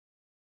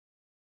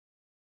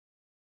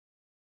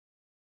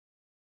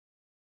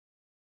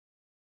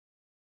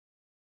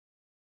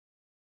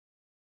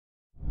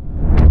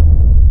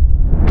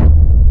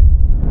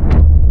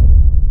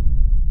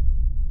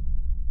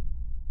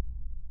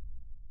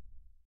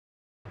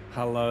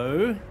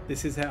Hello.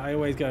 This is how I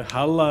always go.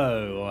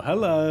 Hello or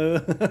hello,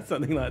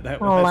 something like that.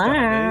 When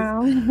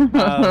I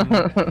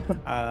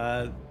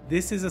start these.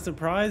 This is a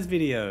surprise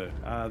video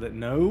that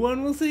no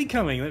one will see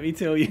coming. Let me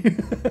tell you.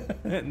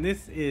 And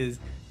this is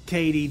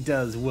Katie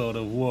does World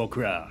of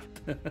Warcraft.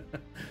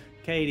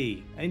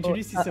 Katie,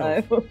 introduce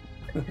yourself.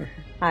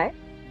 Hi,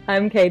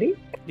 I'm Katie.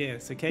 Yeah,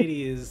 so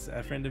Katie is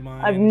a friend of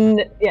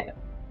mine.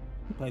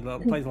 Plays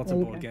lots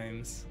of board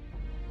games.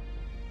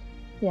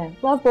 Yeah,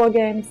 love board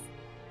games.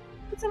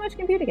 Not so much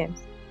computer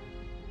games.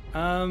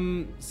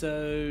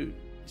 So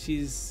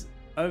she's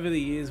over the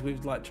years we've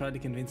tried to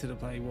convince her to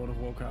play World of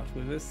Warcraft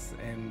with us,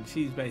 and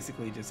she's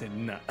basically just said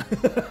no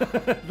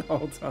the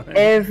whole time.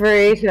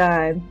 Every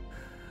time.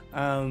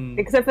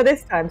 Except for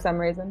this time, some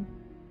reason.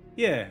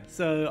 Yeah,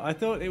 so I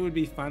thought it would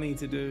be funny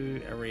to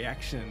do a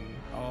reaction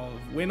of...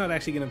 We're not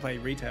actually going to play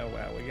Retail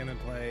WoW, we're going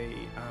to play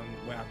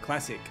WoW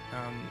Classic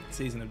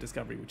Season of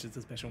Discovery, which is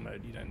the special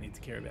mode you don't need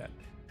to care about.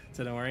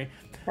 So don't worry.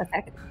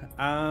 Perfect.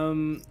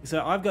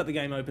 So I've got the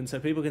game open so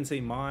people can see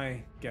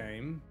my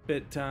game,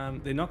 but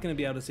they're not going to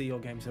be able to see your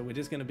game, so we're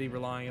just going to be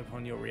relying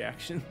upon your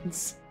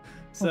reactions.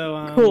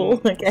 So cool.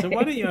 Okay. So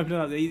why don't you open it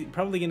up? You're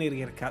probably going to need to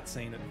get a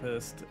cutscene at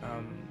first.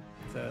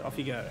 So off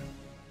you go.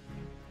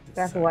 Do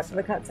I have to watch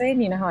the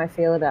cutscene? You know how I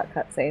feel about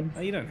cutscenes.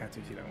 Oh, you don't have to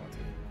if you don't want to.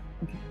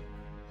 Okay.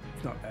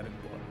 It's not that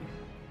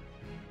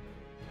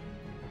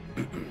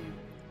important.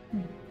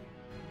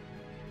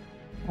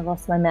 I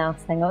lost my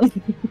mouse. Hang on.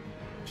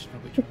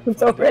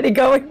 It's already it.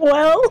 going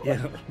well.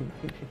 Yeah.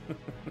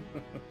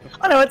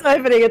 Oh no, it's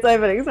opening. It's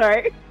opening.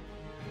 Sorry.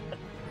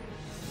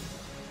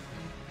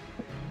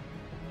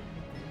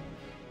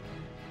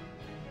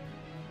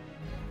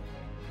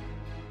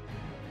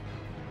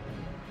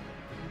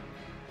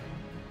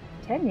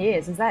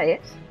 $10 is that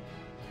it?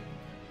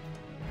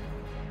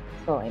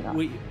 Surely not.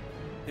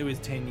 It was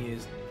 10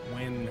 years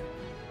when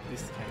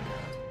this came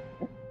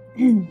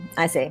out.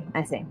 I see.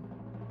 I see.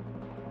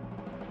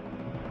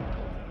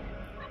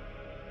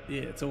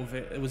 Yeah, it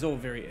was all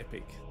very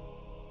epic.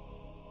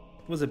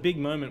 It was a big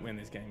moment when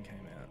this game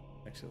came out,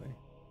 actually.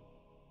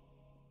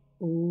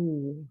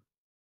 Ooh.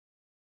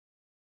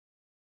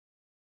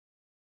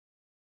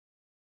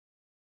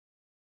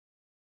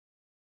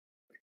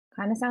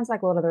 Kind of sounds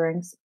like Lord of the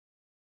Rings.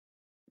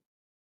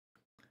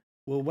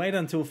 We'll wait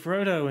until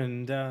Frodo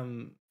and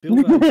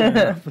Bilbo turn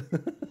up.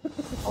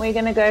 Are we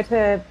gonna go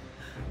to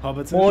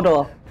Hobbiton?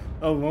 Mordor?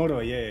 Oh,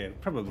 Mordor, yeah,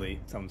 probably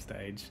some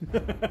stage.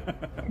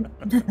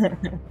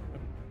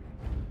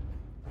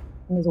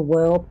 There's a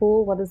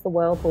whirlpool. What is the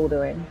whirlpool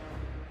doing?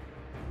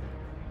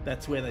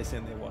 That's where they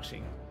send their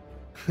washing.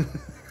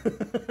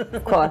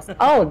 Of course.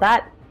 Oh,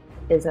 that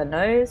is a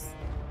nose.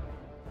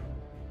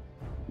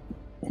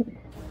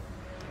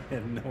 I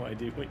have no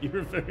idea what you're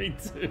referring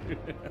to.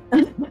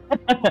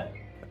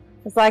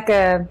 It's like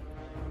a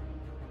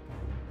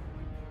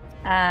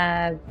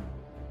bear.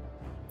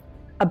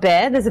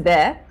 There's a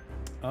bear.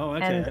 Oh,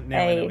 okay. Now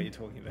I know what you're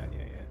talking about.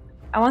 Yeah, yeah.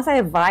 I want to say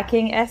a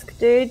Viking-esque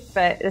dude,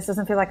 but this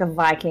doesn't feel like a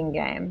Viking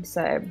game,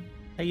 so...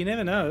 Hey, you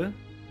never know.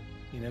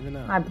 You never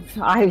know.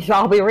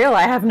 I'll be real,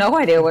 I have no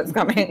idea what's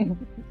coming.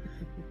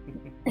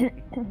 I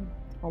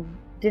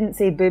didn't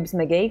see Boobs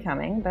McGee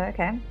coming, but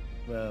okay.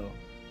 Well...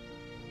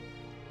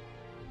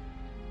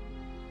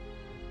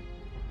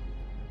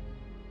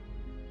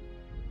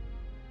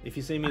 If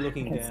you see me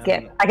looking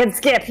down... I can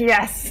skip,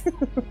 yes!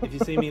 If you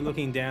see me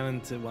looking down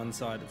into one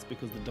side, it's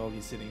because the dog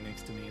is sitting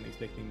next to me and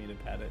expecting me to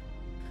pat it.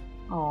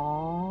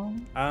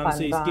 Aww.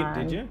 So you skipped,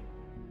 did you?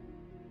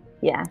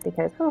 Yeah,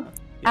 because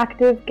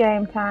active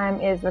game time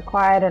is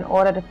required in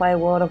order to play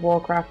World of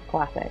Warcraft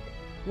Classic.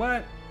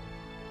 What?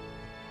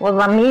 What does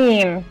that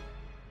mean?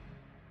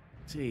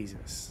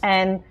 Jesus.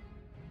 And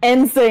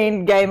end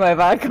scene, game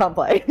over, I can't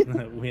play.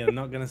 We are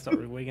not going to stop.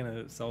 We're going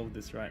to solve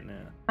this right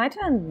now. Can I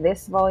turn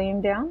this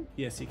volume down?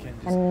 Yes, you can.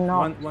 Just And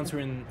not... once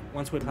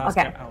we're past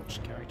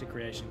character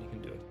creation, you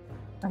can do it.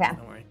 Okay.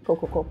 Don't worry. Cool.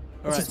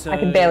 All right, so I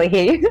can barely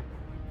hear you.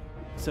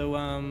 So,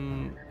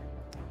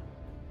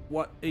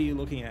 what are you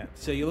looking at?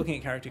 So you're looking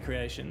at character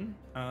creation.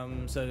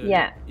 So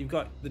yeah. You've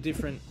got the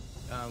different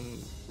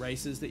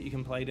races that you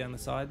can play down the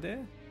side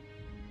there.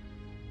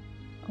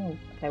 Oh,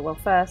 okay. Well,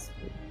 first,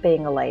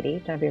 being a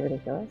lady, don't be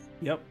ridiculous.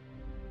 Yep.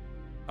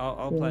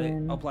 I'll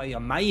play a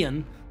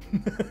Mayan.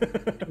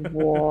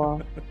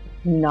 War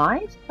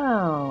Knight?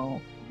 Oh.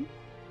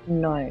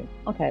 No.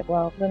 Okay,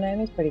 well, the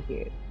gnome is pretty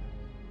cute. You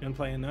want to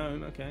play a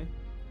gnome? Okay.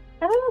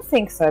 I don't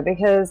think so,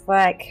 because,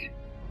 like,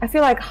 I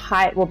feel like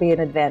height will be an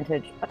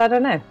advantage, but I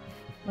don't know.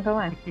 Not gonna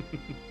lie.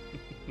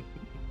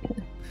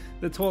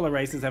 The taller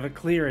races have a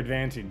clear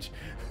advantage.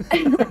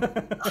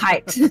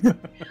 Height.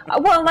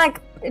 Well,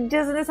 like,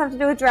 doesn't this have to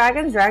do with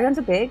dragons? Dragons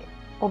are big.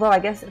 Although, I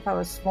guess if I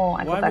was small,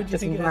 I could... Why would you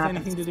think it has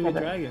anything to do with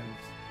dragons?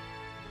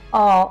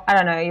 Oh, I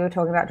don't know. You were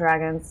talking about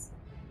dragons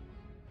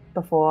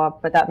before,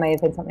 but that may have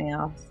been something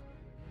else.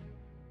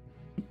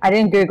 I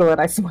didn't Google it,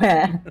 I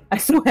swear. I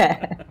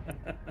swear.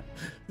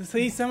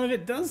 See, some of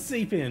it does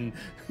seep in.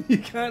 You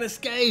can't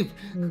escape.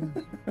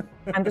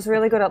 I'm just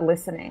really good at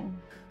listening.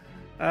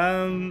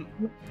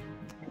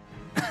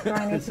 Do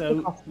I need So to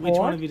pick a which one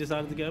horde? have you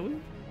decided to go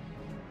with?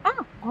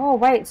 Ah, oh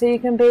wait, so you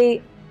can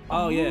be.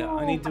 Oh yeah,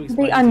 I need to be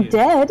explain to you.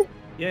 undead.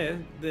 Yeah,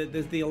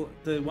 there's the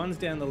ones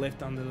down the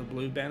left under the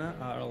blue banner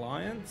are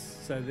Alliance,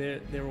 so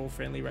they're all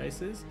friendly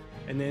races,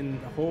 and then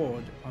the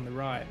Horde on the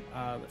right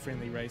are the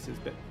friendly races,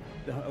 but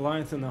the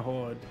Alliance and the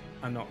Horde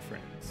are not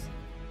friends.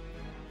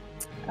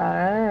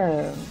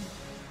 Oh.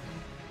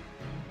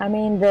 I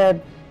mean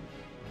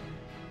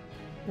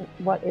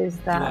what is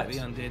Do that? you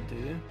like the undead, do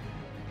you?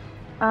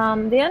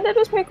 The undead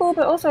was pretty cool,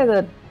 but also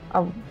the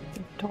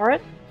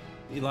turret.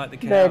 You like the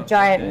cow? The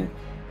giant. Okay.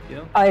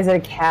 Yeah. Oh, is it a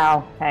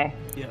cow? Hey.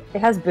 Yeah. It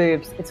has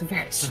boobs. It's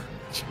very.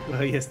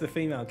 Well, yes, the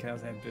female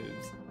cows have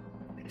boobs,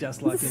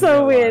 just like It's in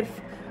so real weird.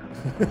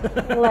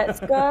 life. Let's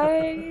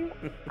go.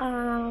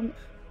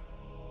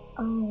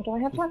 Oh, do I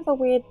have to have the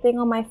weird thing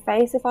on my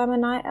face if I'm a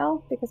night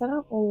elf? Because I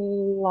don't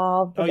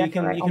love the Oh, you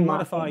can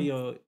modify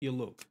markings. your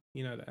look.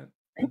 You know that.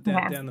 Okay.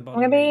 Down the I'm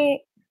bottom. gonna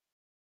be.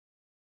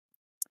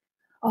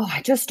 Oh,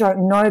 I just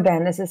don't know,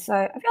 Ben. This is so.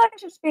 I feel like I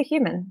should just be a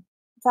human.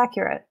 It's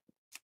accurate.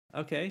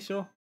 Okay,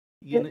 sure.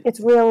 It's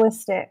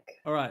realistic.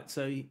 All right.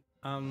 So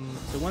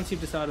once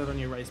you've decided on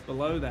your race,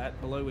 below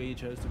where you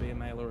chose to be a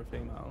male or a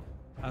female,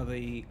 are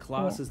the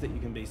classes that you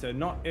can be. So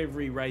not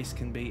every race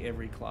can be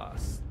every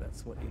class.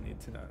 That's what you need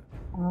to know.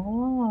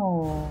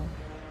 Oh.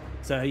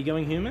 So are you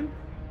going human?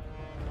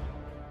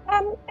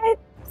 I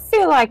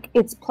feel like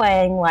it's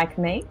playing like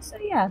me. So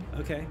yeah.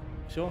 Okay,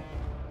 sure.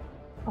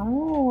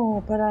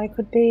 Oh, but I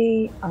could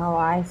be. Oh,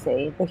 I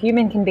see. The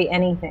human can be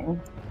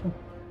anything.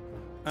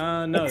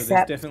 No,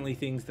 Except... there's definitely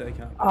things that they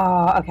can't.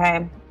 Oh,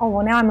 okay. Oh,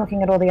 well, now I'm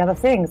looking at all the other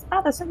things.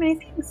 Oh, there's so many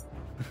things.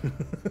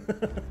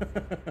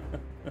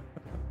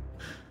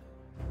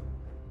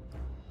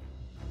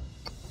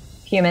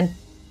 Human.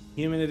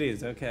 Human it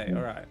is. Okay,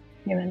 all right.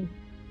 Human.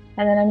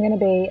 And then I'm going to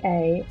be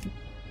I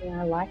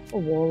like a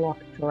warlock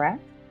dress.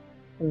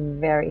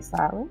 Very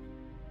stylish.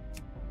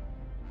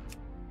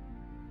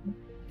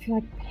 I feel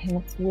like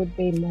pants would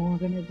be more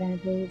of an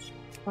advantage,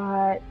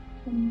 but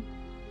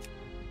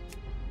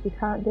you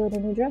can't do it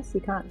in a dress,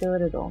 you can't do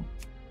it at all.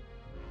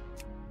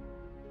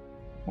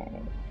 Okay.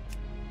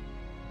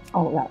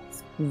 Oh,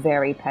 that's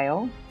very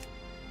pale.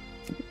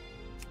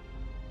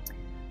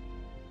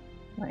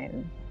 Wait.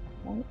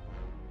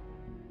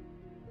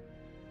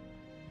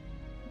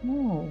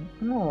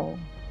 Oh.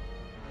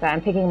 So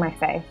I'm picking my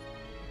face.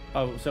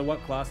 Oh, so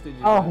what class did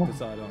you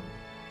decide on?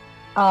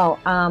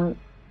 Oh,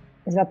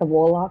 is that the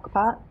warlock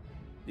part?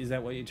 Is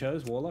that what you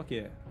chose? Warlock?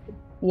 Yeah.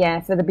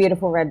 Yeah, for the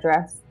beautiful red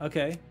dress.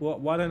 Okay, well,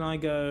 why don't I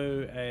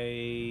go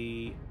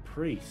a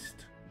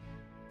priest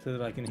so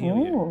that I can heal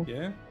you?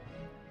 Yeah?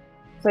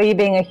 So you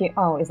being is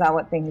that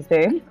what things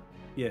do?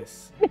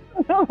 Yes. I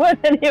don't know what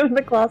any of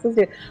the classes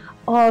do.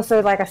 Oh,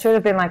 so like I should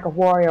have been like a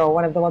warrior or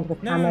one of the ones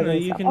with hammers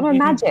and stuff.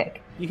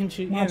 Magic. You can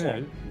choose. Yeah,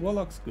 no,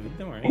 warlock's good.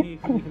 Don't worry, you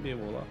can be a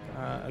warlock.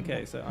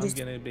 Okay, so I'm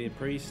gonna be a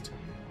priest,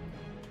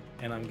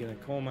 and I'm gonna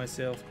call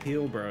myself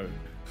Heal Bro.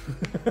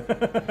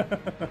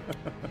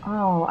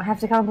 Oh, I have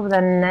to come up with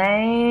a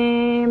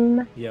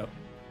name. Yep.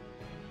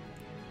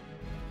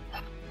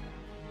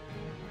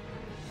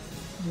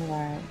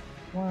 Alright.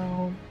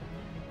 Well,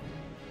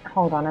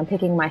 hold on. I'm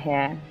picking my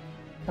hair.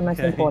 The most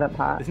important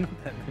part. There's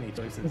not that many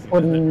choices.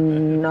 We're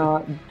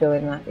not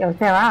doing that. Yeah,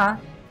 there are.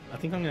 I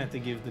think I'm gonna have to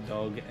give the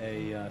dog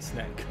a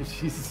snack because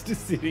she's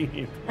just sitting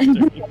here.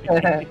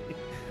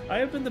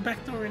 I opened the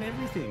back door and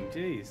everything.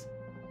 Jeez.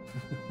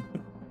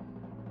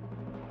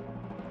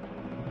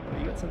 Oh,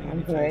 you got something on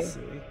your face,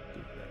 silly.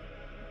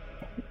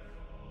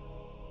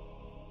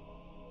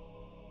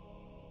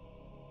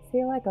 I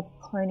feel like a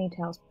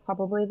ponytail's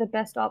probably the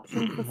best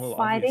option for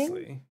fighting.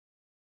 Obviously.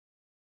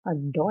 A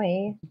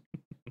doy.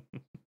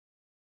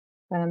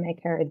 Gonna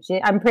make her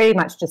I'm pretty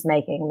much just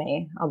making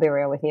me. I'll be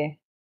real with you.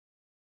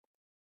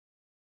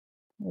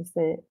 Is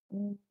it?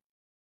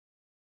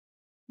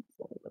 It's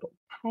a little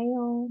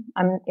pale.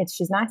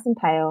 She's nice and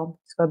pale.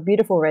 She's got a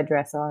beautiful red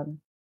dress on.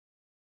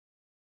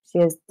 She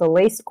has the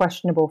least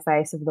questionable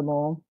face of them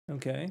all.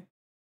 Okay.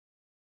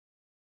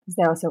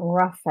 There are some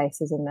rough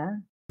faces in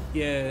there.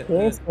 Yeah.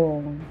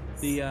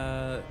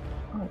 The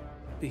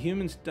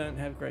humans don't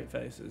have great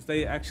faces.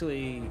 They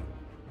actually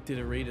did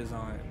a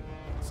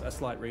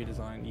slight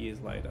redesign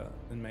years later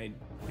and made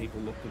people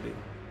look a bit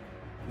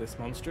less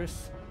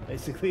monstrous.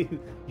 Basically,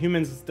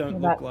 humans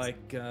don't look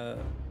like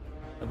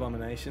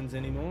abominations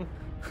anymore.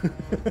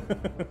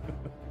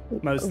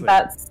 Mostly.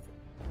 That's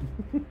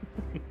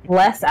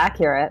less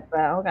accurate, but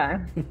okay.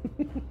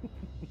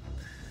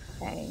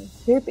 Okay.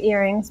 Hoop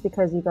earrings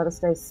because you've got to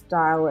stay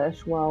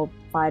stylish while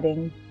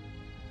fighting.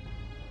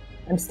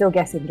 I'm still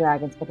guessing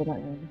dragons, but I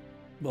don't know.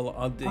 Well,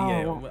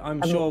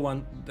 I'm sure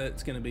one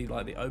that's going to be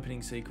like the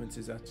opening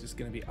sequences are just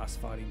going to be us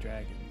fighting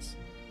dragons.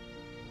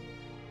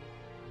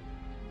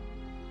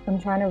 I'm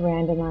trying to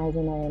randomize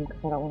a name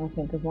because I don't want to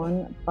think of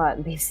one,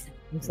 but this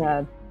is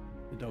a...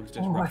 The dog's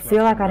just I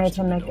feel like I need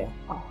to make it...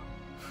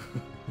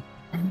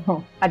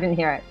 Oh. I didn't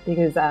hear it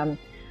because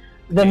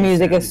the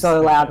music is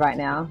so loud right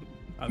now.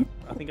 I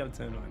think I've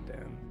turned mine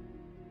down.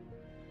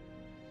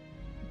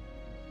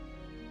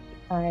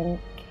 I'm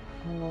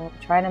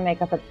trying to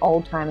make up an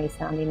old-timey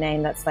sounding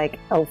name that's like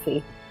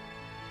elfy.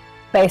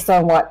 Based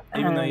on what...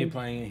 Even though you're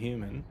playing a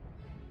human.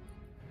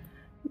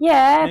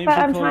 Yeah, maybe but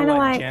I'm call trying her to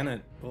like...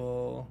 Janet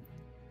or...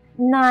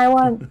 No, I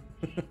want...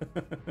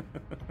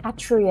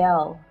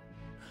 Atriel.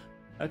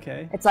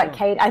 Okay. It's like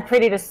Kate. I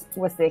pretty just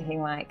was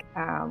thinking like,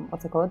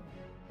 what's it called?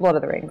 Lord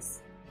of the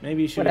Rings.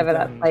 Maybe you should whatever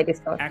have that lady's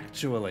called.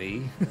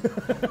 Actually.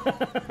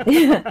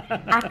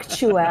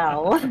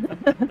 Actual.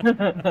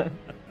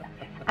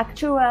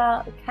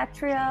 Actual.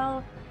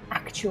 Catriel.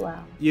 Actual.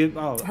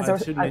 I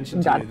should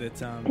mention to you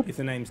that if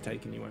the name's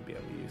taken, you won't be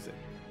able to use it.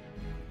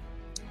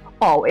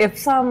 Oh, if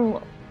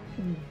some...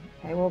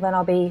 Okay, well then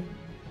I'll be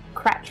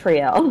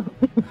Cratriel.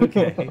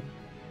 Okay.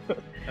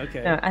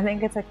 Okay. No, I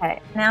think it's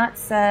okay. Now it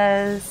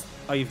says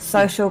you've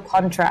social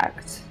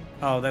contract.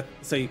 Oh,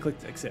 so you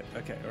clicked accept.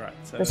 Okay, all right.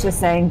 So it's just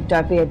saying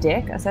don't be a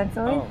dick,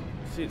 essentially. Oh,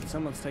 shit,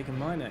 someone's taken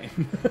my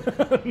name.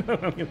 No,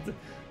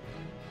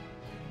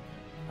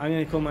 I'm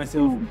going to call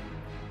myself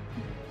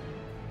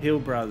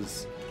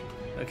Hillbruz.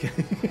 Okay.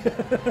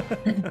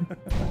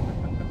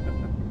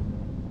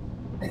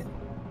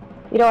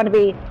 You don't want to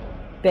be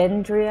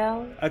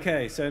Bendriel?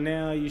 Okay, so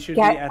now you should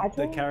be at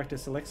the character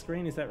select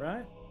screen, is that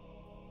right?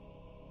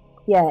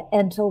 Yeah,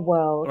 enter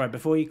world. All right,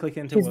 before you click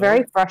enter world. She's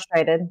very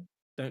frustrated.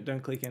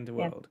 Don't click enter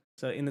world.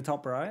 So in the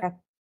top right,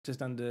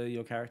 just under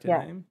your character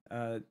name,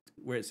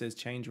 where it says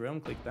change realm,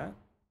 click that.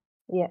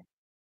 Yeah.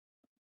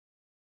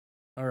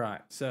 All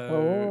right.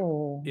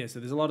 So so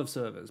there's a lot of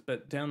servers,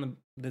 but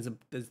there's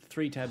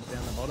 3 tabs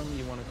down the bottom.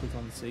 You want to click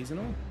on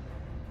seasonal.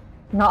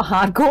 Not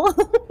hardcore.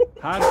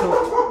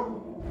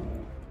 Hardcore.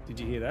 Did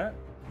you hear that?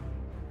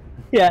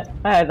 Yeah,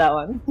 I heard that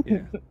one.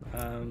 Yeah.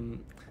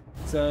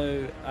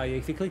 So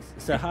if you click,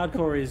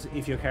 hardcore is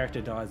if your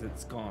character dies,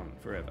 it's gone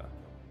forever.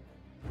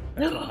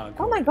 That's what hardcore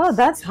oh my god,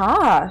 that's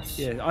harsh.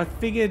 Yeah, I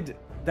figured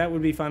that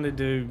would be fun to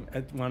do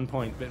at one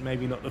point, but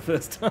maybe not the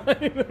first time.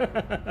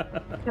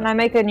 Can I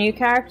make a new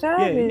character?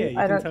 Yeah,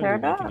 I don't care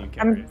about.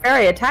 I'm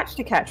very attached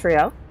to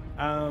Catriel.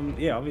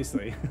 Yeah,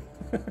 obviously.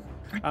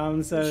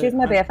 So she's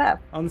my BFF.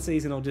 On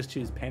seasonal, just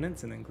choose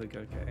penance and then click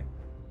OK.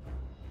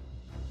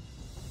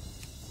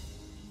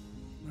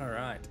 All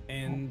right,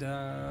 and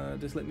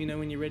just let me know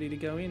when you're ready to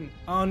go in.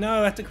 Oh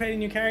no, I have to create a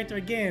new character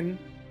again.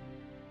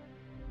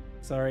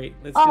 Sorry,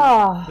 let's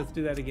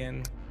do that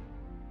again.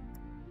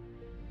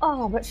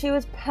 Oh, but she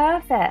was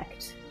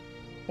perfect.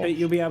 But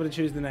you'll be able to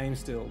choose the name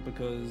still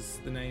because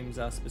the names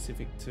are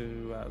specific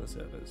to the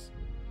servers.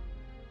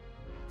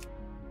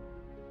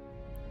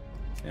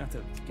 I have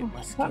to get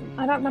my skin.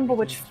 I don't remember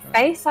which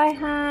face I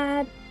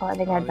had. Oh, I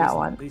think I had that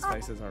one. These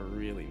faces are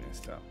really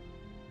messed up.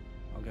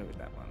 I'll go with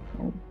that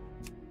one.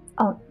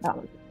 Oh, that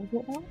one. Is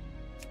it that one?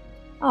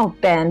 Oh,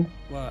 Ben.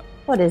 What?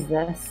 What is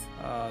this?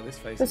 This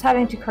face. Just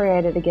having to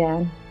create it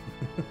again.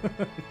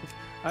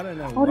 I don't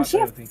know. Oh, does she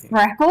have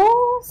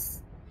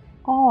freckles?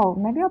 Oh,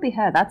 maybe I'll be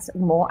her. That's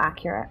more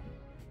accurate.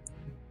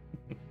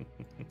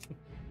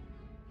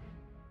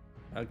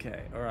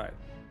 Okay, all right.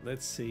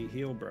 Let's see.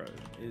 Heal Bro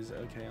is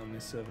okay on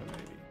this server,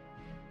 maybe.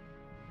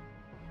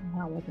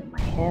 That wasn't my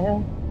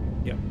hair.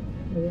 Yep.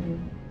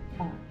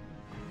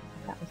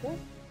 That was it.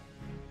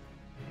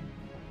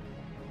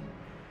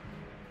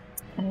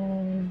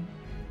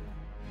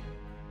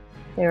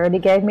 They already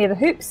gave me the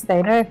hoops.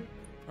 They know.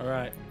 All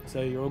right.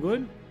 So you're all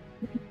good?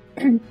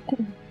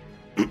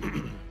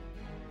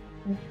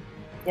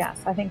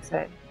 Yes, I think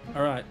so.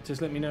 All right.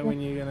 Just let me know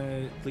when you're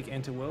gonna click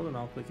Enter World, and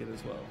I'll click it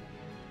as well.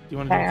 Do you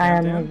want to do a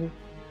countdown?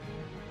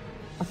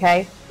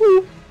 Okay.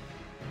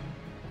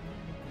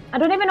 I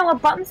don't even know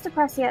what buttons to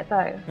press yet,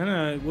 though.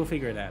 No, we'll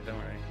figure it out. Don't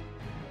worry.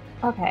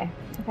 Okay.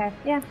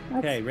 Yeah.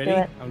 Okay, ready?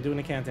 I'm doing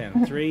a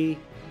countdown. 3,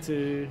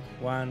 2,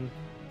 1,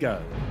 go.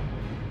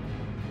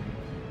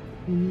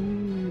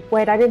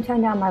 Wait, I didn't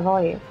turn down my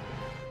volume.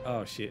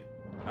 Oh shit.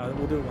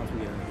 We'll do it once we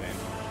get in the game.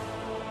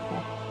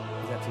 Okay.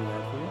 Is that too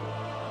loud for you?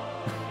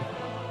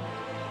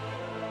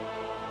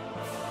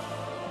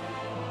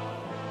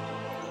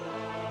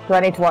 Do I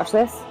need to watch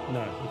this?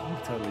 No, you can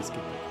totally skip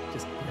it.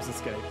 Just press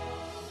escape.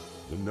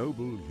 The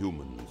noble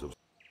humans of...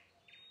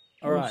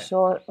 All right.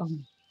 Sure.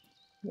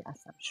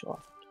 Yes, I'm sure.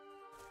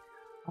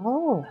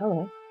 Oh,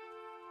 hello.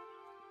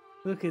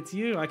 Look, it's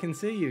you. I can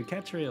see you.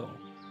 Catriel.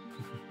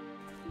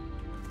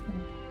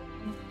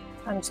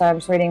 I'm sorry, I'm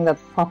just reading the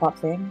pop-up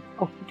thing.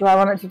 Oh, do I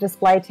want it to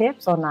display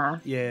tips or nah?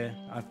 Yeah,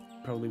 I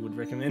probably would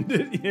recommend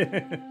it.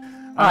 Yeah.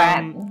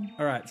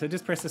 All right, so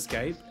just press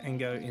escape and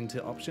go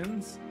into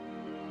options.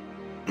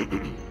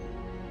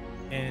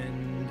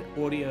 And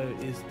audio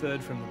is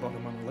third from the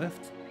bottom on the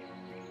left.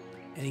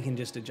 And you can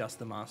just adjust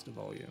the master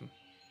volume.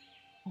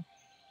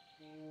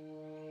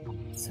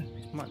 So,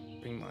 might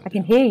bring mine I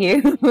can hear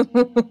you.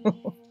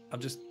 I've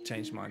just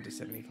changed mine to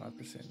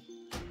 75%.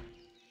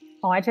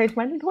 Oh, I changed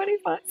mine to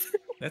 25.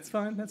 That's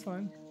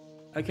fine.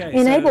 Okay.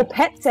 Enable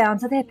pet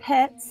sounds. Are there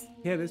pets?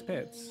 Yeah, there's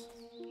pets.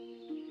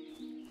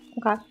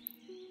 Okay.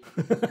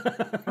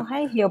 Oh,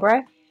 hey, heel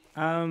bro.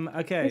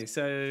 Okay,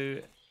 so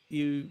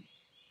you.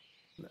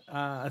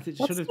 I think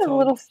you should have the told.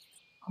 little...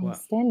 I'm What?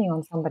 standing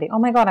on somebody. Oh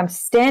my god, I'm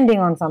standing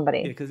on somebody.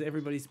 Yeah, because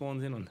everybody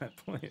spawns in on that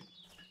point.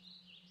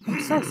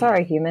 I'm so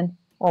sorry, human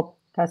or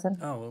person.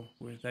 Oh,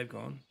 well, they've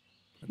gone.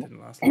 That didn't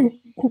last long.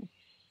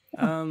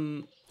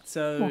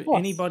 So horse.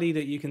 anybody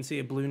that you can see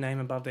a blue name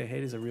above their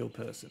head is a real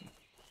person.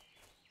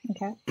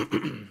 Okay.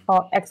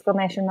 Or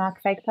exclamation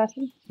mark fake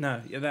person?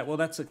 No, yeah,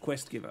 that's a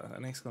quest giver.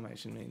 An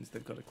exclamation means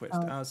they've got a quest.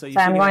 Oh. So So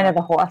I'm going to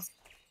the horse.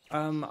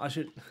 I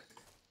should.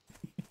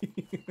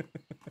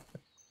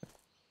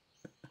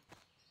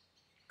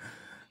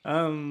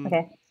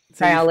 Okay. So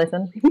Sorry, I'll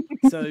listen.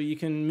 So you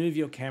can move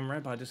your camera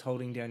by just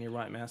holding down your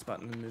right mouse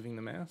button and moving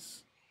the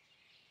mouse.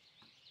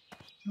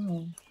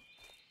 Oh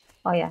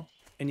yeah.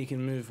 And you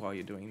can move while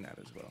you're doing that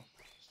as well.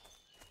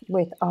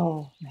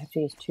 I have to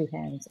use 2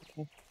 hands.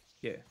 Okay.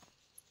 Yeah.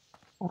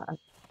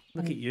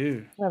 Look at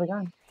you. Where are we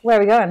going? Where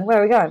are we going? Where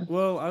are we going?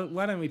 Well,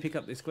 why don't we pick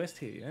up this quest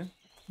here, yeah?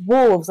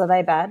 Wolves, are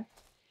they bad?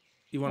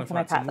 You want to Can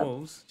I fight some pat them?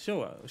 wolves?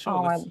 Sure.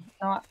 Oh,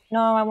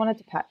 I wanted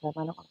to pat them.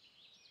 I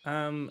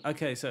don't.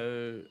 Okay,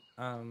 so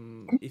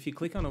if you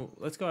click on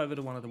let's go over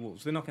to one of the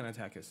wolves. They're not going to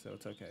attack us, so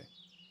it's okay.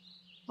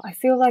 I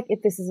feel like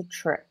this is a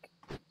trick.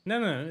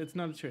 No, it's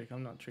not a trick.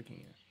 I'm not tricking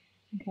you.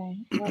 Okay,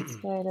 let's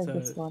go to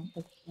this one.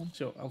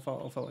 Sure, I'll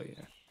follow you.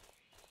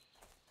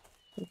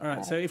 All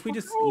right, so if we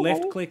just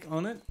left click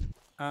on it,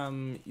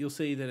 you'll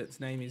see that its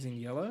name is in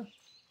yellow.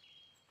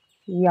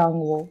 Young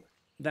wolf.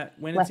 That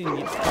when it's in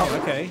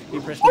okay,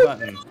 you press the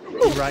button.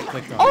 You right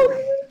clicked on it.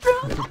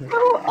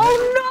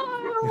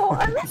 Oh no!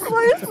 I'm so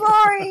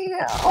sorry.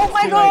 Oh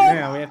my Too god! late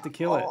now, we have to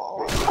kill it. I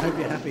hope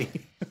you're happy.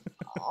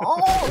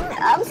 Oh,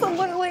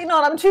 absolutely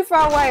not. I'm too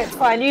far away. It's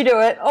fine. You do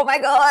it. Oh my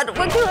god,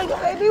 we're killing a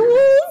baby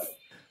wolf.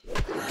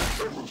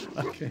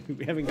 Okay,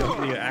 we haven't got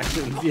to your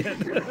actions yet.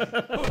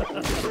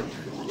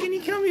 Can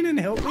you come in and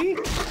help me?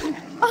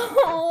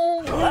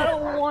 Oh, I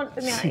don't want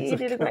to now. You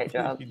did a great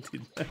job. You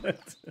did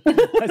that.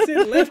 I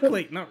said left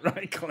click, not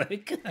right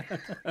click.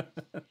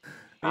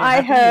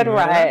 I heard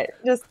right,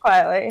 just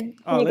quietly.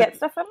 Can you get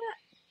stuff from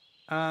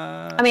it?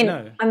 I mean,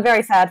 no. I'm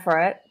very sad for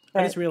it.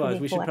 I just realised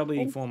we should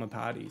probably form a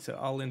party, so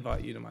I'll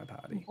invite you to my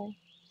party. Okay.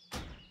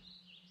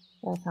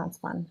 That sounds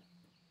fun.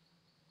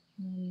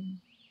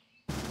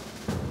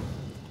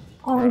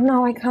 Oh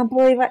no, I can't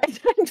believe I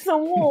attacked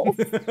some wolf.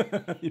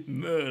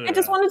 I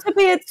just wanted to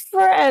be its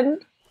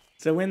friend.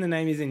 So when the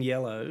name is in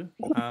yellow,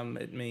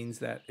 it means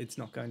that it's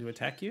not going to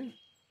attack you.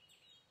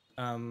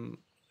 Can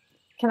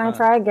I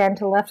try again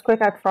to left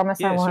click? I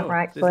promise I won't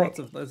right click.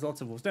 There's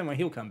lots of wolves. Don't worry,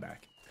 he'll come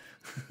back.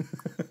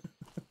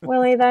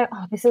 Willie, though,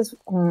 this is...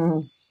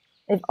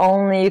 if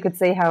only you could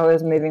see how I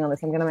was moving on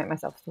this. I'm going to make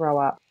myself throw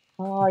up.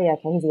 Oh, yeah,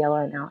 okay, he's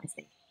yellow now, I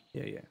see.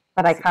 Yeah.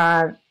 But I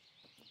can't...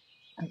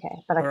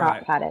 Okay, but I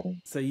can't pat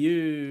him. So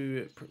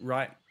you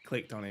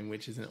right-clicked on him,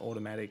 which is an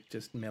automatic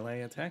just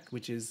melee attack,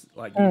 which is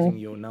like using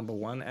your number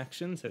 1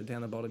 action. So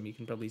down the bottom, you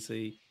can probably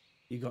see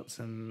you got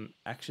some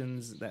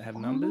actions that have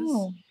numbers.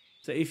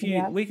 So if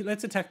you...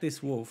 let's attack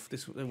this wolf,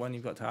 the one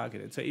you've got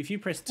targeted. So if you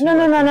press 2... No.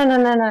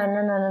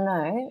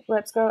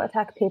 Let's go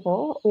attack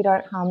people. We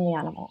don't harm the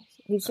animals.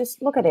 He's just...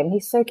 Look at him.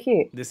 He's so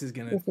cute. This is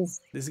gonna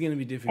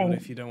be difficult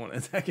if you don't want to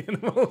attack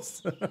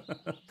animals.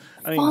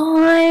 I mean,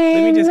 fine.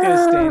 Let me just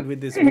go stand with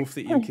this wolf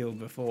that you killed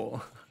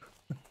before.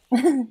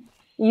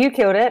 You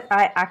killed it.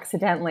 I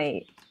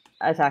accidentally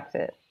attacked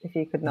it. If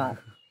you could not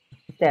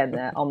stand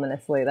there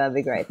ominously, that'd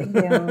be great. Thank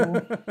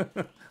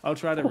you. I'll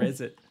try to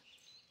res it.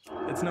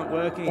 It's not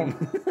working.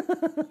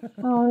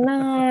 Oh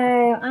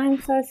no,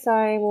 I'm so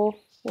sorry. We'll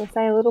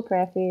say a little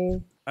prayer for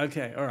you.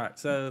 Okay, all right.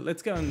 So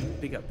let's go and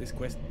pick up this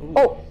quest. Ooh.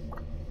 Oh,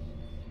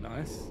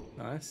 nice.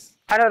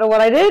 I don't know what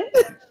I did.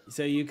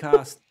 So you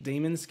cast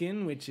Demon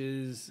Skin, which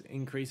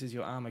increases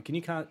your armor. Can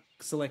you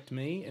select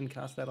me and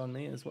cast that on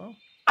me as well?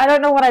 I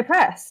don't know what I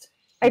pressed.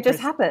 It just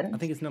happened. I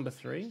think it's number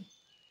 3.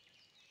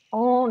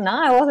 Oh no,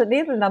 I wasn't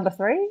near the number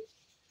 3.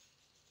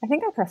 I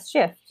think I pressed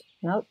shift.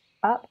 Nope.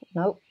 Up.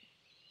 Nope.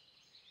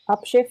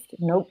 Up shift.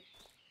 Nope.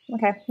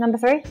 Okay, number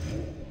 3.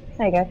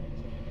 There you go.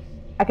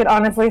 I could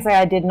honestly say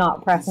I did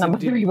not press number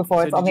 3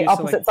 before. It's on the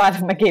opposite side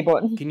of my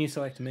keyboard. Can you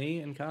select me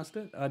and cast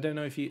it? I don't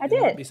know if you... I did.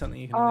 It might be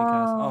something you can only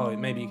cast. Oh,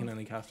 maybe you can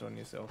only cast it on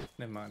yourself.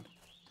 Never mind.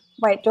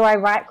 Wait, do I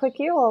right click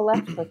you or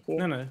left click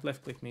you? No,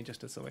 left click me just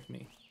to select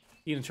me.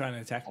 You're going to try and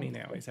attack me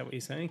now. Is that what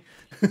you're saying?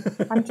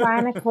 I'm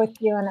trying to click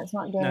you and it's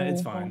not doing anything. No,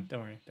 it's fine.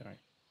 Don't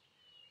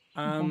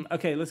worry.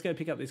 Okay, let's go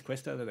pick up this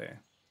quest over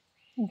there.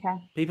 Okay.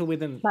 People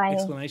with an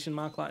exclamation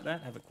mark like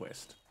that have a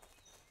quest.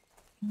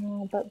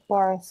 Oh, but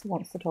Boris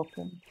wants to talk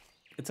to him.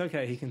 It's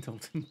okay, he can talk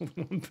to more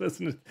than one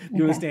person. If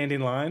you want to stand in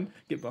line,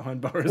 get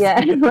behind Boris. Yeah,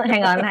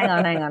 hang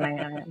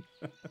on.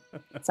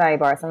 Sorry,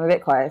 Boris, I'm a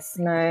bit close.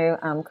 No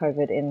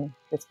COVID in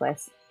this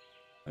place.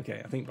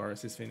 Okay, I think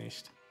Boris is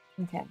finished.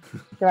 Okay.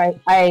 So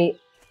I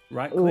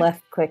right click?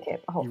 left click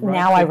it. Oh,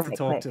 now I right click to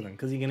talk to them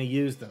because you're going to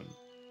use them.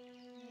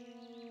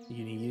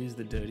 You're going to use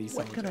the dirty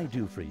soldier. What can I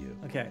do for you?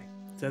 Okay,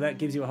 so that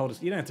gives you a hold of...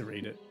 You don't have to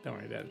read it. Don't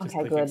worry about it. Just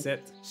click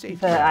accept.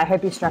 But I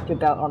hope you strapped your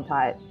belt on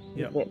tight.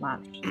 It's a bit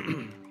much.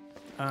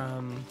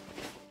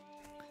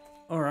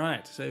 All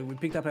right, so we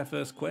picked up our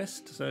first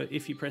quest. So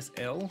if you press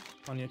L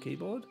on your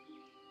keyboard,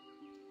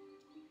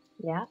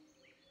 Yeah.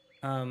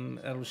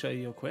 it'll show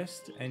you your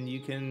quest, and you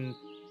can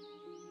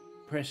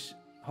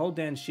hold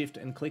down Shift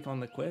and click on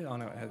the quest. Oh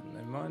no, it hasn't.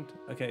 Never mind.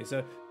 Okay,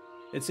 so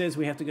it says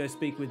we have to go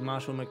speak with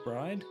Marshall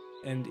McBride,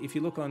 and if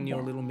you look on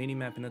your little mini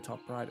map in the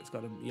top right, it's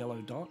got a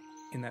yellow dot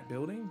in that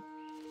building.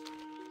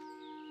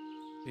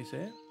 Do you see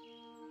it?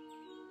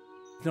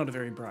 It's not a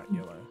very bright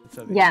yellow. It's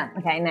over Yeah.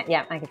 here. Okay.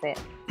 Yeah, I can see it.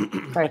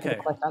 Sorry for the Okay.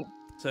 close up.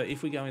 So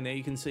if we go in there,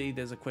 you can see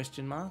there's a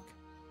question mark.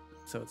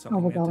 So it's Oh,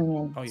 something. we're we have to- going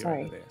in. Oh, you're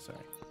Sorry. over there. Sorry.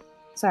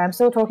 Sorry, I'm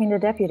still talking to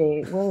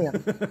Deputy William.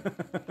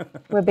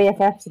 We're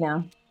BFFs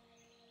now.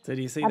 So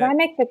do you see How that? do I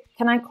make the?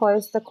 Can I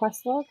close the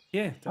quest log?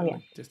 Yeah, totally.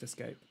 yeah. Just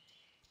escape.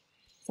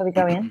 So we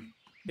go in.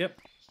 Yep.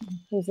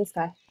 Who's this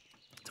guy?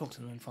 Talk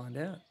to them and find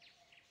out.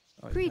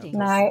 Oh, you Greetings.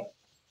 can't.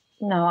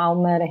 No, I'll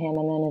murder him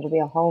and then it'll be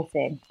a whole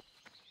thing.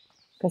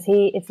 Because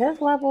it says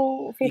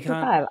level You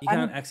 55.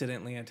 can't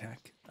accidentally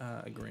attack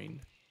a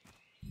green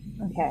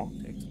Okay.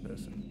 text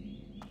person.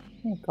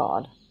 Oh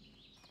God.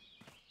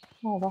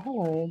 Oh, well,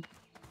 hello.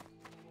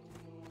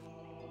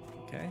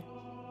 Okay.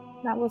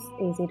 That was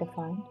easy to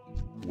find.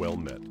 Well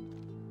met.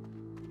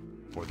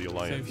 For the So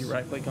Alliance. if you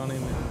right click on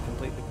him and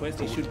complete the quest,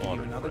 he Don't should give you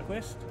honor another friend.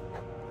 quest.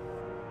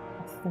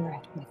 A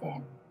threat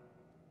within.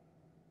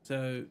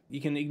 So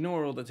you can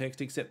ignore all the text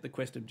except the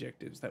quest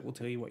objectives. That will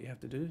tell you what you have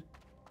to do.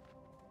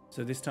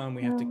 So this time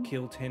we have to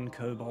kill 10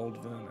 kobold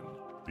vermin.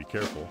 Be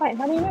careful. Wait,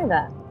 how do you know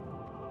that?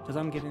 Because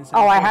I'm getting some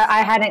Oh, I quests.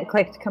 hadn't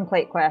clicked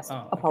complete quest. Oh,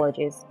 okay.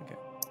 Apologies. Okay.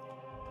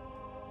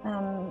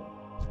 Oh,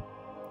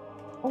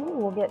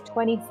 we'll get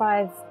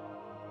 25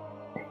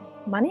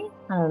 money?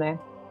 I don't know.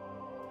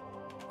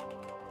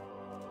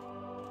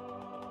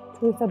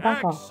 Please said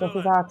back off. This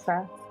is our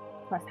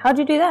quest. How'd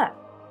you do that?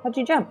 How'd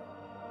you jump?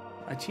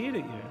 I cheered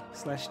at you.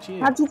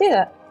 /cheer. How'd you do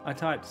that? I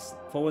typed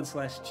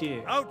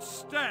 /cheer.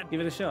 Outstanding.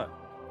 Give it a shot.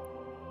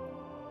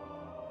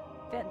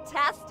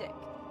 Fantastic.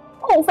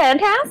 Oh,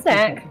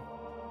 fantastic!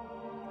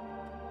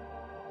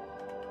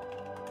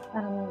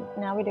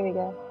 Now where do we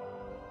go?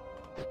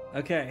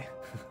 Okay.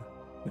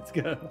 Let's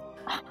go.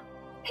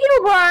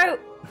 Heal, bro!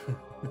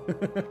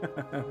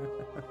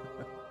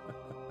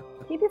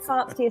 Keep your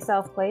farts to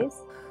yourself,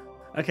 please.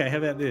 Okay, how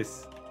about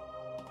this?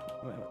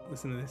 Wait,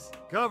 listen to this.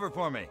 Cover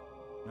for me.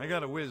 I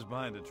got a whiz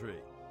behind a tree.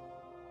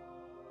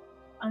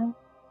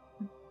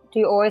 Do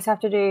you always have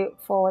to do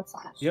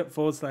 /? Yep,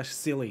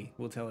 /silly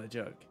will tell a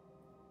joke.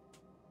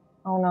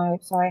 Oh no,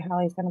 sorry,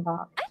 Harley's gonna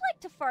bark. I like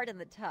to fart in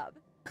the tub.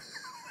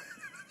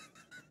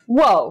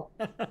 Whoa!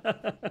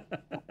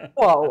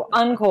 Whoa,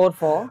 uncalled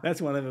for.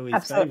 That's one of Louis'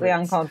 Absolutely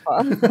favorites. uncalled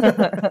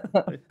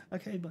for.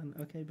 Okay, bun.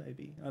 Okay,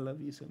 baby. I love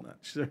you so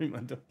much. Sorry, my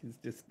dog is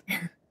just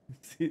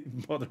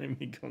bothering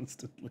me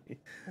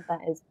constantly. That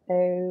is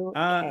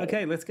okay.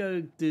 Okay, let's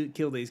go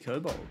kill these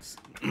kobolds.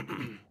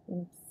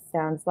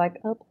 Sounds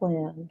like a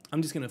plan.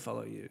 I'm just going to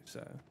follow you,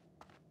 so.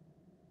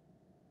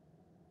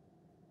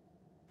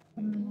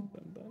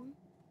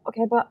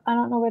 Okay, but I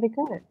don't know where to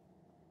go.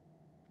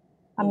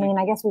 I mean,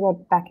 I guess we go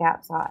back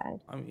outside.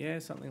 Yeah,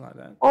 something like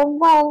that. Oh,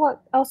 well,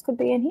 what else could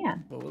be in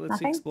here? Well, let's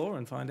Nothing? explore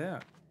and find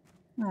out.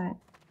 All right.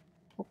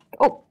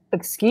 Oh,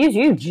 excuse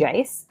you,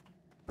 Jace.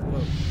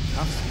 Well,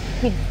 us.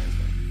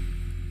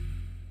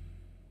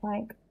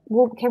 Like,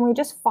 well, can we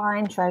just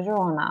find treasure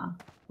or nah?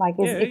 Like,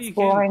 is Yeah, you can.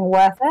 exploring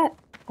worth it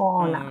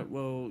or nah?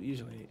 Well,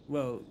 usually,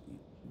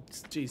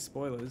 gee,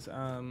 spoilers.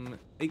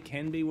 It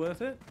can be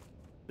worth it,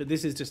 but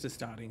this is just a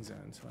starting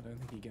zone, so I don't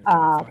think you're going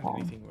to find okay.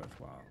 anything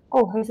worthwhile.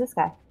 Oh, who's this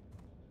guy?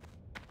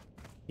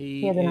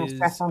 He has a nice is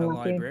dress a on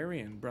like you.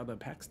 librarian, Brother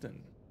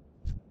Paxton.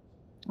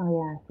 Oh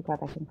yeah, I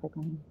forgot I can click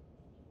on him.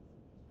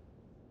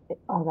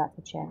 Oh, that's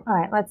a chair. All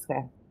right, let's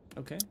go.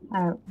 Okay. I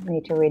don't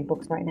need to read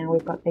books right now.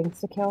 We've got things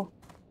to kill.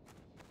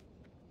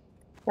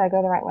 Did I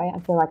go the right way? I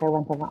feel like I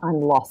went the. I'm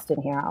lost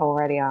in here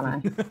already,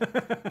 aren't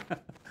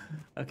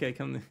I? Okay,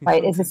 come.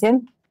 Wait, is this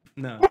in?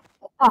 No.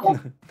 Oh,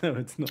 No,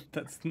 it's not.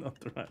 That's not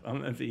the right.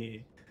 I'm over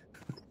here.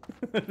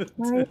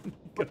 Right.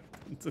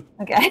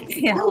 okay.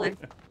 Yeah.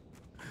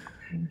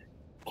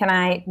 Can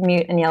I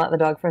mute and yell at the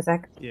dog for a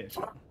sec? Yeah.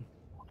 Sure.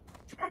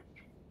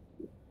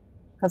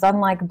 Because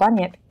unlike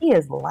Bunyip, he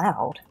is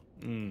loud.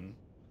 Mm.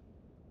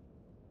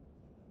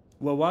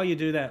 Well, while you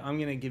do that, I'm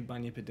going to give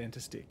Bunyip a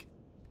dentist stick.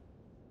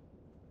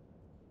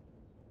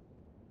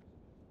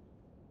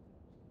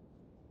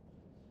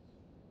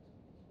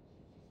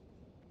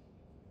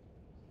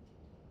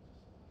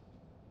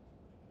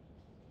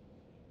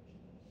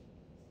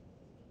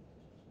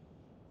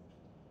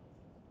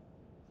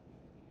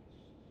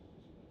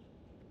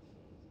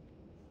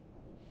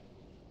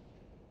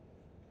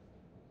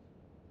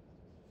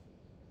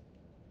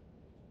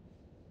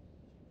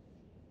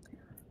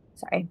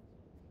 Sorry.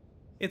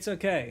 It's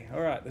okay.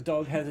 All right. The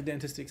dog has a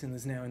dentist stick and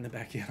is now in the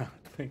backyard.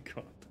 Thank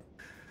God.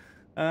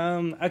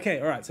 Okay.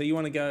 All right. So you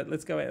want to go?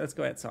 Let's go. Let's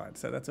go outside.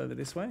 So that's over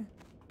this way.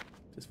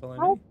 Just follow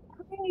How me.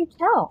 can you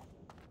tell?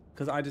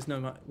 Because I just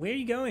know my. Where are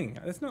you going?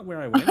 That's not where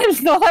I went. I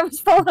just thought I was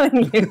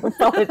following you.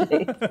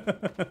 Apologies.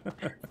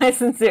 My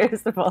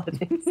sincerest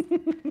apologies.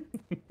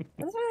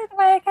 That's really the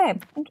why I came.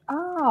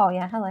 Oh,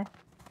 yeah, hello.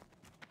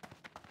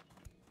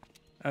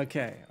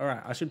 Okay, all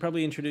right. I should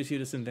probably introduce you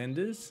to some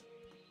vendors.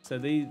 So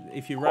these,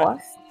 if you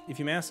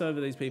mouse over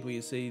these people,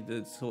 you see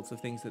the sorts of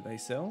things that they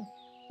sell.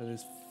 So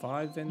there's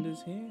 5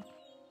 vendors here.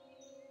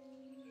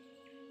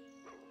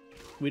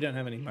 We don't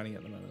have any money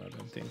at the moment, I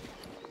don't think.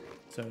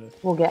 So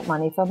we'll get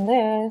money from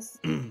this.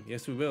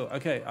 Yes, we will.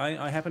 Okay,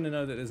 I happen to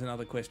know that there's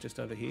another quest just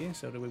over here.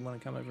 So do we want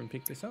to come over and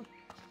pick this up?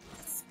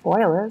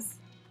 Spoilers.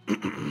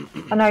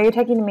 Oh no, you're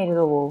taking me to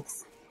the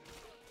wolves.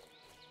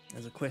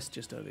 There's a quest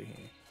just over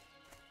here.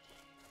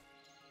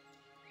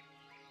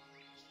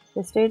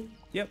 This dude?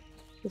 Yep.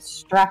 This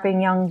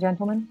strapping young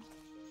gentleman?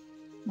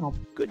 Oh,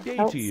 good day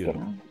to you.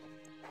 Skinner.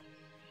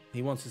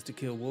 He wants us to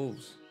kill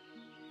wolves.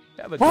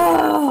 Have a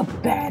Oh,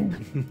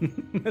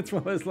 Ben! That's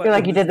what I was like. I feel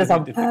like you did this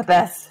on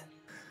purpose.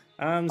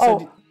 I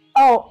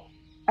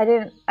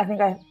didn't. I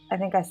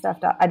think I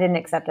stuffed up. I didn't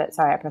accept it.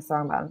 Sorry, I pressed the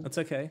wrong button. That's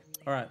okay.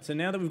 All right. So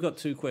now that we've got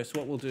 2 quests,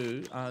 what we'll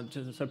do?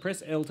 So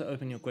press L to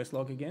open your quest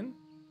log again.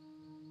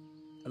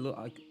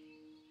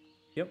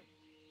 Yep.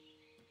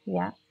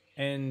 Yeah.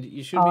 And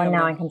you should. Oh, be and able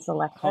now to I can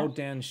select hold that.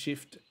 down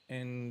Shift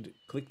and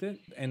click it,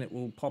 and it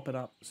will pop it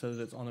up so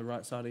that it's on the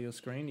right side of your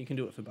screen. You can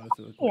do it for both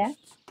of the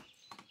quests.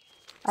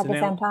 At the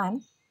same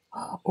time.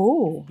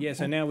 Oh. Yeah.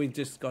 So now we've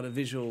just got a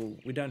visual.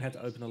 We don't have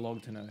to open the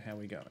log to know how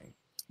we're going.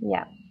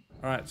 Yeah.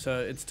 All right. So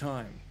it's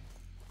time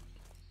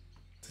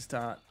to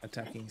start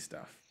attacking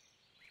stuff.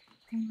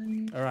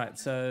 All right,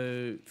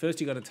 so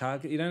first you got to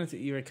target. You don't have to.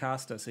 You're a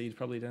caster, so you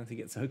probably don't have to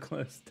get so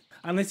close,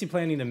 unless you're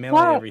planning to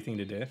melee everything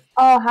to death.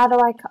 Oh, how do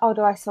I? Oh,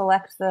 do I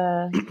select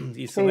the?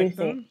 You select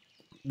them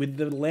with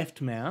the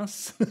left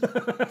mouse.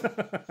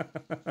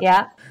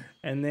 Yeah.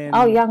 And then.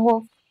 Oh, young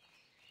wolf.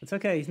 It's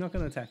okay. He's not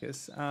going to attack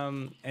us.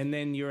 And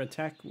then your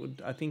attack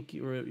would. I think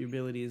your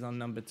ability is on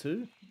number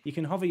 2. You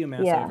can hover your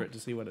mouse over it to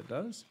see what it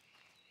does.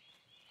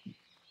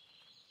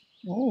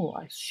 Oh,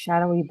 a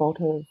shadowy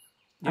bolt of.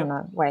 Yep. Oh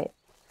no! Wait.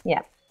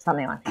 Yeah,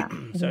 something like that.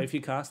 So if you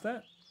cast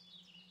that,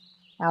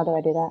 how do I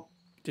do that?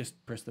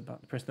 Just press the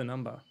button, press the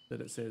number that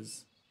it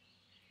says.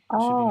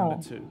 Oh.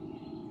 It should be number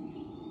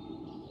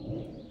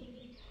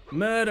 2.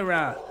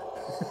 Murderer.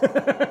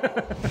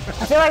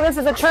 I feel like this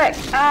is a trick.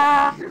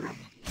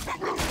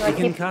 You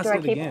can cast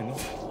it again.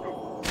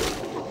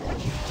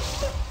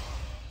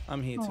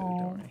 I'm here too.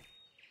 Don't worry.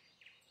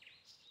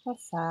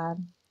 That's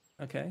sad.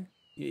 Okay.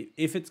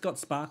 If it's got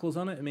sparkles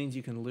on it, it means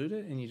you can loot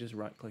it, and you just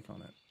right click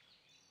on it.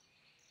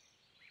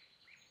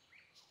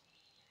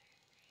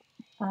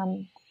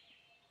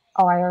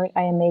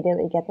 I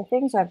immediately get the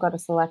thing, so I've got to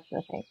select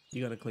the thing.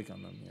 You got to click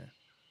on them, yeah.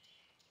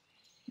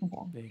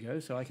 Okay. There you go.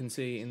 So I can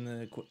see in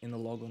the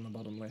log on the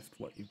bottom left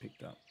what you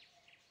picked up.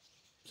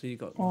 So you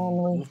got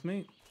wolf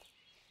meat.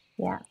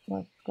 Yeah,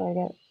 let's go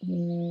get.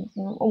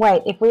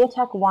 Wait, if we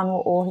attack one, will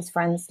all his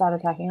friends start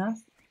attacking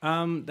us?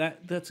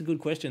 That's a good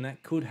question.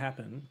 That could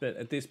happen, but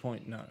at this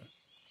point, no.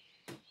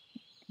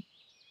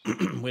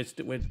 we're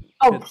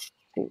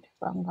shoot,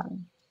 wrong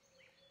button.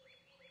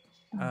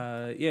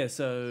 Yeah,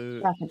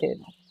 so I have to do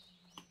that.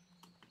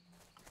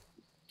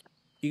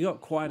 You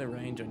got quite a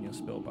range on your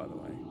spell, by the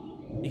way.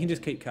 You can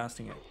just keep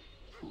casting it.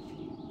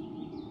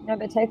 No,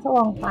 but it takes a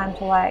long time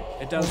to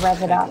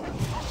rev it up.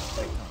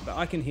 But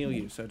I can heal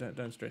you, so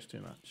don't stress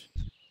too much.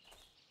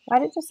 Why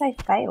did you say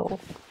failed?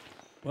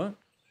 What?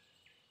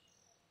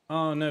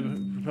 Oh no,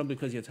 probably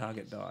because your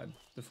target died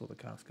before the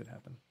cast could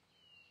happen.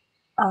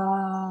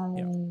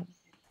 Yep.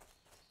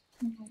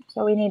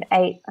 So we need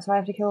 8. So I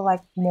have to kill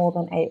more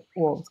than 8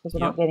 wolves because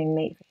we're not getting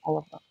meat for all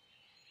of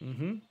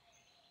them.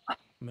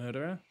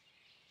 Murderer.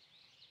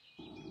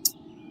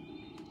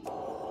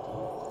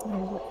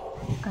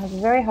 I have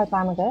a very hard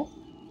time with it.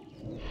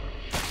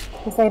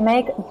 Because they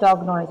make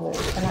dog noises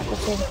and that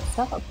just seems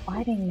stop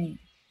biting me.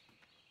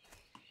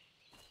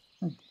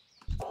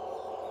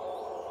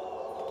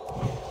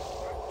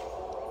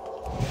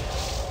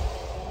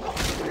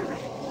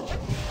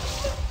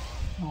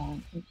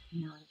 Oh,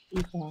 no,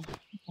 evil.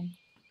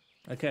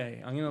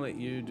 Okay, I'm gonna let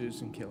you do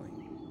some killing,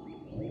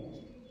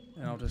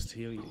 and I'll just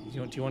heal you.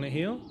 Do you want to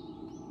heal?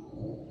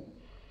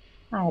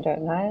 I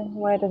don't know.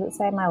 Where does it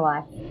say my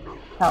life?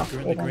 Health.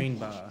 The green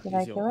bar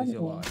is your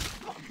life.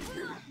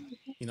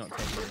 You're not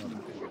taking a lot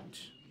of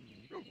damage.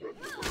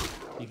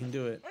 You can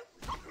do it.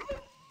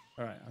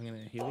 All right, I'm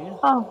gonna heal you.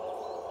 Oh.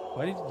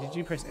 Why did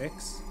you press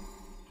X?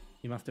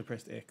 You must have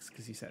pressed X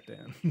because you sat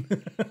down.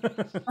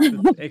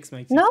 X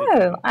makes you sit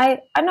down. I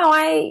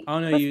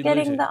was you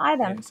getting the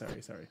item.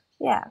 Yeah, sorry.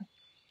 Yeah.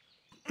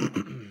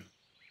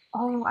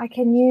 Oh, I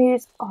can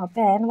use... Oh,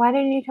 Ben, why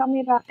didn't you tell me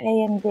about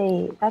A and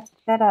D? That's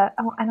better.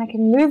 Oh, and I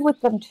can move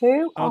with them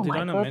too? Oh, did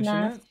I not mention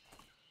that?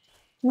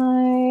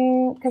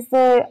 No, because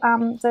the...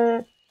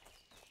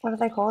 What are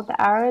they called?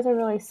 The arrows are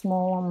really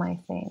small on my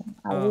thing.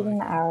 I was using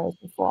the arrows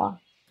before.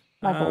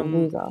 Like a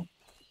loser.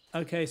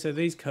 Okay, so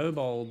these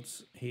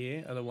kobolds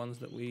here are the ones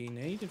that we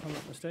need, if I'm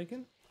not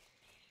mistaken.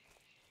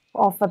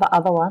 Or for the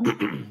other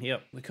one.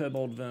 Yep, the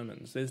kobold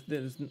vermins.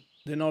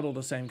 They're not all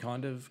the same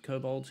kind of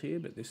kobolds here,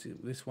 but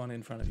this one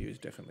in front of you is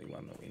definitely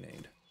one that we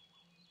need.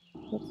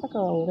 Looks like a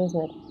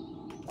lizard.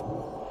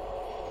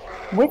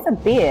 With a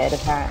beard,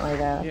 apparently,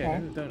 though. Yeah,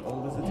 Okay. don't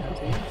all of the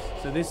tattoos.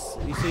 So this,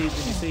 you see, did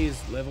you see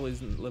his level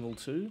isn't level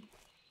 2?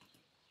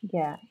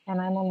 Yeah,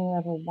 and I'm on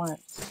level 1.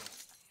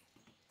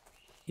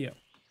 Yeah.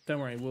 Don't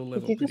worry, we'll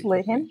level Did you just pretty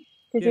loot quickly. him?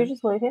 Did Yeah. you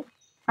just loot him?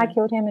 I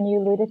killed him and you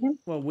looted him?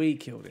 Well, we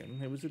killed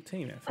him. It was a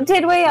team effort.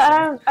 Did we?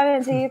 I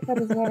didn't see you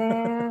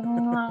participating.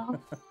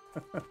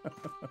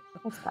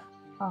 What's that?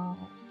 Oh,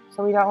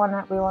 so we don't want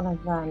to. We want to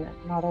run,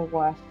 not a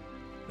work.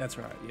 That's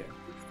right, yeah.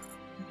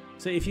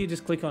 So if you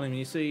just click on him,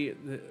 you see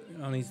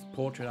on his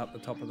portrait up the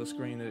top of the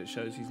screen that it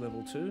shows he's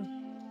level 2.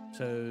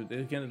 So there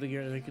are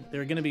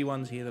going to be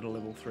ones here that are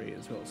level 3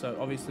 as well. So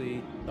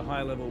obviously the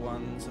higher level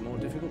ones are more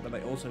difficult, but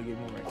they also give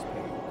more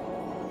XP.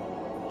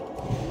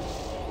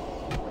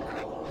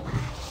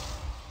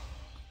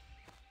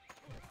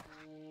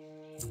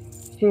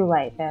 Too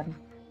late then.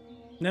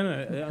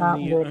 No,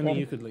 only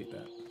you could lead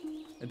that.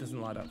 It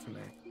doesn't light up for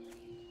me.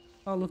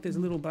 Oh look, there's a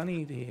little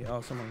bunny here.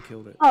 Oh, someone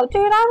killed it. Oh,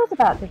 dude, I was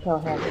about to kill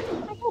him. Oh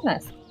my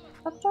goodness.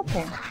 Stop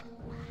joking.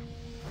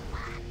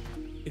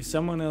 If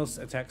someone else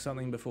attacks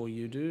something before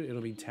you do,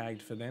 it'll be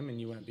tagged for them and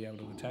you won't be able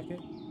to attack it.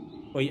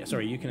 Well, yeah,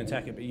 sorry, you can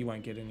attack it, but you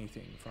won't get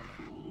anything from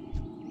it.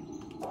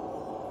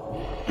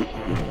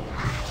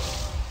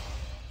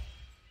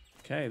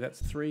 Okay,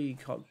 that's 3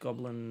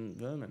 goblin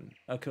vermin.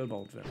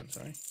 Kobold vermin,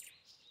 sorry.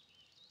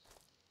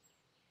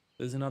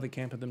 There's another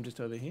camp of them just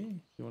over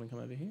here. You want to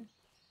come over here?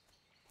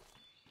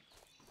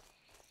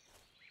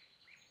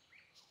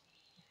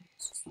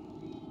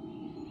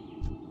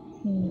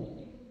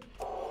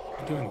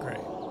 You're doing great.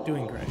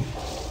 Doing great.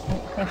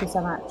 Thank you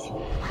so much.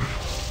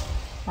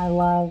 I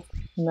love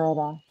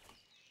murder.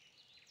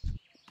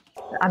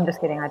 I'm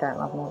just kidding, I don't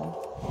love murder.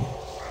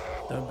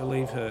 Don't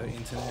believe her,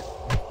 internet.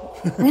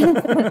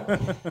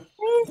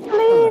 Please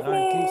believe It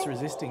me. keeps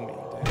resisting me,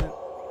 damn it.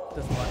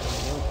 Doesn't like my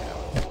heal powers.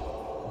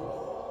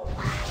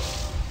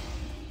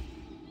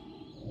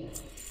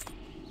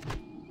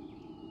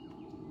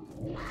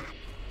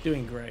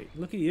 Doing great.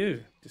 Look at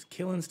you. Just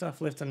killing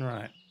stuff left and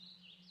right.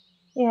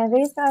 Yeah,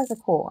 these guys are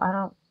cool.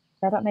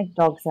 They don't make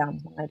dog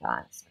sounds when they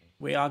die. So.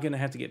 We are going to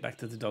have to get back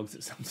to the dogs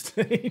at some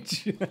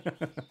stage.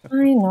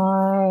 I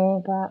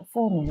know, but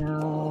for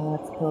now,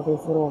 let's kill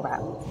these little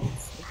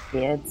rabbits.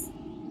 Beards.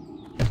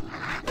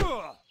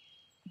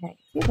 Okay,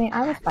 excuse me,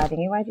 I was fighting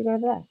you. Why'd you go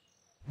over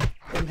there?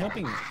 I'm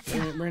helping you.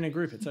 We're in a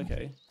group. It's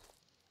okay.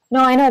 No,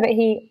 I know, but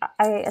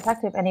I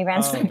attacked him and he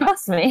ran straight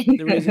past me.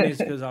 The reason is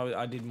because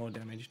I did more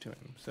damage to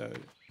him. So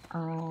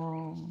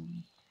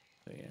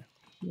yeah.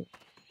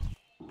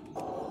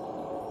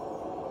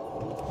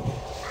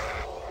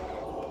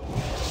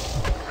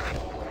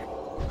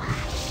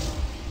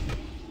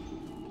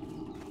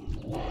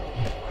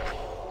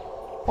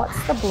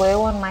 What's the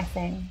blue on my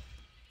thing?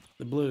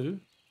 The blue.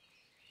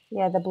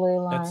 Yeah, the blue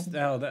line.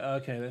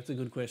 Okay, that's a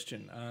good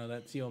question.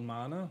 That's your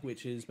mana,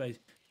 which is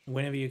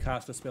whenever you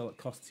cast a spell, it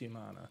costs you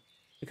mana.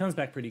 It comes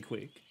back pretty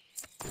quick.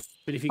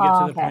 But if you get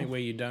to the point where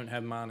you don't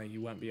have mana,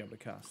 you won't be able to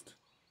cast.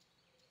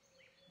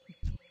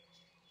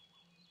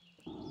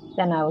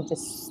 Then I will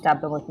just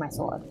stab them with my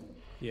sword.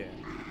 Yeah.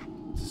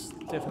 It's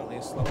definitely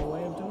a slower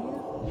way of doing it.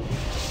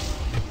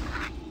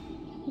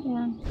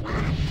 Yeah.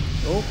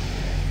 Oh,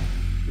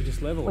 we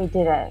just leveled. We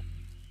did it.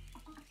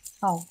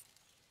 Oh,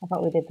 I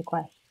thought we did the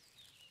quest.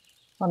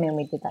 Well, I mean,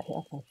 we did that too.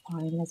 Okay,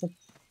 fine. There's a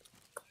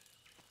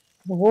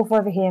wolf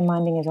over here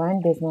minding his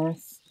own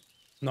business.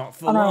 Not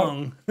for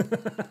long.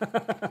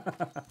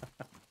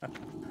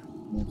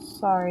 I'm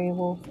sorry,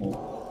 wolf.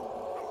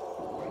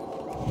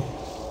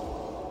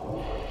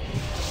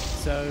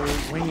 So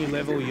when you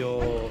level,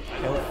 your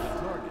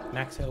health,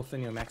 max health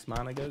and your max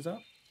mana goes up.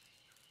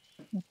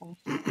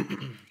 Okay.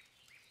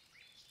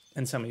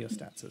 And some of your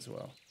stats as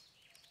well.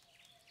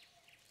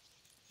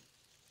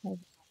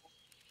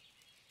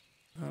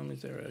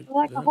 Is there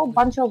Like a whole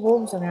bunch of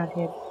wolves around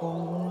here.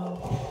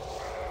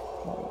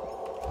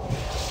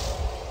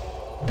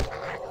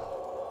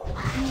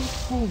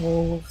 Oh,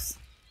 wolves.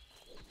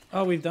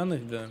 Oh, we've done the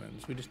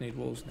vermins. We just need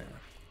wolves now.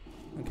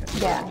 Okay.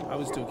 Yeah. I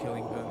was still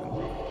killing vermin.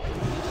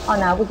 Oh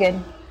no, we're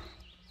good.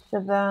 The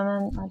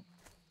vermin.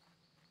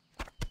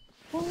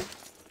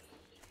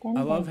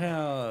 I love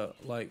how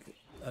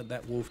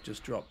that wolf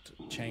just dropped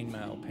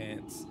chainmail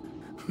pants.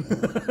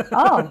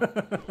 Oh.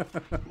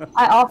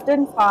 I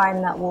often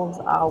find that wolves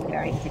are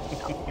wearing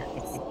chainmail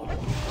pants.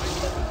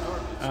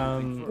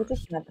 We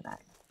just never know.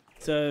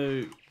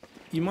 So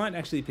you might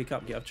actually pick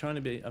up gear.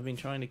 I've been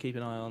trying to keep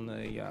an eye on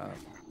the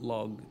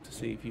log to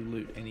see if you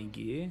loot any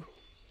gear,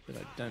 but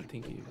I don't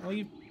think you. Oh,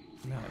 you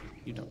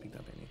don't pick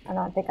up anything. I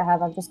don't think I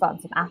have. I've just gotten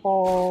some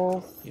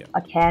apples, yeah.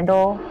 A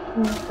candle,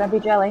 don't be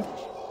jelly.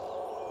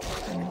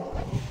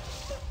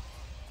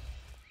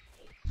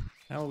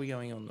 How are we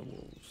going on the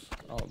wolves?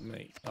 Oh,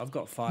 me. I've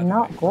got 5.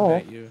 Not good.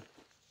 What about you?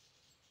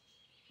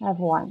 I have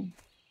 1.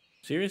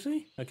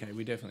 Seriously? Okay,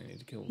 we definitely need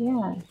to kill the Yeah.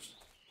 wolves.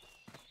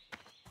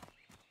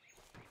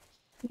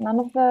 None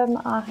of them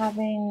are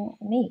having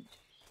meat.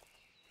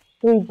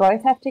 Do we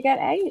both have to get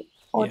 8?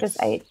 Or Yes. just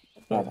 8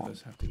 Both together? of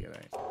us have to get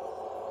 8.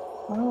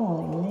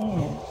 Oh,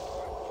 man.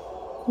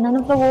 None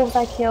of the wolves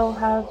I kill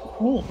have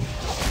meat.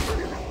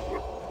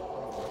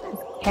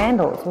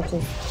 candles, which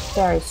is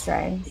very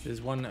strange.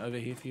 There's one over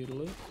here for you to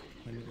loot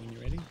when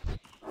you're ready.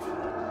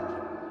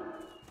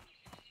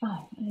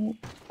 Oh,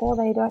 or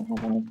they don't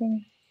have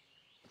anything.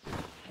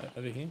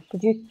 Over here?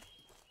 Did you?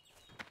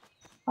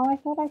 Oh, I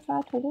thought I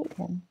tried to loot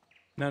him.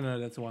 No,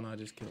 that's the one I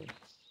just killed.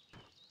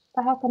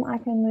 But how come I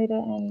can loot it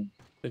and...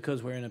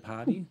 Because we're in a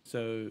party,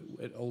 so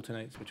it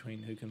alternates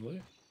between who can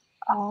loot.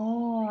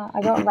 Oh,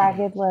 I got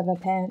ragged leather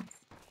pants.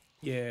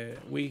 Yeah,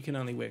 we can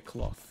only wear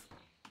cloth.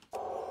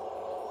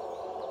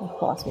 Of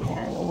course we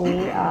can.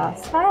 We are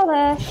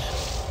stylish.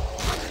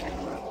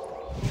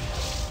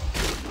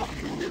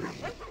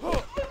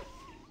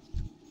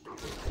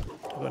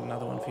 I've got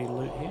another one for you to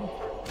loot here.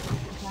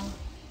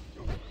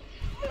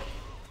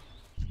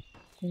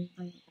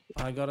 Okay.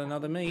 I got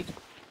another meat.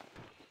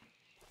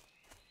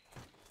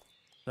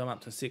 So I'm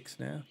up to 6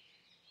 now.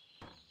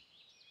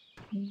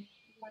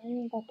 Why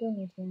didn't that do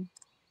anything?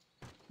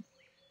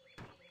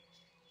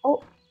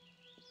 Oh,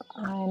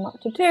 I'm up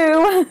to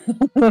 2.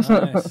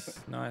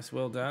 Nice,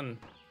 well done.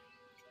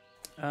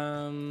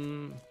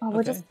 Oh, we're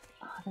okay. just...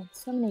 Oh, there's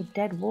so many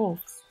dead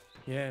wolves.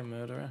 Yeah,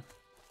 murderer.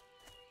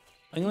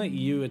 I'm gonna let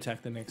you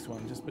attack the next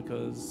one just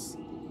because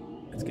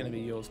it's gonna be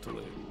yours to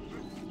loot.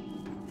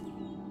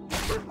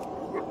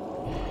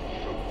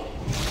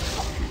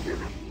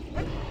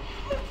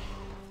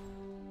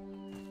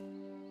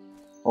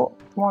 Oh,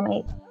 more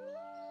meat.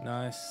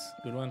 Nice,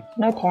 good one.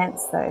 No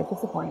pants though,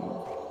 disappointing.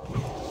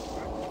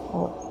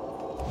 Oh.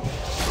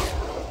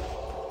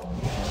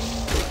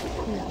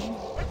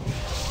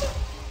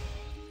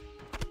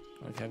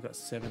 Okay, I've got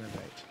 7 of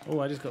 8. Oh,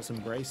 I just got some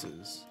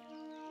braces.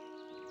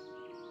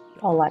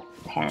 Oh, like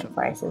pant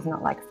braces,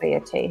 not like for your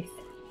teeth.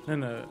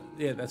 No,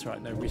 yeah, that's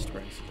right. No, wrist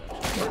braces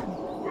actually.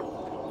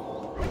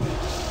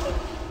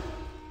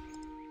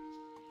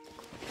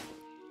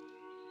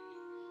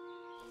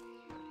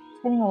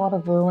 Getting a lot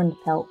of ruined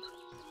pelt.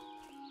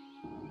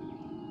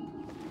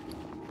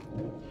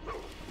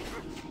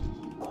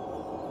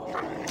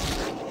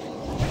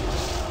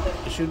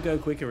 It should go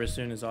quicker as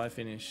soon as I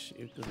finish,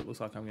 because it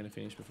looks like I'm going to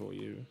finish before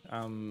you.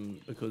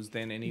 Because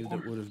then any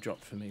that would have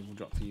dropped for me will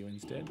drop for you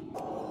instead.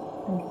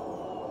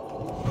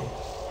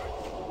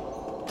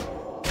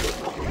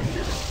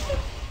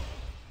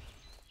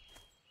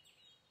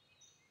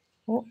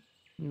 Oh,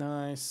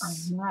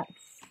 Nice. I'm at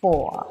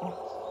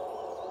 4.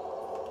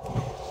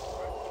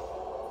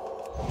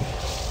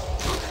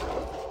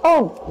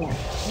 Oh, yeah.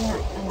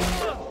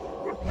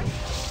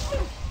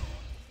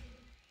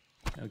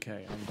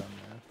 Okay, I'm done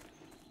now.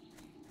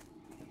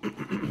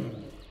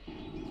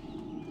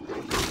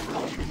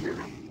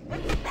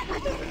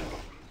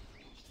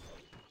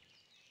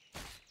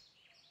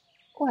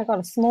 Oh, I got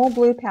a small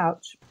blue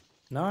pouch.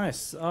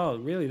 Nice. Oh,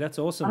 really? That's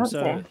awesome.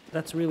 So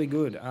that's really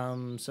good.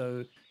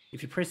 So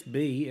if you press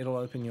B, it'll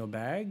open your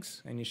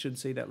bags, and you should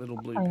see that little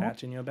blue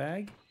pouch in your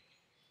bag.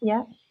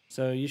 Yeah.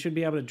 So you should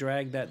be able to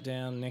drag that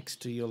down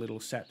next to your little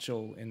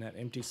satchel in that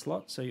empty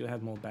slot, so you'll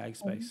have more bag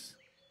space.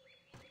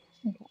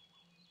 Okay.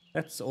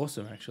 That's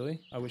awesome,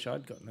 actually. I wish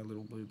I'd gotten a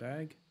little blue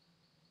bag.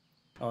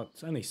 Oh,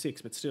 it's only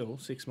 6, but still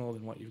 6 more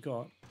than what you've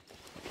got.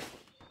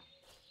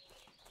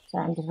 So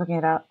I'm just looking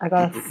it up. I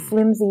got a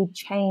flimsy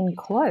chain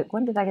cloak.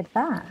 When did I get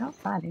that? How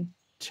exciting.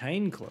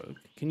 Chain cloak.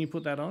 Can you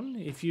put that on?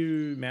 If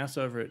you mouse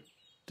over it,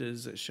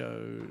 does it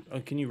show... Oh,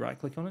 can you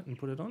right-click on it and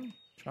put it on?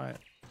 Try it.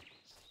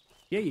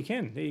 Yeah, you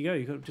can. There you go.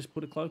 You got to just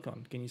put a cloak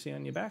on. Can you see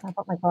on your back? Can I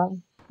put my gloves?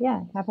 Yeah,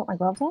 can I put my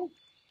gloves on?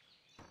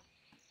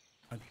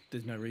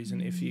 There's no reason.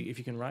 If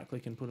you can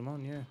right-click and put them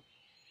on, yeah.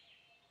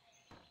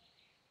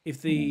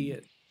 If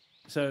the...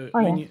 So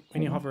when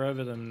you hover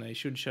over them, they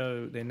should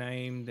show their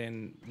name,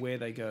 then where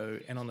they go,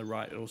 and on the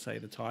right it'll say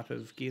the type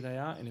of gear they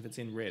are, and if it's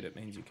in red, it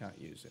means you can't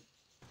use it.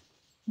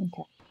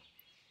 Okay.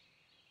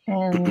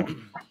 And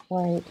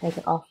I take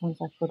it off once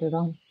I put it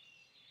on.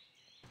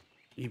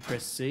 You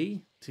press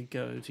C to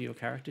go to your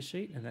character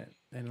sheet, and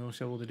then it'll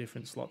show all the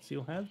different slots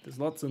you'll have. There's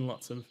lots and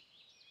lots of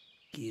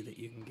gear that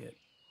you can get.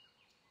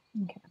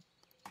 Okay.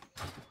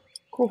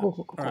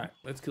 Cool. All right,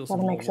 let's kill some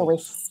Gotta more make sure we're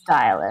wolves.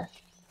 stylish.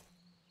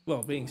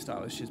 Well, being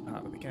stylish is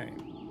part of the game.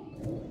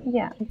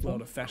 Yeah.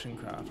 World of Fashion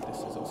Craft, this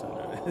is also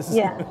known as.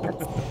 Yeah,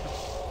 that's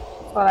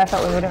what I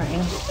thought we were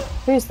doing.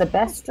 Who's the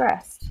best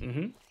dressed?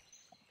 Mm-hmm.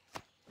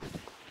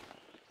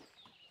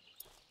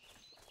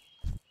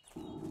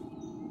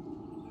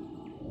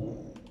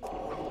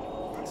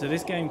 So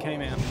this game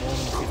came out more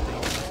than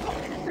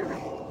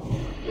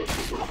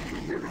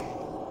 15 years ago.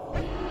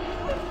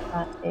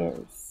 That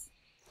is.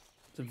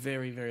 It's a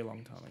very, very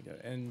long time ago.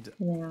 And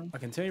Yeah. I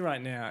can tell you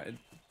right now,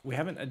 we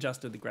haven't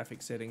adjusted the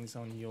graphic settings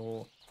on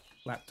your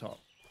laptop,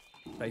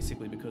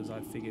 basically because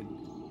I figured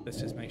let's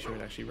just make sure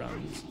it actually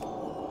runs.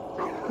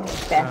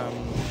 Okay.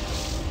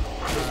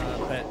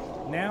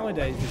 But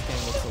nowadays this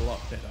game looks a lot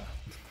better.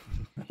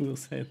 I will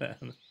say that.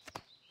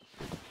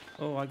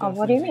 Oh, I got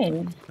what do you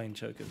mean? Clean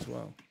choke as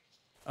well.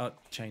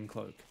 Chain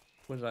cloak.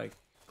 What did I...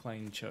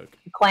 Clean choke.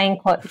 Clean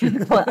cloak.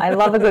 I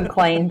love a good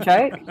clean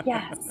joke.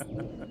 Yes.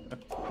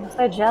 I'm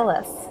so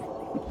jealous.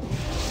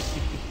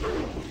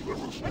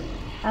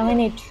 I only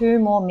need 2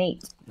 more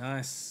meat.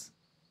 Nice.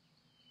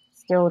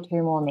 still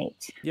 2 more meat.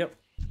 Yep.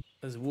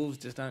 Those wolves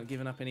just aren't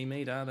giving up any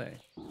meat, are they?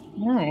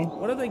 No.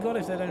 What have they got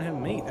if they don't have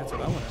meat? That's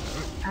what I want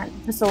to know.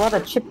 Just a lot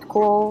of chipped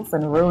claws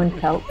and ruined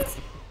pelts.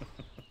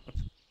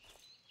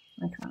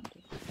 I can't do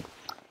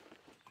that.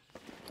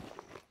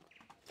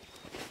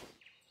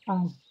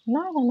 Oh,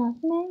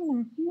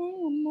 no.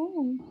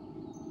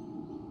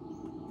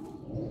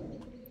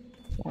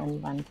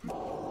 Run.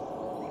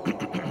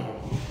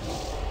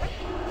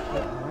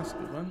 Nice,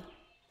 good one.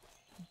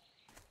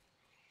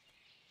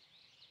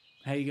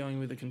 How are you going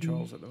with the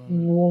controls at the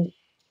moment?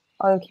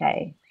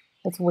 Okay.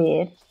 It's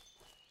weird.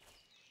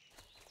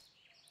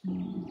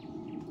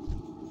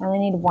 I only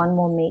need 1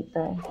 more meat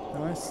though.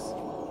 Nice.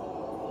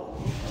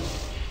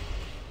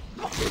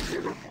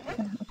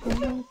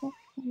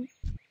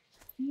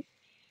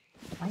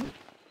 Right.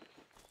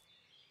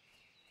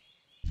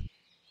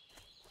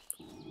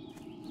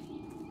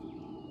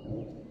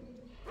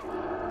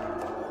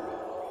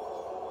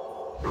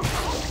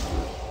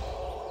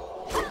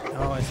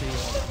 Oh, I see you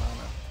on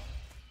banana.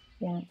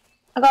 Yeah.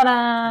 I got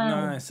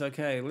a. Nice,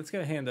 okay, let's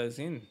go hand those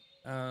in.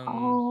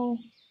 Oh.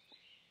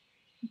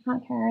 I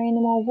can't carry any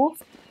more wolf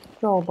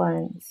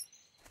jawbones.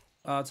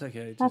 Oh, it's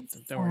okay, That's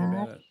just don't worry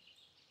about sad.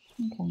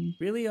 it. Okay.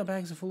 Really? Your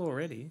bags are full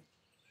already?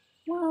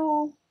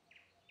 Well.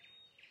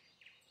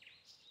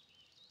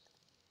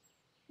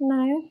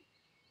 No.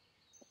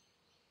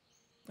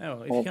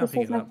 Oh, if Well, you can't this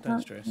pick is it like up, don't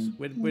that. stress.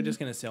 We're just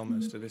going to sell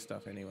most of this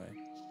stuff anyway.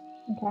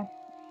 Okay.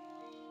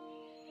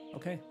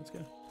 Okay, let's go.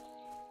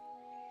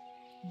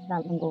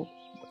 That number.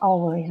 Oh,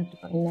 well, you have to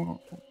put in there.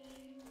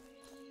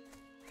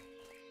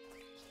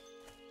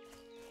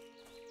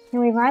 Can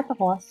we ride the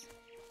horse?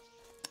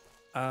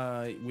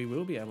 We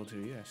will be able to,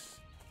 yes.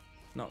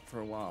 Not for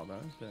a while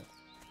though, but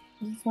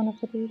I just want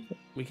to produce it.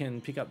 we can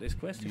pick up this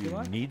quest if you You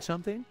like. need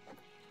something?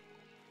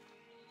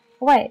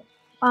 Wait,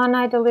 aren't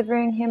I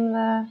delivering him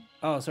the?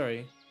 Oh,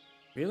 sorry.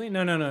 Really?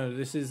 No.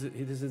 This is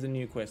a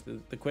new quest.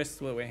 The quests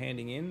that we're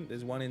handing in,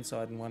 there's one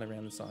inside and one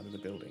around the side of the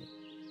building.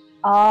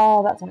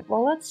 Oh, that's right.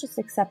 Well, let's just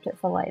accept it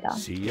for later.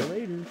 See you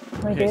later.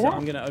 Can we Okay, do so that?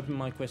 I'm going to open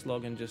my quest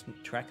log and just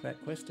track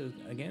that quest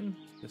again,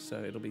 just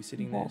so it'll be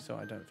sitting there Okay. so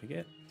I don't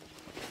forget.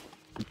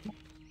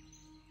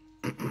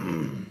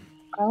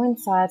 Go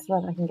inside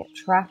so that I can get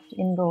trapped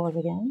indoors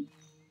again.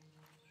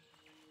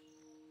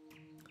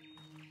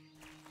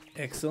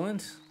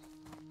 Excellent.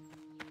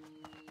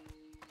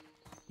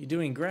 You're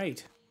doing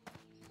great.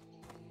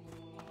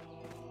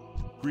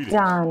 Greetings.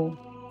 Done.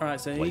 All right,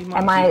 so he Wait, might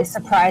Am I give-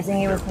 surprising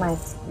you with my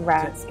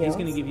rat He's skills?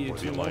 going to give you For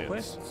the 2 more Alliance,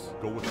 quests.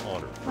 go with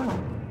honor. Oh,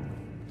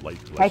 Light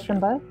bless take them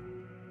you. both,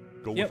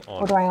 Go Yep. with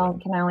honor. or do I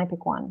friend. can I only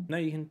pick one? No,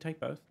 you can take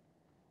both.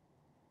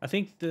 I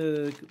think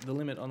the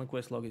limit on the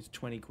quest log is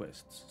 20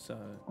 quests. So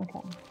Okay.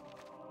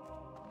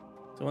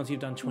 once you've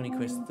done 20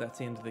 quests, that's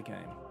the end of the game.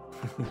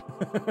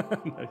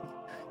 No,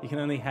 you can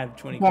only have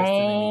 20 quests at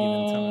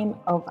any given Game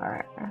time.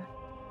 over.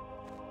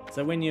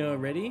 So when you're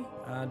ready,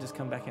 just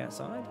come back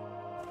outside.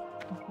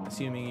 Okay.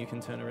 Assuming you can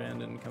turn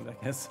around and come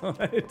back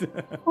outside.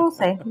 We'll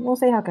see. We'll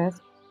see how it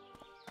goes.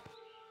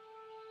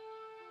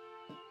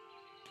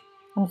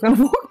 I'm just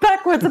gonna walk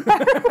backwards.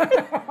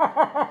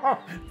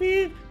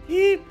 Beep,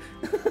 beep.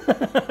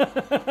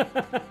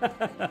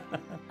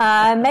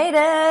 I made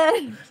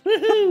it.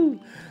 Woohoo!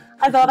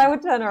 I thought I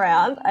would turn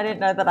around. I didn't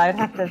know that I'd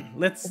have to.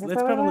 Let's Is this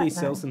where we're probably at?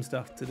 sell No. some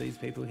stuff to these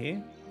people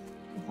here.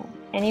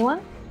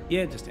 Anyone?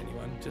 Yeah, just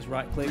anyone. Just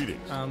right click.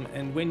 Greetings.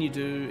 And when you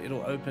do,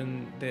 it'll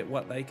open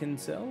what they can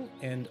sell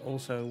and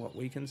also what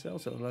we can sell.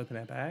 So it'll open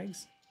our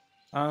bags.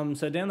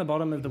 So down the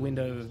bottom of the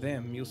window of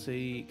them, you'll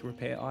see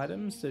repair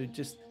items. So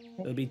just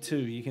there'll be 2.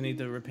 You can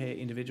either repair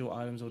individual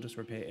items or just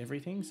repair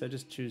everything. So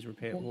just choose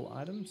repair all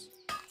items.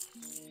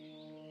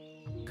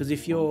 Because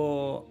if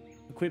your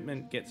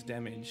equipment gets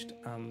damaged,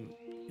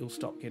 you'll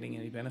stop getting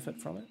any benefit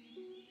from it.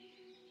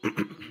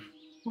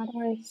 How do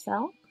I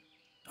sell?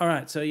 All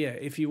right, so yeah,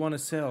 if you want to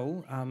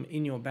sell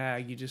in your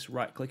bag, you just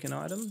right-click an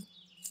item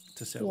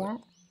to sell Yeah.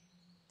 it.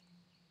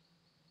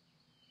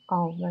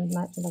 Oh, then it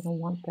doesn't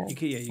want that.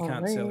 You Oh,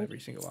 can't sell rude. every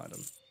single item.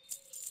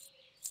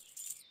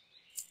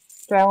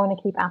 Do I want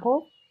to keep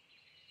apples?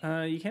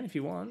 You can if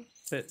you want,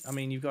 but I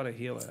mean, you've got a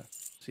healer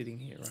sitting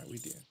here right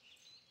with you,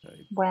 so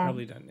you Where?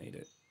 probably don't need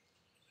it.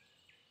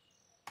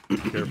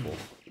 Careful.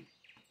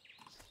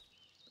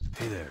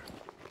 Hey there.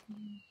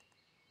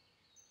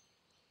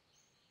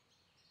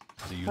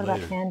 See you What later.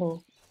 about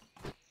candles?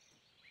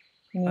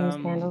 Can you use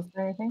candles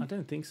for anything? I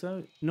don't think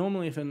so.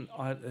 Normally, if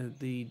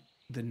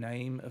the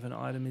name of an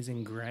item is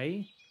in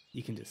grey,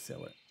 you can just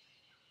sell it.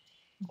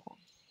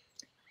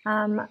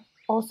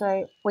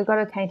 Also, we got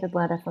a tainted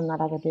letter from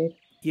that other dude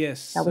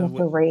Yes, that we so have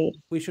to read.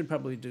 we should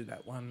probably do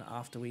that one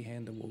after we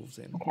hand the wolves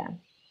in. Okay.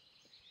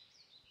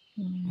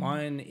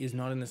 Mine is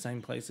not in the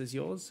same place as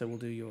yours, so we'll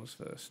do yours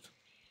first.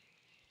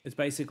 It's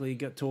basically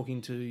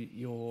talking to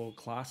your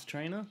class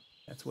trainer.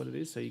 That's what it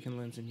is, so you can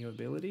learn some new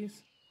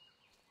abilities.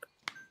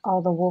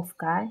 Oh, the wolf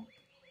guy.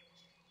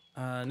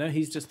 No,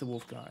 he's just the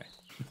wolf guy.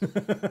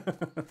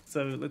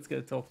 So let's go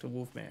talk to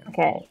Wolfman.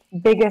 Okay,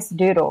 biggest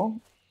doodle.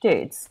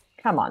 Dudes,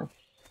 come on.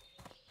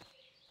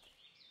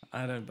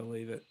 I don't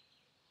believe it.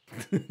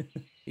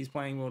 He's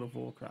playing World of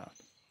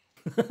Warcraft.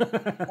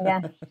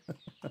 Yeah.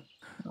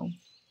 Oh,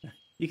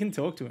 You can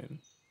talk to him.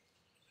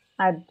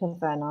 I'd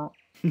prefer not.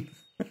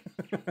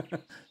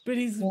 But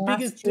he's You big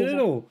must as choose a-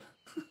 turtle.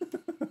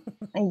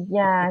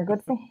 Yeah,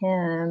 good for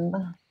him.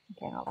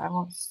 Okay, I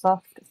want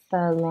soft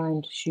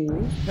fur-lined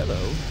shoes. Hello.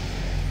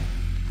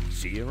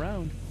 See you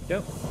around.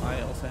 Yep.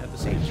 I also have the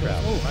Safe same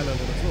travel. Oh, I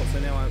leveled as well. So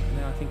now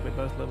I think we're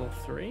both level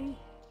 3.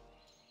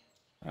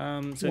 So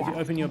if you Yeah.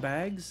 open your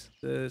bags,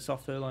 the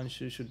soft fur-lined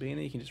shoes should be in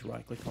there. You can just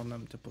right-click on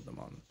them to put them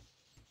on.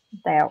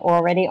 They are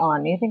already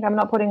on. You think I'm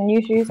not putting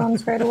new shoes on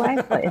straight away?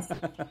 Please.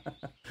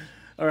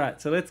 All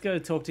right, so let's go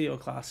talk to your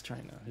class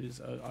trainer,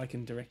 who's I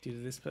can direct you to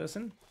this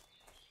person.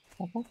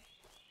 Okay.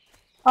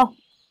 Oh,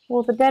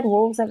 will the dead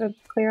wolves ever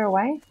clear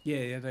away?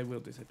 Yeah, they will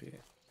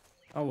disappear.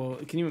 Oh well,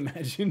 can you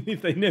imagine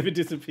if they never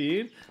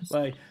disappeared?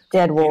 Like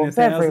Dead wolves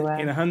everywhere.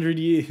 in 100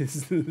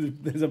 years,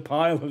 there's a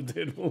pile of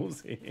dead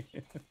wolves here.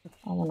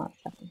 I will not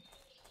stop them.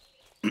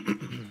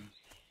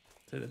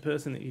 So the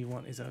person that you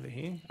want is over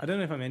here. I don't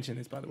know if I mentioned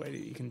this, by the way, that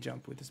you can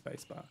jump with the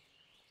spacebar.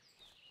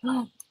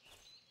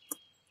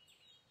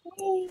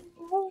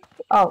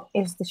 Oh,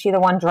 is she the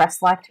one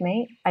dressed like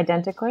me,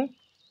 identically?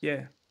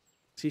 Yeah,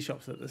 she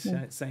shops at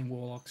the same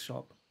warlock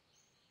shop.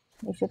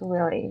 We should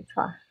really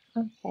try.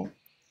 Okay.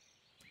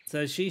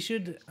 So she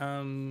should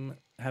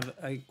have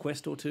a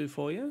quest or two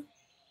for you.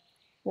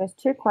 There's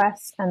 2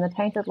 quests and the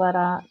tainted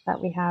letter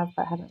that we have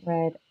but haven't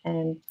read,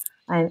 and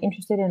I am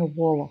interested in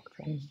warlock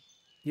training.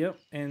 Yep,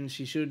 and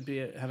she should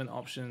have an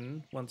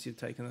option once you've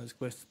taken those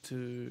quests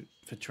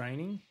for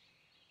training.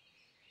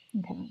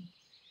 Okay.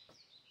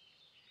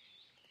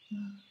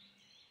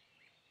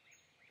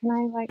 Can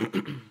I like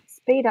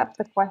speed up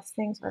the quest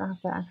thing so I don't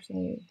have to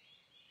actually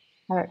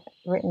have it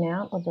written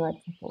out, or do I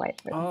just have to wait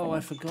for it? Oh, I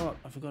to finish?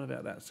 forgot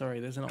about that. Sorry,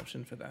 there's an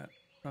option for that.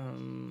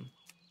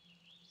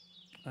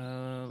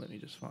 Let me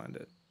just find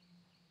it.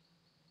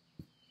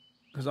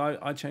 Because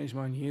I changed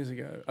mine years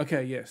ago.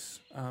 Okay, yes.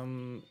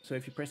 So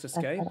if you press That's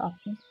escape that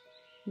option.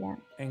 Yeah.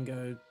 and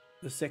go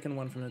the second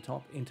one from the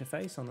top,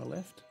 interface on the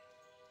left,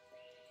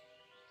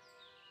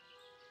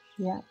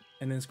 Yeah.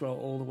 and then scroll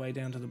all the way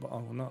down to the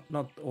bottom. Oh,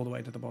 not all the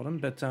way to the bottom,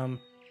 but to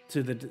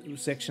the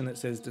section that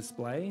says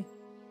display.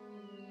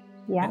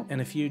 Yeah. And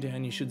a few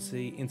down, you should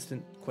see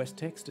instant quest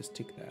text. Just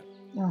tick that,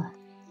 Oh.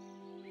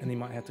 and you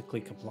might have to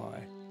click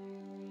apply.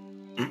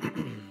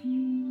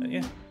 But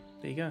yeah,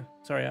 there you go.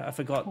 Sorry, I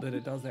forgot that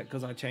it does that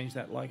because I changed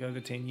that like over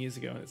 10 years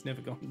ago, and it's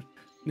never turned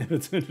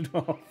it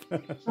off.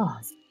 Oh,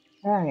 it's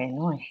very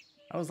annoying.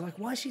 I was like,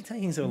 why is she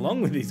taking so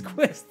long with these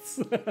quests?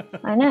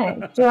 I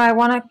know. Do I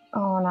want to?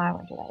 Oh no, I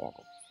won't do that yet.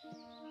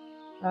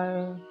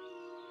 So,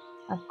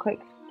 I've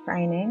clicked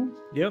training.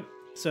 Yep.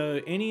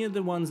 So any of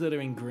the ones that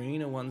are in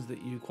green are ones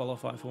that you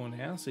qualify for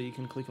now, so you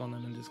can click on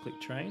them and just click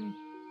train.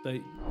 So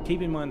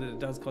keep in mind that it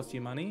does cost you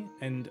money,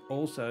 and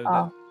also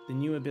that the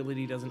new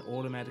ability doesn't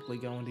automatically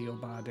go into your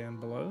bar down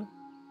below.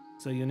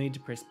 So you'll need to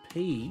press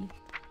P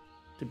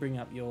to bring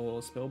up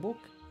your spellbook.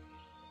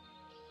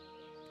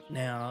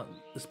 Now,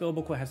 the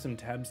spellbook will have some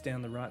tabs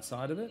down the right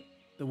side of it.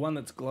 The one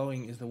that's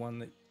glowing is the one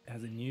that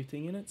has a new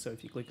thing in it, so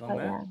if you click on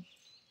that, Yeah.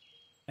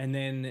 and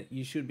then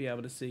you should be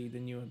able to see the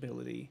new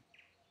ability.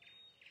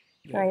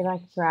 Do I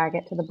like drag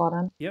it to the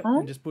bottom? Yep, Huh?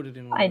 and just put it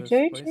in one I of those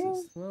do places.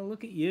 too. Well,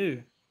 look at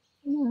you.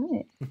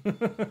 Alright.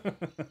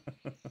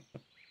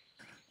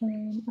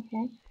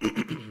 Okay.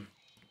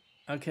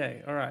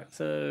 Okay, all right.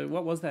 So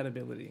what was that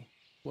ability?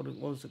 What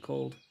was it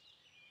called?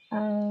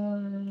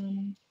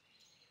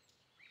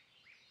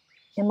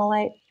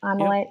 Immolate.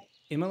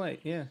 Immolate,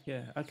 yeah.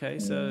 Okay,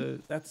 so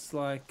that's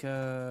like,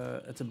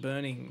 it's a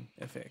burning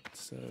effect.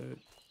 So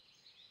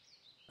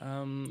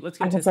let's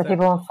go I can test set that.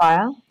 people on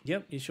fire.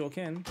 Yep, you sure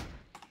can.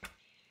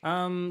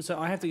 So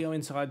I have to go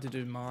inside to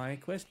do my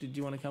quest. Did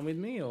you want to come with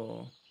me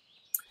or?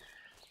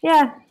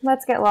 Yeah,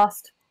 let's get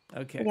lost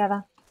Okay.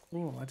 together.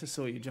 Oh, I just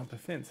saw you jump a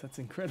fence. That's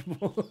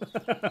incredible.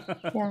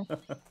 Yeah.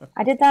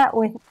 I did that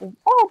with...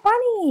 Oh,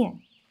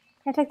 bunny!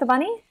 Can I take the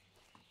bunny?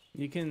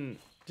 You can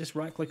just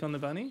right click on the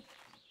bunny.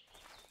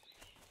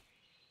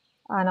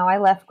 Oh, no, I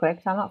left quick,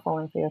 so I'm not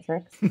falling for your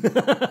tricks.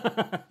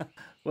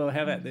 Well,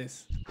 how about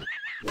this?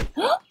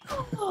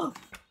 Oh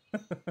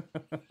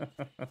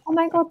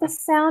my god, the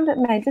sound it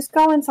made. Just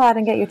go inside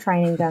and get your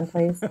training done,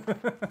 please.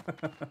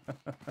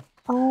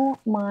 Oh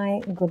my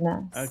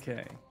goodness.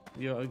 Okay.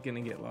 You're going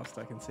to get lost.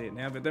 I can see it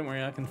now, but don't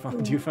worry. I can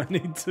find you if I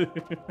need to.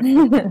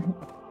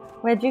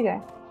 Where'd you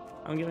go?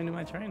 I'm going to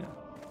my trainer.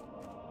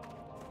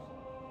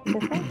 This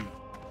way?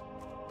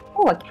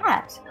 Oh, a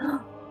cat.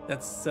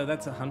 That's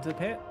a hunter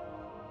pet.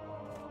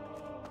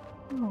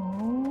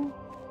 Oh,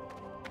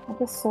 I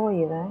just saw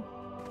you there.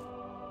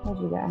 Where'd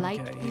you go? Light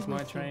Okay, be he's my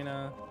with you.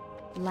 trainer.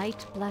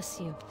 Light bless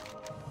you.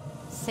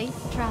 Safe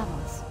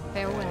travels.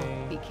 Farewell.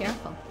 Okay. Be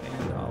careful.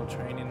 And I'll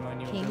train in my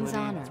new King's ability.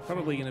 honor, It's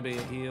probably going to be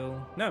a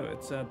heal. No,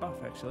 it's a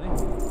buff, actually.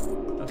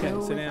 Okay,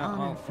 Go so with now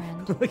honor, I'll...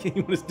 friend. Look, you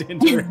want to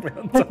stand directly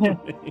on top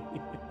of me.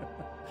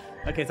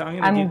 Okay, so I'm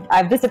gonna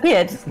I've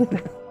disappeared.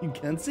 You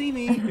can't see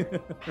me.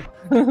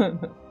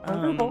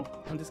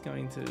 I'm just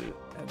going to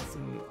add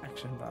some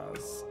action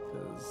bars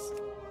because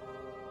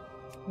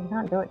You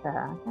can't do it to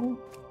her, can you?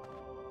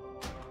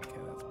 okay,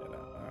 that's better.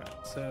 All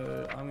right,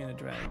 so I'm gonna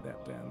drag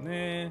that down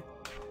there,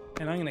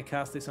 and I'm gonna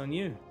cast this on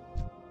you.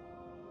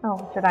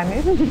 Oh, should I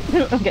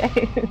move?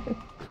 Okay.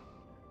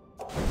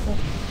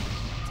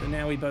 So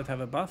now we both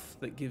have a buff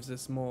that gives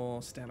us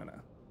more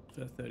stamina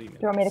for 30 minutes.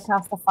 Do you want me to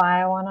cast the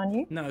fire one on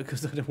you? No,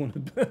 because I don't want to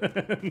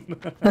burn.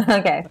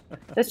 Okay,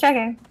 just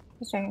checking.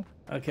 Just checking.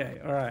 Okay,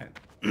 all right.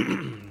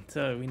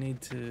 So we need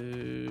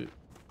to.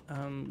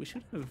 We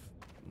should have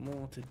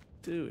more to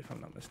do, if I'm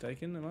not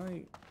mistaken. Am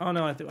I? Oh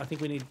no, I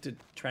think we need to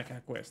track our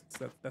quests.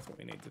 That's what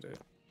we need to do.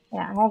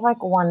 Yeah, I have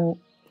like one.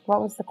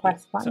 What was the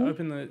quest button? So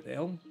open the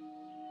L.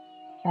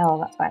 Oh,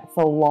 that's right.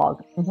 For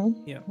log.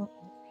 Yeah.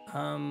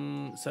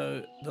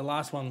 So the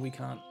last one we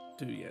can't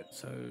do yet.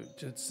 So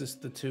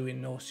just the two in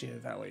North Shire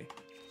Valley.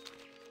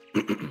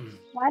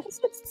 Why does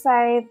it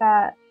say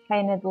that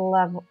painted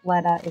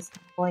letter is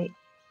complete?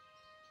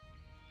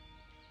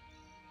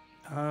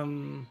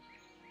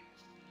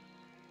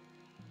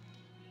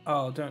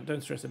 Oh,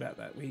 don't stress about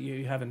that.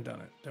 You haven't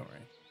done it. Don't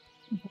worry.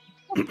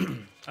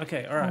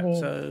 Okay. All right.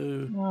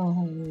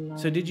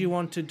 So did you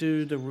want to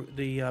do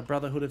the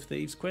Brotherhood of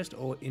Thieves quest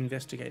or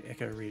investigate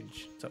Echo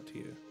Ridge? It's up to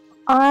you.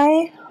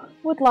 I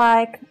would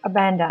like a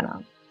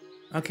bandana.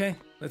 Okay.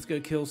 Let's go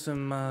kill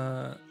some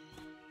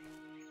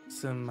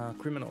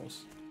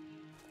criminals.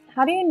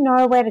 How do you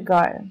know where to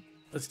go?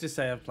 Let's just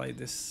say I've played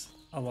this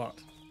a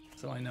lot,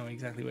 so I know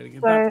exactly where to go.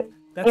 So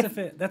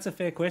But that's a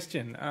fair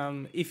question.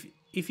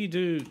 If you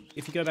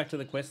go back to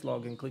the quest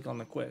log and click on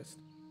the quest,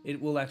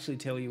 it will actually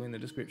tell you in the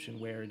description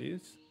where it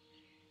is.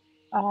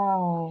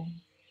 Oh.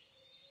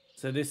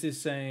 So this is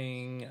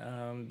saying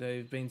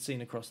they've been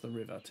seen across the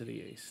river to the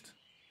east.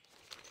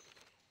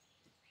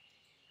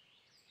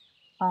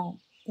 Oh,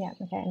 yeah,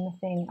 okay, and the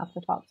thing up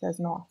the top says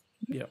north.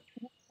 Yep.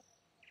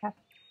 Okay.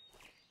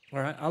 All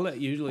right, I'll let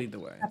you lead the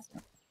way.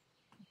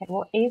 Okay,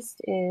 well,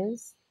 east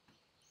is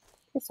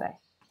this way.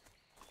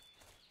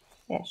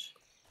 Ish.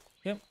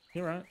 Yep,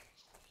 you're right.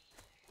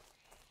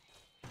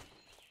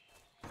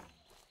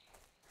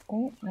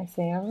 Oh, I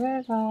see a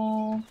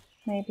river.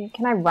 Maybe.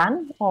 Can I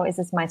run, or is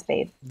this my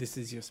speed? This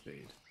is your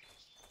speed.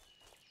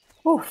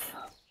 Oof.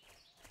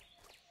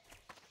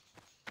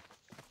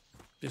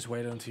 Just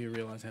wait until you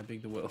realize how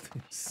big the world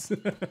is. You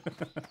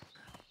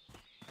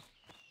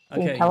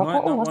Okay, you teleport?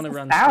 might not What's want to this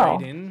run barrel?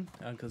 straight in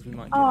because we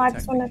might get I attacked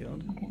just and wanted.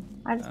 killed. Okay,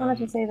 I just wanted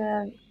to see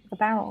the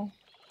barrel.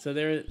 So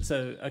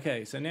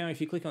now if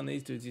you click on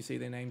these dudes, you see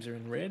their names are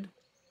in red.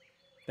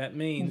 That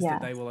means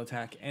that they will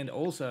attack, and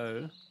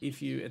also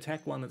if you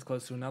attack one that's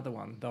close to another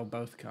one, they'll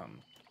both come.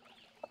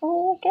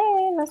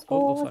 Okay, let's go.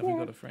 Oh, looks like we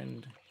got a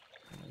friend.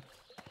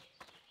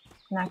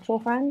 An actual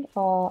friend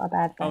or a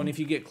bad friend? Oh, and if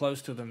you get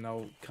close to them,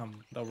 they'll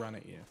run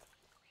at you.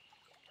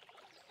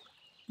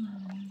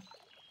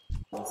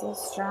 This is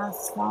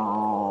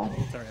stressful.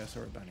 Sorry, I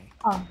saw a bunny.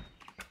 Oh.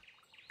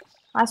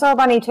 I saw a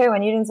bunny too,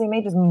 and you didn't see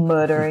me just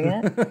murdering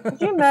it. Did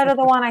you murder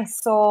the one I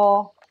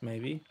saw?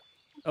 Maybe.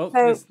 Oh, So,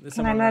 there's can I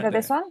someone murder right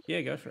this there. one?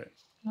 Yeah, go for it.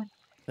 Yeah.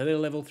 So they're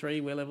level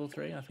 3, we're level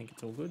 3. I think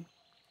it's all good.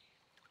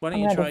 Why don't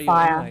I'm you gonna try do your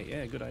fire. emulate?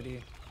 Yeah, good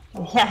idea.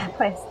 Yeah,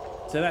 please.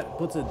 So that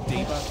puts a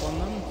debuff on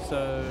them,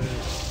 so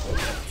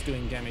it's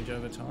doing damage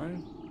over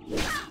time.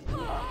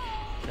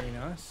 Very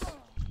nice.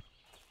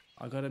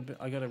 I got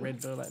a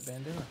red burlap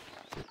bandana.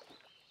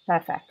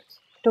 Perfect.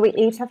 Do we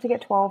each have to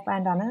get 12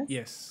 bandanas?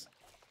 Yes.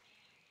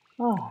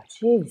 Oh,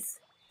 jeez.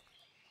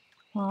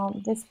 Well,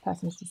 this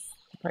person's just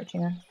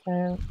approaching us,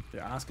 so...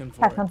 They're asking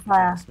for Pack it. on if you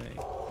fire. ask me.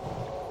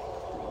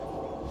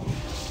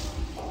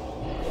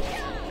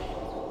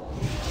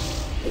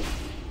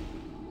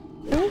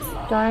 Please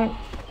don't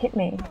hit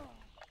me.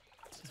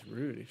 This is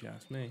rude if you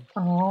ask me.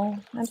 Oh,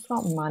 I just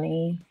want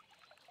money.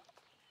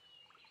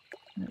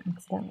 I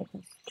accidentally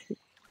pressed 2.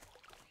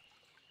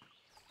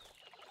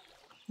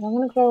 I don't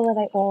want to go where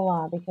they all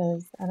are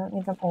because I don't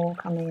need them all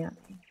coming at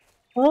me.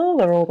 Oh,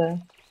 they're all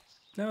there.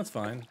 No, it's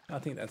fine. I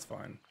think that's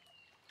fine.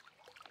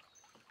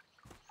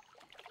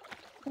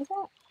 Is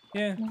that?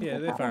 Yeah, No, yeah, is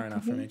they're that far one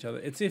enough from from here? each other.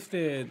 It's if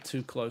they're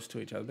too close to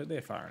each other, but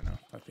they're far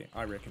enough.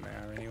 I reckon they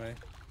are anyway.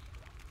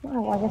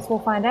 Well, I guess we'll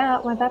find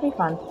out. Won't that be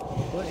fun?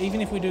 Well,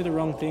 even if we do the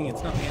wrong thing,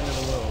 it's not the end of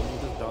the world.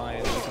 We'll just die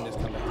and we can just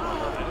come back to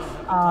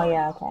life. Oh,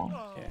 yeah,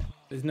 okay. Yeah.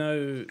 There's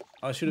no...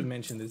 I should have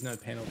mentioned there's no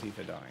penalty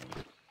for dying.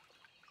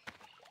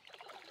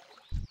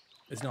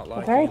 It's not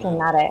like... Very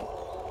dramatic.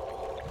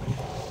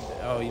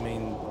 Oh, you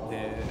mean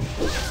their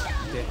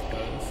death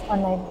goes?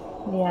 When they...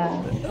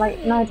 Yeah.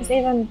 Like, no, just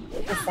even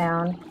the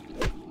sound.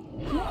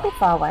 Not too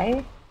far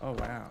away. Oh,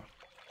 wow.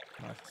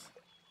 Nice.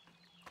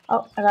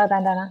 Oh, I got a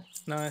bandana.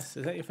 Nice.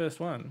 Is that your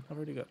first one? I've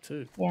already got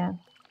 2. Yeah.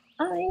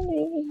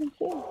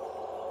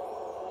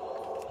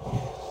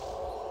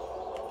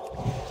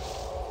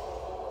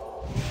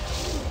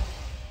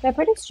 They're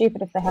pretty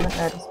stupid if they haven't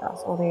noticed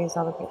us, all these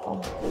other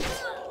people.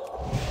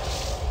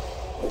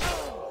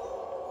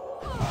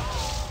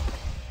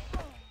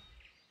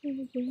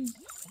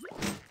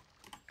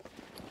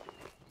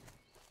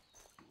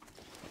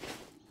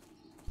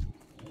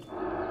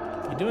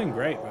 doing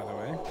great, by the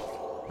way.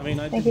 I mean,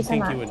 I Thank didn't you so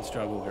think much. you would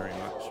struggle very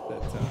much,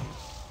 but...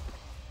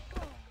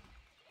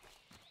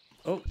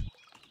 Oh,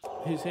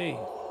 who's he?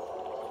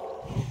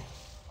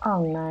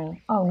 Oh no.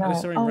 Oh no. I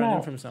just saw him Oh run in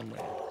no. from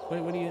somewhere.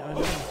 Wait, what are you... I don't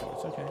know.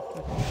 It's okay. It's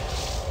okay.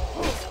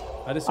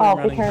 I just saw him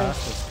running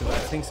past us because I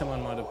think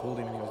someone might have pulled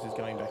him and he was just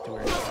going back to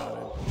where he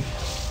started.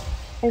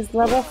 Is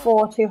level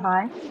 4 too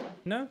high?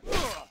 No.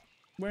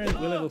 We're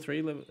level 3.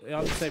 I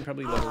would say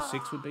probably level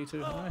 6 would be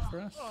too high for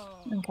us.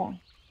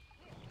 Okay.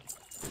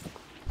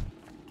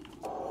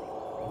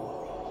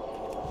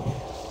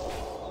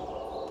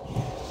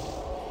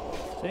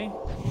 See?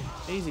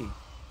 Easy.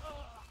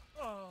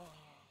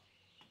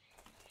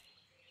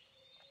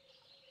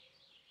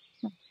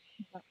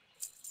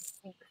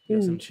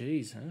 Got some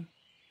cheese, huh?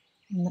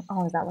 No,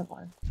 oh, is that what it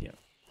was? Yep.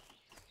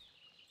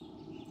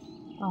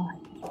 Oh, I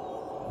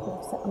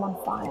set them on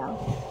fire.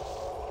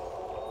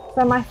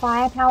 So my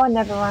firepower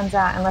never runs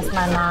out unless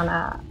my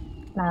mana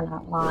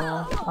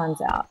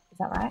runs out. Is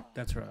that right?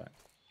 That's right.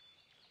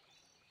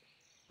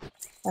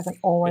 I can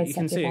always But you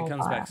can set see people it on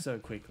comes fire. back so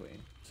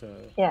quickly. So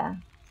Yeah.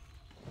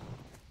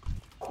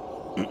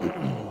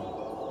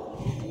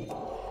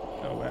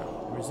 oh wow,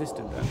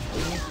 resisted that.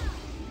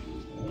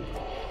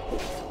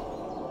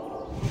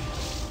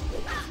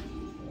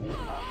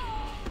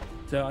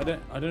 So I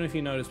don't know if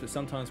you noticed, but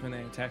sometimes when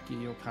they attack you,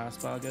 your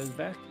cast bar goes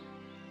back.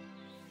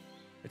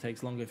 It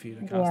takes longer for you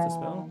to cast a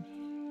spell.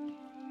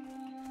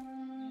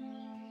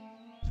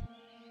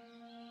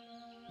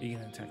 Are you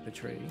gonna attack the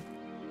tree?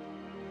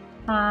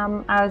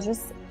 I was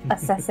just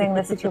assessing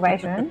the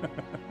situation.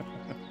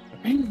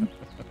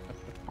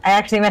 I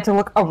actually meant to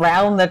look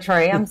around the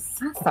tree. I'm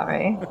so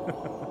sorry.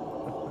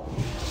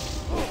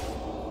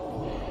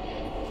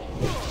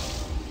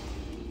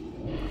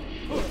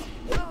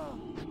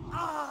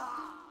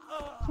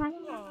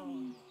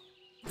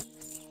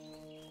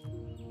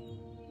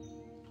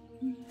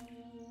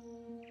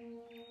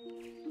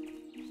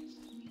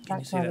 Can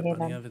you see that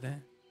bunny over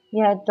there?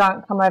 Yeah,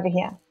 don't come over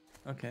here.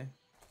 Okay.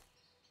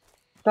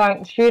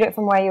 Don't shoot it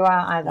from where you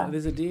are either. Well,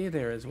 there's a deer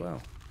there as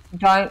well.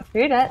 Don't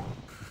shoot it.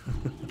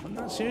 I'm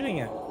not shooting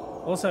it.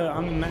 Also,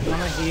 I'm a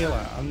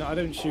healer. I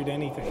don't shoot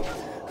anything.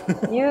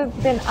 You've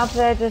been up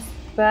there just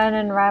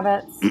burning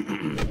rabbits.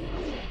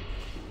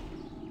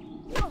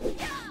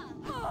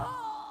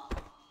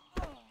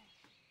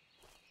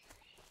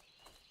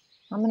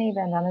 How many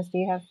bandanas do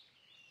you have?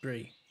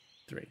 3.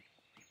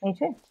 Me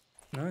too.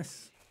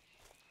 Nice.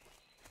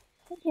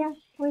 Yeah,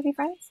 can we be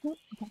friends? No?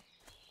 Okay.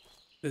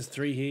 There's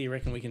 3 here. You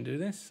reckon we can do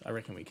this? I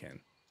reckon we can.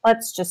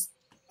 Let's just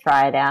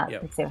try it out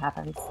Yep. and see what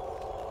happens.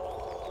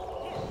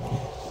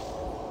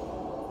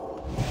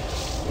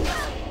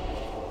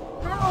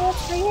 Oh,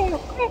 that's for you.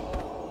 Quick.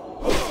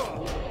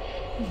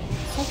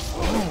 So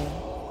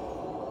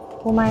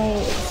slow. Will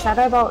my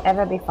shadow bolt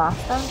ever be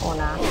faster or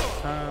not?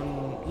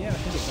 Yeah, I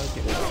think it does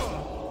get faster.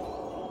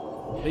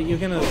 But you're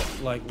gonna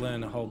like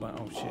learn a whole bunch.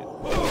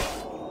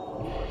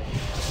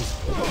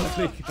 Oh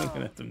shit! I'm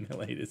gonna have to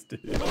melee this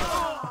dude.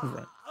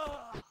 Right.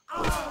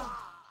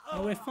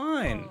 Oh, we're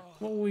fine.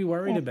 What were we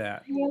worried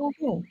about? Yeah,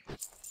 good.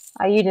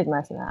 Oh, you did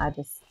most of that.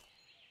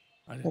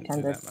 I didn't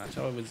do that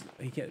much.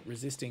 He kept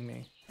resisting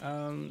me. Do you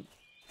want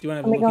to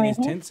have a Are we look in going his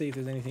here? tent, see if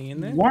there's anything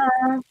in there?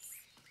 Yes.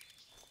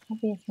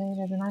 Obviously,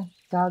 there's a nice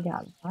dog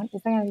out front.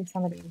 Is there going to be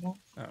somebody in there?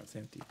 Oh, it's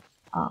empty.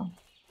 Oh,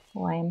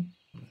 lame.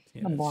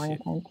 Yeah, A boring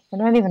shit. tent. They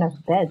don't even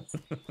have beds.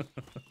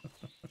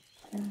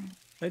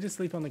 They just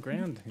sleep on the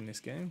ground in this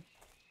game.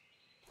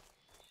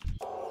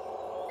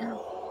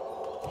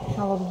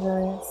 How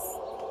luxurious.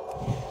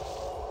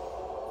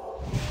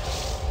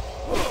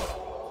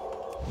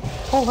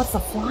 Oh, what's the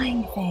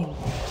flying thing?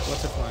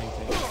 What's a flying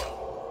thing?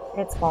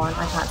 It's gone.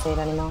 I can't see it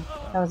anymore.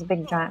 That was a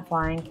big giant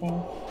flying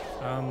thing.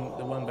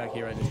 The one back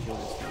here I just killed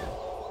is here.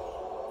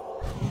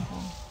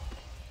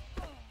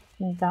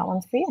 And that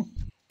one's for you.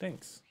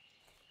 Thanks.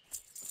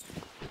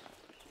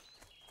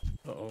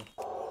 Uh-oh.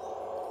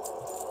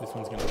 This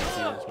one's gonna be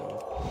here as well.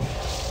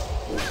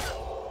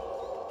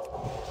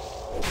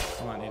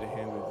 I might need a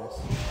hand with this.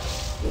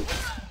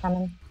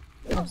 Coming.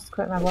 I'll just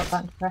quit my what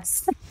button to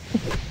press.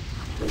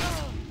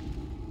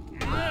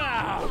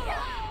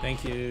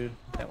 Thank you.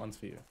 That one's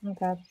for you.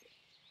 Okay.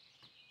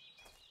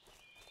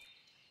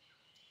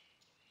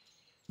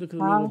 Look at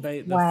the little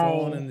bait, the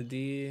fawn and the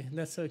deer.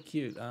 They're so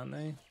cute, aren't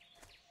they?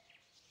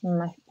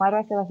 Why do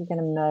I feel like you're going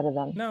to murder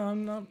them? No,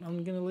 I'm not.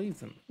 I'm gonna leave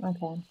them.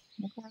 Okay.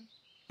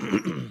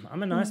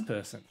 I'm a nice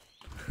person.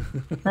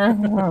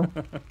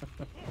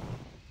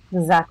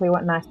 Exactly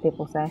what nice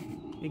people say.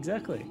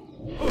 Exactly.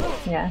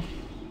 Yeah.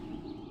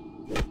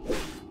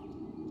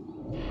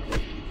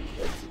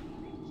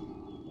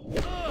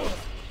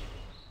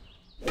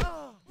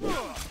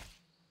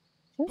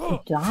 Didn't he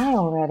die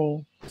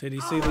already? So do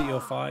you see that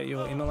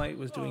your immolate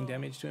was doing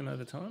damage to him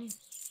over time?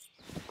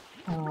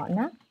 Oh,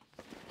 no.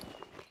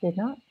 Did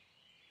not.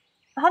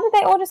 How did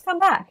they all just come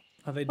back?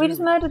 Oh, they We do.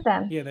 just murdered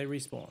them. Yeah, they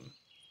respawn.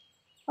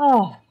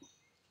 Oh,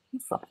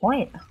 what's the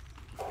point?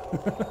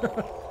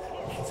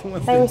 So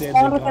once They they're dead,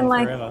 respawn they're within gone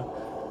like forever.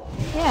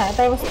 Yeah,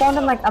 they respond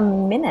in like a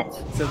minute.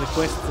 So the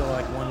quests are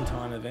like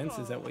one-time events,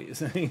 is that what you're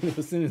saying?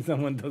 As soon as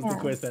someone does the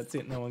quest, that's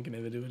it, no one can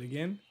ever do it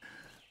again?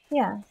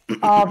 Yeah.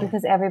 Oh,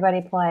 because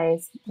everybody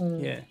plays.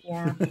 Yeah.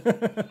 Yeah.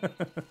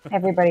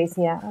 Everybody's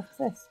here. What's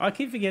this? I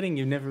keep forgetting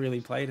you've never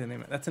really played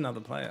him. That's another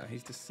player.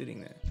 He's just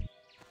sitting there.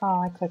 Oh,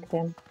 I clicked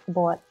him.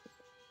 Bought.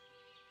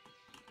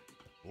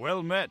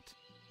 Well met.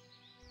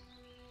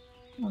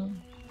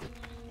 Can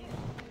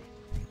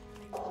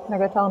I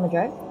go tell him a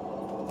joke?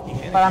 You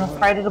can But if I'm you want.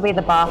 afraid it'll be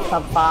the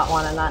bathtub fart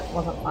one, and that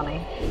wasn't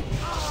funny.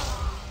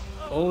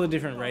 All the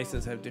different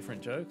races have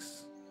different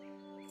jokes.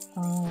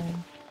 Oh.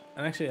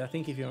 And actually, I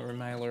think if you're a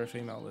male or a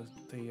female,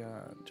 the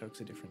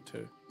jokes are different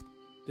too.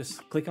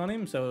 Just click on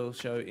him, so it'll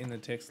show in the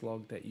text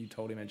log that you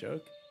told him a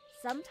joke.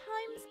 Sometimes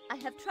I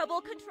have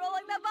trouble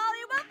controlling the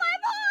volume of my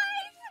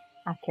voice!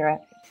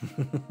 Accurate.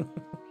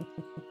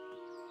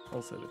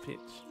 Also the pitch.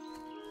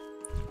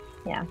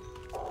 Yeah.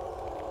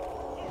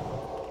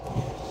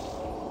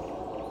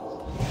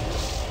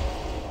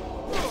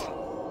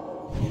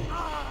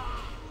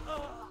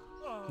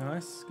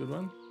 Nice, good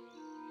one.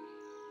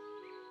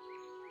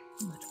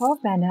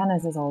 12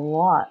 bandanas is a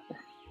lot.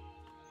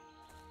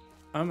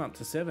 I'm up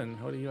to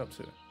 7. What are you up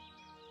to?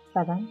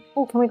 7.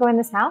 Oh, can we go in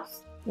this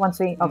house? Once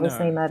we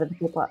obviously No. murder the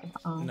people.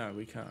 No,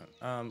 we can't.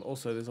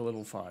 Also, there's a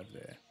level 5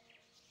 there.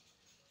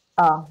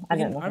 Oh, I We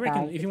didn't can- know. I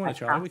reckon if you want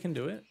to try, we can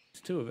do it.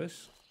 It's 2 of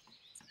us.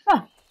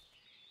 Huh.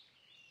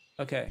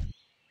 Okay.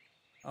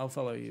 I'll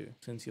follow you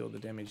since you're the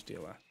damage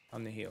dealer.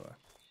 I'm the healer.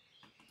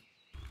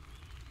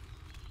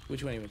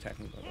 Which one are you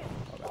attacking? By the way?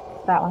 Oh, that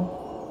one. That one.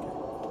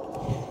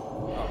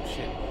 Oh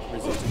shit.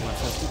 Resisted my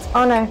first attack.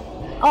 Oh no.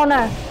 Oh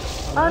no.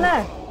 Oh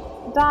no.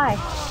 Die.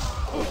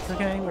 It's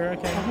okay, we're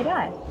okay. Oh, he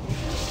died.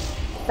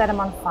 Set him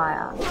on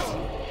fire.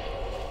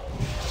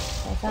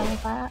 Set him on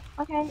fire.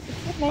 Okay,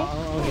 it's with me.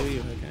 I'll heal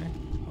you, okay?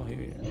 I'll heal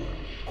you.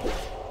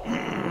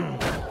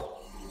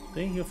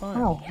 See, you're fine.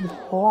 Oh, he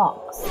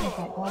blocks.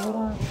 Okay, well we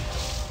don't...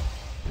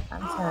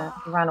 I'm just gonna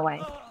run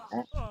away.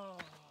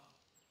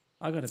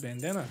 I got a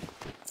bandana.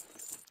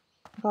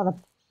 I've got a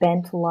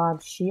bent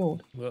large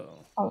shield.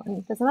 Well, Oh,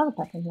 and there's another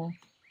person here.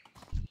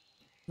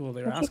 they're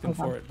Where'd she asking come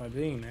for from? it by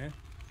being there.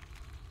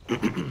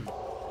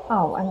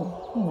 Oh, and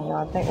oh my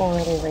god, they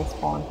already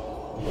respawn.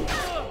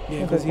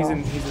 Yeah, because he's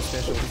a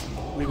special.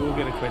 We will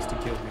get a quest to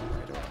kill him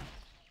later on.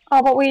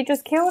 Oh, but we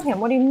just killed him.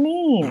 What do you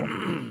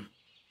mean?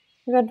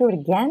 We gotta do it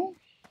again?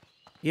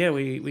 Yeah,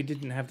 we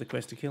didn't have the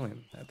quest to kill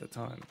him at the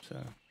time, so...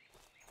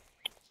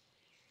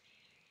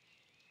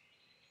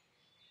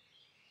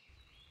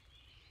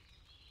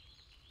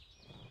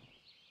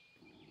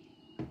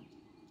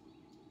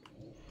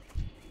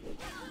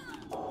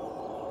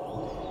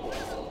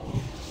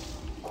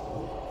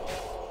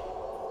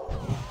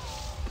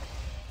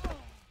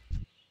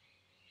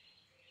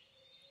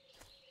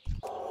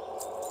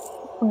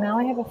 Now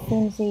I have a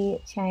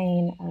flimsy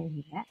chain of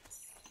nets.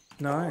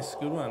 Nice,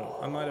 good one.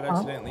 I might have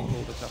accidentally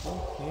pulled a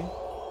couple here.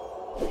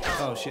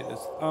 Oh shit,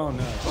 there's... Oh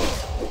no.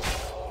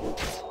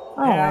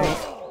 Oh,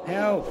 Help!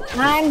 Help!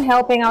 I'm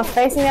helping. I was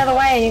facing the other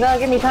way, and you gotta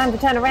give me time to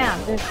turn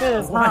around. This shit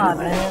is hard,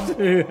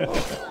 man.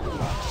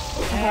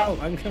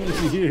 Help! I'm coming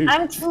to you.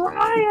 I'm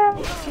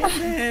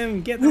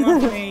trying. Get them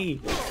off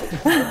me!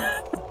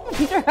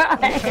 I'm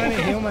trying to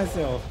Trying. heal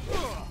myself.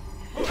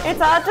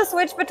 It's hard to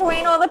switch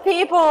between all the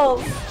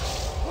peoples.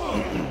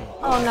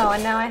 Oh no,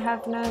 and now I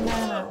have no.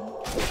 Now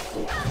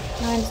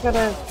I just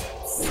gotta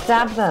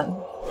stab them.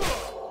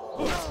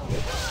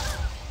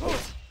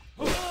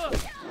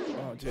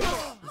 Oh dude,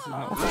 this is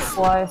not That's a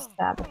slow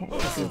stab. Okay.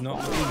 This is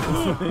not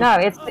No,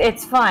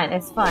 it's fine.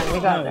 It's fine. We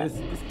got No, this.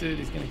 this dude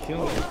is gonna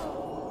kill me.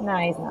 No,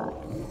 he's not.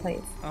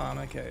 Please. Oh, I'm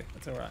okay.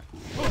 That's alright.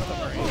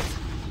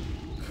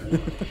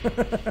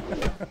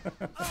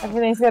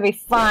 Everything's gonna be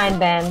fine,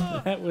 Ben.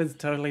 That was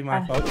totally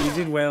my fault. You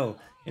did well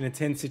in a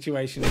tense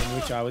situation in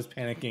which I was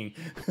panicking.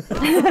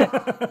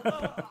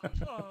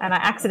 And I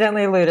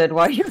accidentally looted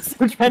while you were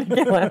still trying to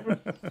kill him.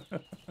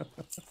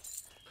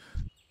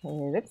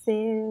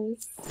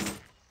 Ellipses.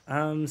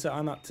 So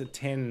I'm up to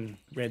 10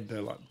 red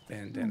burlap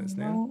bandanas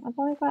now. No, I've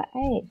only got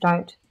 8.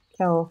 Don't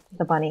kill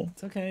the bunny.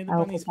 It's okay, the I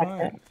will bunny's protect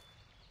fine. it.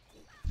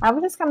 I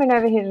was just coming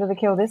over here to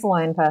kill this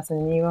lone person,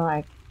 and you were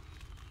like,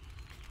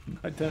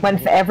 I don't went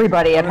know. for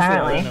everybody, Honestly,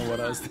 apparently. I don't know what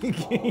I was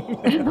thinking.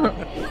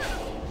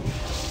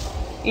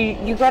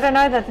 You gotta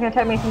know that's gonna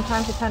take me some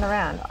time to turn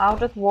around. I'll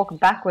just walk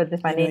backwards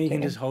if I You know, need you to.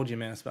 can just hold your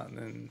mouse button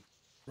and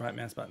right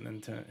mouse button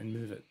and turn and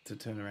move it to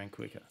turn around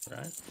quicker,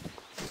 right?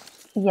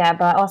 Yeah,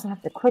 but I also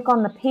have to click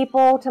on the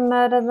people to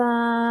murder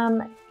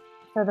them.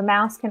 So the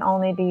mouse can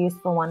only be used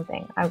for one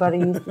thing. I've got to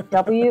use the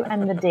W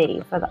and the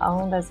D for the...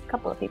 Oh, there's a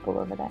couple of people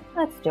over there.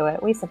 Let's do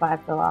it. We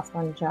survived the last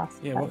one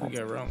just... Yeah, what could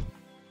go wrong?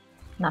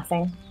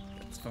 Nothing.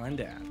 Let's find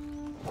out.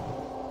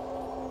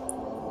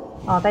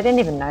 Oh, they didn't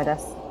even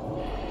notice.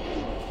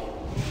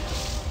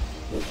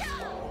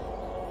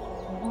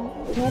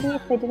 Maybe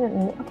if they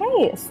didn't...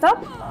 Okay, stop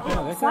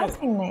Oh, that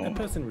slicing me. That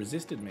person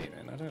resisted me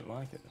then. I don't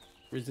like it.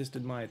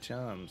 Resisted my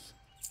charms.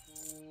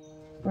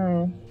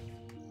 I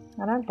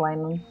don't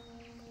blame them.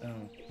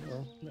 Oh,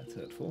 well, that's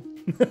hurtful.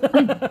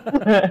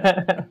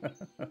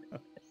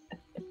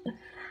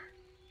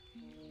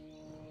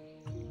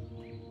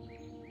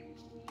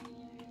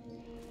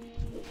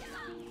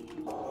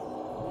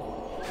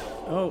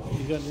 Oh,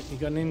 you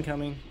got an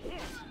incoming.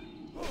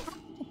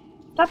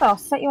 Stop, I'll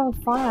set you on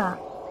fire.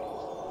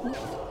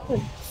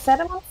 Set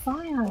him on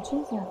fire,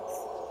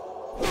 Jesus.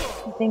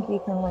 I think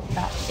you can lick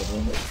that,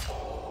 baby.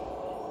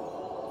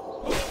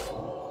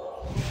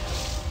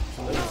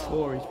 Level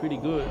 4 is pretty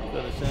good,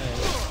 gotta say.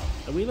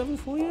 Are we level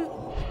 4 yet?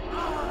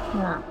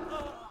 No.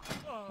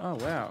 Oh,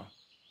 wow.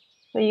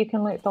 So you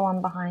can loot the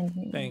one behind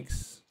me.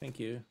 Thanks. Thank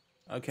you.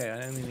 Okay,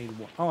 I only need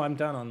one. Oh, I'm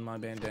done on my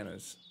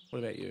bandanas. What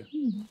about you?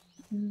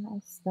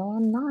 I'm still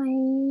on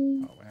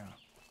 9. Oh, wow.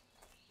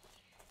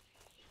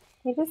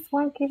 They just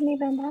won't give me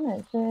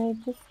bandanas. They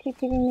just keep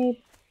giving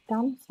me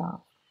dumb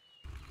stuff.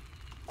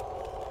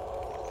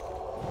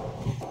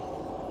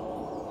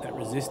 That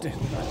resisted.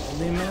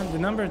 The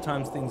number of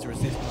times things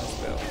resist my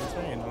spells, it's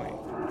very annoying.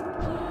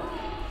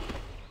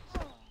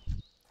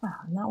 Oh,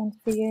 and that one's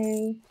for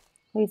you.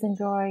 Please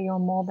enjoy your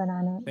more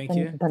bananas. Thank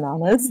you.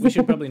 Bananas. We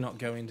should probably not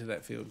go into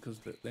that field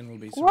because then we'll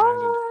be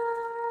surrounded.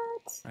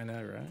 What? I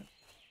know, right?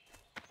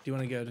 Do you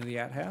want to go to the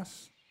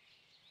outhouse?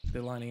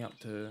 They're lining up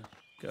to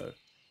go.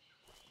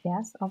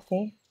 Yes, I'll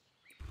see.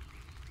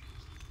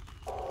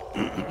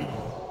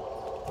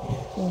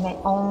 You may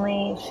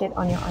only shit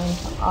on your own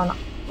time.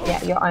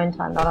 Yeah, your own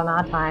time, not on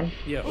our time.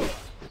 Yep.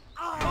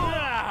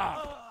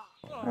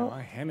 Oh,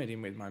 I hammered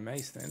him with my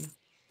mace then.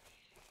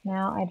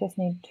 Now I just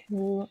need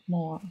 2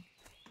 more.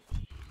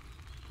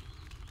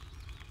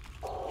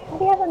 How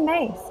do you have a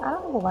mace? I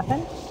don't have a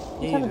weapon. I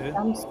Yeah, have you a do.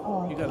 dumb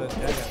sword. You got a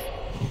dagger.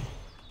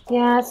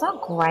 Yeah, it's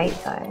not great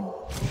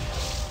though.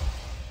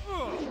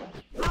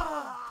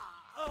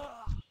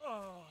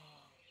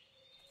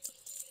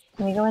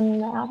 Can we go in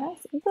the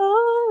outhouse?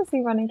 Oh, is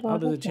he running Oh,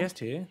 towards there's a us? chest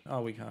here.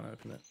 Oh, we can't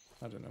open it.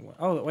 I don't know what.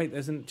 Oh, wait,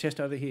 there's a chest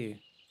over here.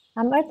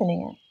 I'm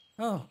opening it.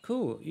 Oh,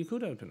 cool. You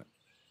could open it.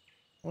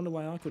 I wonder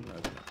why I couldn't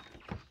open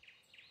it.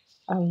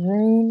 A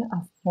rune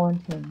of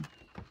haunting.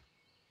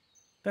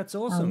 That's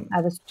awesome. I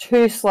was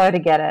too slow to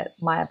get it.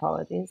 My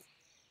apologies.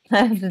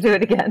 I have to do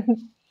it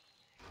again.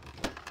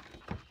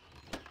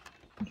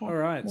 Okay, All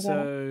right,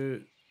 so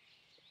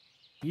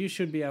you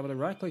should be able to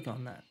right-click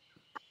on that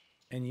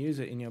and use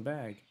it in your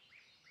bag.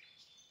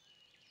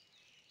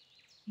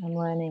 I'm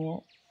learning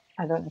it.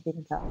 I don't know if you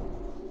can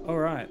tell. All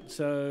right,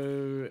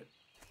 so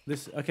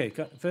this. Okay,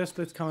 first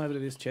let's come over to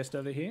this chest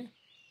over here.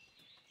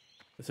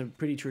 It's a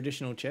pretty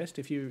traditional chest.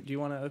 Do you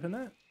want to open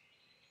that?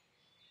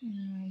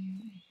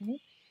 Okay.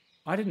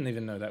 I didn't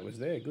even know that was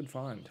there. Good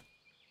find.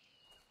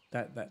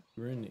 That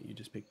rune that you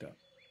just picked up.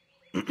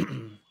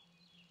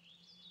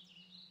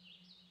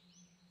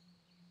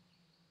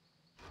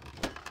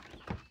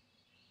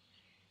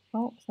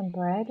 Oh, some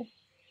bread.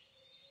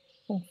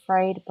 Some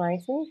frayed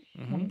braces.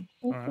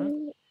 All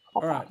right.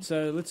 All right.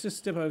 So let's just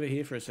step over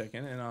here for a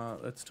second and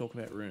let's talk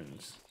about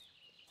runes.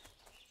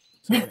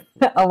 So,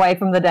 away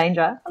from the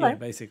danger. Hello. yeah,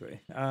 basically.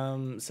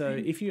 So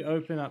if you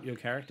open up your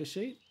character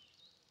sheet.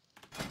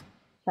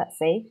 Let's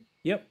see.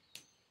 Yep.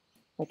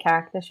 The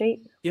character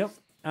sheet. Yep.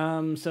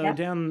 So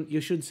down,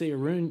 you should see the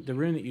rune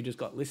that you just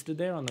got listed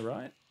there on the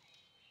right.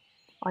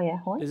 Oh yeah,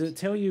 horse. Does it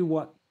tell you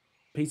what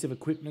piece of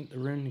equipment the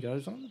rune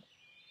goes on?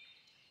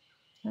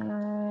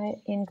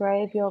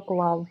 Engrave your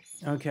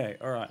gloves. Okay,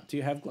 all right. Do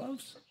you have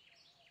gloves?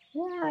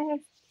 Yeah, I have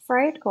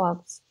frayed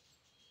gloves.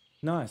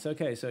 Nice.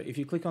 Okay, so if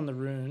you click on the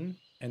rune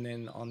and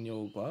then on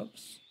your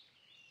gloves,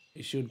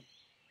 it should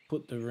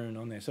put the rune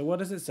on there. So what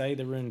does it say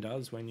the rune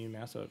does when you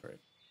mouse over it?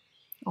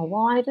 Oh,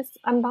 well,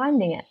 I'm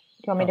binding it.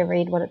 Do you want me to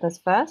read what it does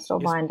first or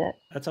bind it?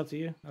 That's up to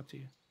you. Up to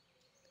you.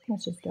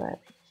 Let's just do it.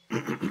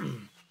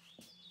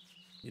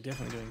 You're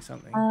definitely doing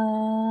something.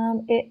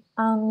 It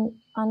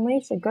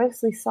unleash a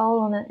ghostly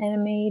soul on an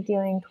enemy,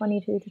 dealing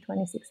 22 to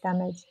 26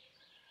 damage,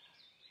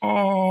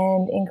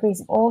 and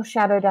increase all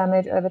shadow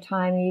damage over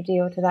time you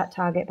deal to that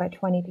target by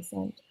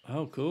 20%.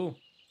 Oh, cool.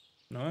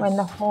 Nice. When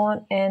the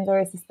haunt ends or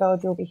is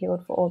dispelled, you'll be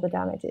healed for all the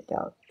damage it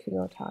dealt to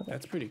your target.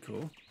 That's pretty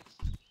cool.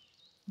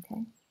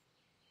 Okay.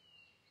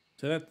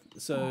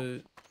 So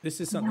this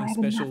is something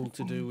special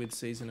to do with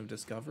Season of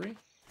Discovery.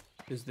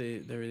 Because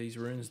there are these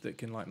runes that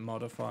can like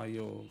modify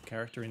your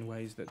character in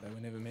ways that they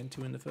were never meant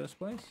to in the first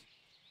place.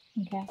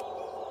 Okay.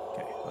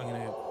 Okay, I'm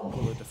going to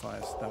pull a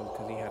Defias Thug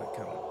because he had it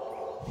coming.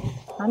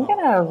 I'm going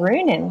to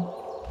rune him.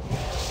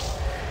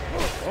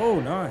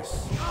 Oh,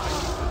 nice.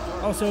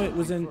 Oh, so it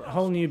was a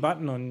whole new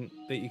button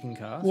that you can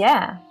cast?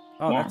 Yeah.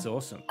 Oh, yeah. that's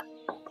awesome.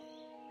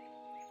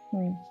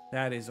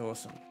 That is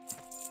awesome.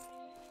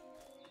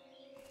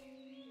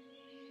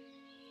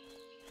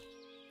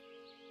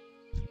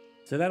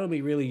 So that'll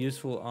be really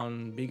useful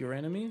on bigger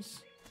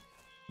enemies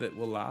that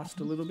will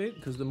last a little bit,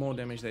 because the more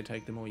damage they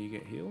take, the more you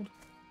get healed.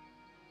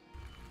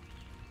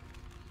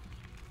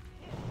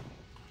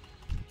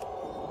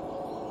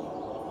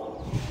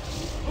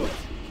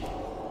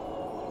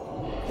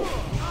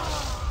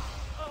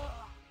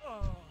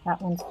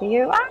 That one's for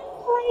you. Ah,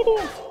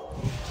 lady!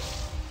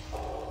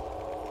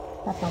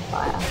 That's on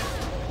fire.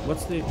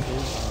 What's the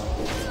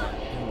cooldown?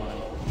 Never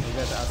mind. I was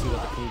about to ask you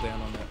what the cooldown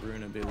on that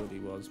rune ability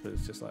was, but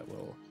it's just like,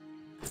 well...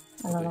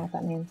 I don't know what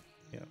that means.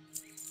 Yeah.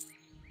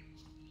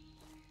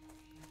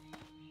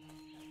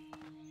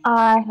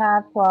 I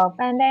have 12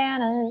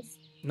 bandanas.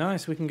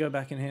 Nice, we can go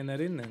back and hand that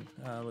in then.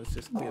 Let's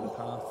just clear the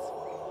path.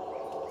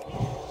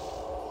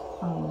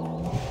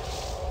 Oh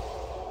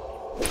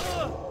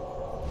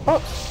no.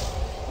 Oops.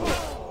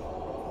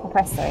 I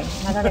pressed 3,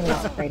 and I don't even know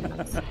what 3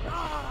 does.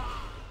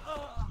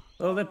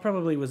 Well, that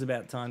probably was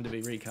about time to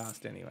be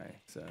recast anyway,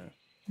 so...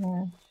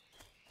 Yeah.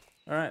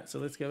 Alright, so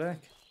let's go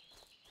back.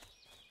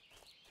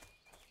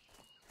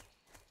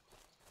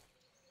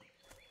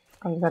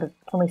 Oh, you got to...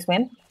 Can we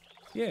swim?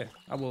 Yeah.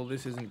 Oh, well,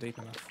 this isn't deep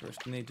enough for us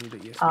to need to,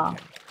 but yes, Oh. we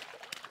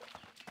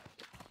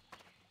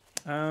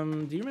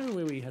can. Do you remember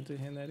where we had to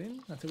hand that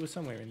in? I think it was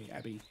somewhere in the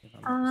Abbey, if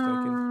I'm not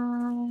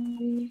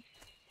mistaken.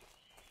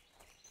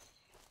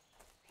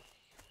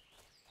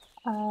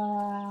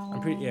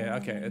 I'm pretty... Yeah,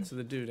 okay, it's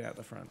the dude out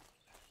the front.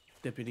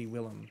 Deputy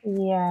Willem.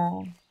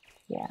 Yeah.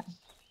 Yeah.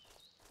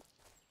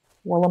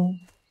 Willem.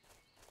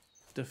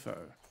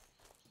 Defoe.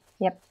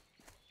 Yep.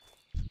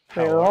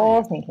 How We're are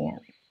all you? thinking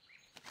it.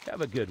 Have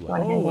a good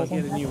Wanna one. hand Oh, I those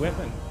get in a new first?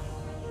 weapon.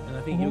 And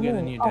I think you'll get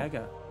a new Oh.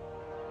 dagger.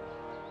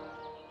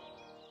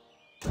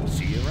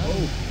 See you around.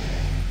 Oh.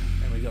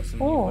 And we got some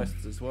new Oh.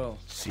 quests as well.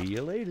 See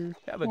you later.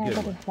 Have a Yeah, I good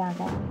got a one.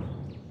 dagger.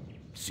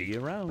 See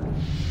you around.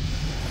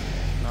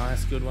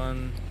 Nice, good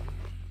one.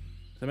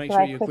 So make Do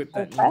sure I you equip equip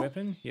that the new quest?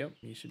 weapon. Yep,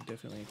 you should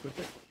definitely equip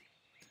it.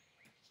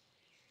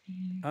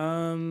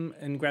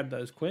 And grab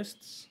those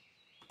quests.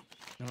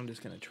 And I'm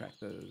just going to track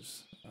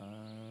those.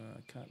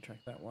 I can't track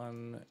that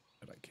one,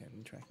 but I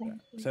can track that.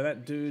 So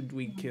that dude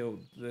we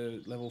killed,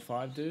 the level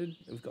 5 dude,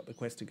 we've got the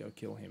quest to go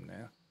kill him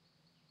now.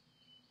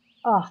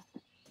 Oh,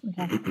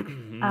 okay.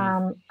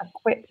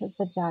 Equip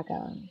the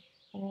dagger.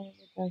 Where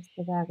does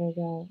the dagger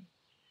go?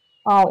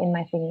 Oh, in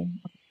my thingy.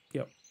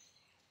 Yep.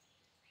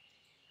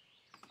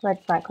 Right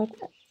click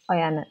it? Oh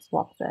yeah, and it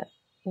swaps it.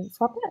 Does it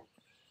swap it?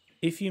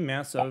 If you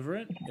mouse over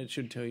it, it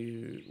should tell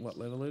you what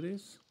level it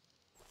is.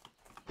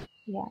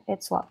 Yeah,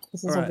 it swapped.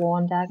 This is Alright. a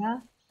worn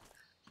dagger.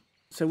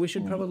 So we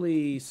should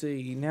probably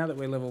see, now that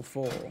we're level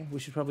 4, we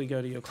should probably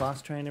go to your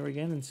class trainer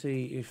again and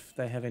see if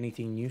they have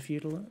anything new for you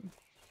to learn.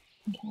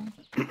 Okay.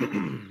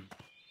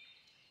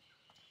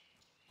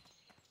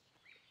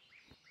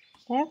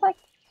 They have like,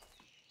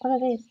 what are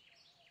these?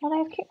 Oh, they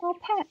have cute little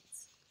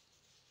pets.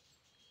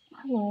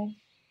 Hello.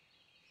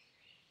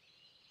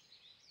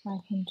 I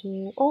can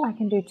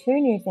do 2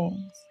 new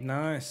things.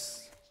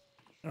 Nice.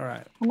 All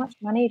right. How much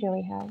money do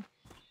we have?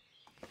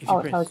 If you Oh,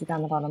 it press- tells you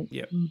down the bottom.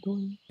 Yep.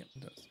 Yep,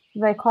 it does.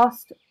 They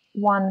cost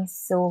 1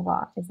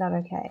 silver. Is that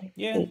okay?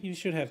 Yeah, Each. you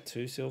should have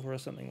 2 silver or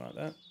something like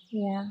that.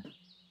 Yeah.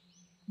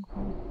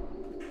 Okay.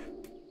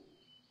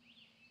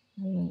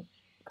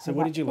 So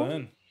what did you Corruption?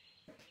 learn?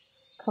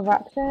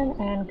 Corruption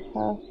and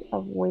Curse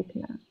of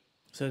Weakness.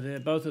 So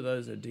both of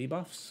those are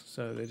debuffs.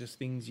 So they're just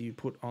things you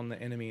put on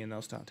the enemy and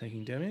they'll start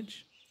taking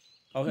damage.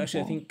 Oh, actually,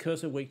 I Okay. think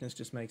Curse of Weakness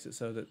just makes it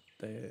so that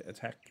their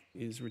attack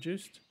is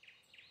reduced.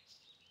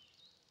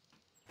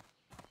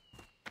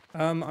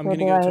 I'm So going to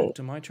do go I- talk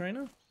to my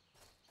trainer,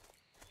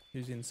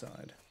 who's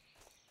inside.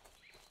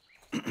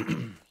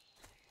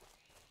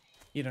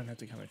 You don't have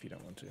to come if you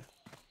don't want to.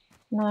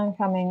 No, I'm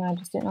coming. I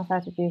just didn't know if I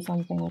had to do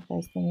something with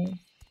those thingies.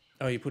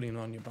 Oh, you're putting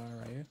them on your bar,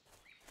 are you?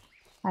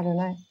 I don't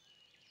know.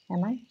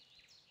 Am I?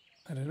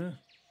 I don't know.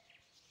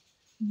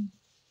 Hmm.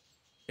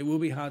 It will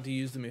be hard to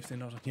use them if they're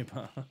not on your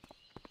bar.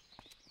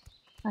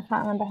 I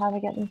can't remember how to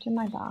get them to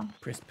my bar.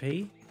 Press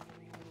P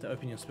to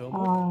open your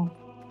spellbook. Oh,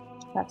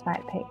 that's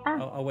right.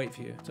 I'll wait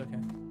for you. It's okay.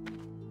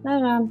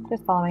 No,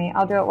 just follow me.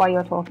 I'll do it while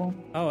you're talking.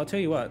 Oh, I'll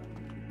tell you what.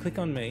 Click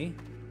on me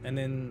and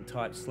then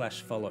type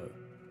 /follow.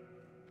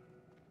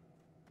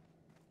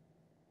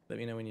 Let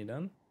me know when you're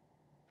done.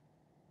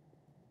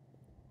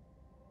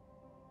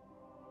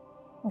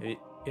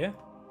 Yeah?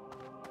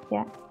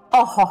 Yeah.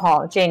 Oh, ho,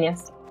 ho,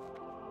 genius.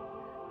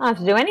 I don't have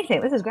to do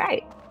anything. This is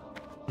great.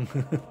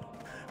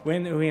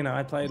 When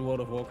I played World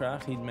of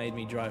Warcraft, he'd made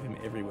me drive him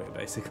everywhere,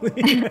 basically.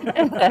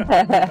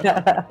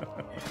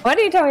 Why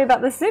didn't you tell me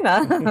about this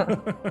sooner?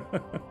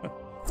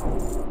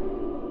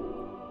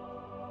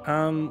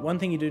 One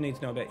thing you do need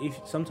to know about,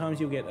 sometimes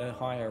you'll get a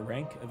higher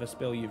rank of a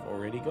spell you've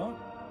already got,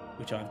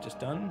 which I've just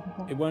done.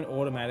 Okay. It won't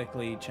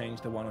automatically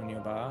change the one on your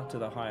bar to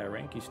the higher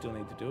rank. You still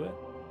need to do it.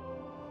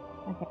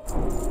 Okay.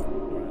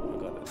 Alright, I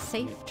got it.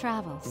 Safe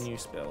travels. New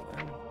spell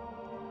then.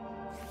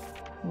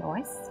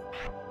 Nice.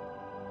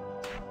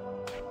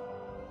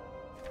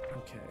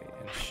 Okay,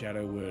 and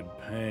shadow word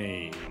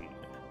pain.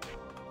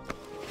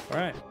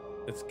 Alright,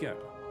 let's go.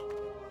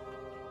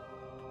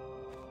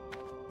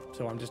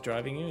 So I'm just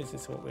driving you? Is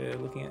this what we're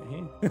looking at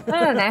here? I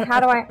don't know. How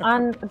do I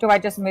do I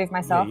just move Yeah,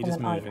 myself? you just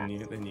and then,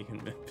 move and then you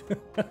can move.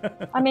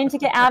 I mean, to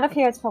get out of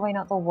here, it's probably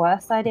not the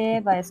worst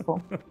idea, but it's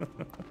cool.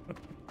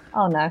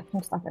 Oh no,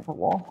 I'm stuck at the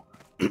wall.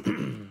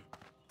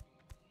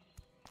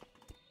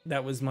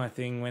 That was my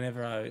thing.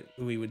 Whenever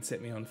we would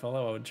set me on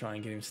follow, I would try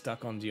and get him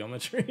stuck on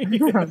geometry.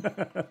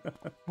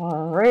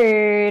 Oh,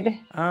 rude. Okay,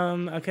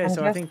 And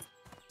so I just- think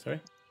Sorry?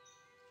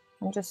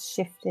 I'm just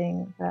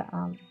shifting the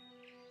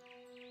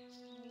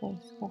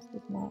quest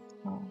is not.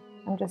 Oh,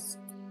 I'm just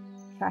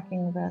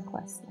tracking the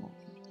quest now.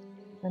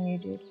 The new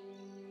dude.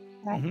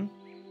 Right. Mm-hmm.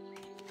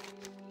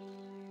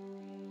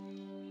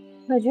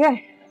 Where'd you go?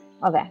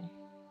 Oh, there.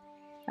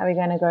 Are we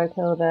going to go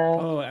kill the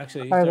Oh,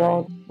 actually,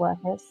 kobold sorry.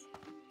 workers?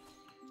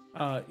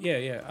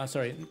 Yeah.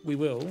 Sorry, we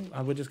will.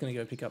 We're just going to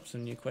go pick up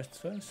some new quests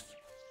first.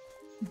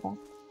 Okay.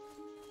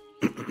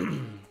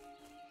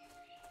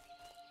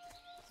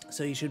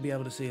 So you should be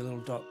able to see a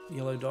little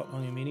yellow dot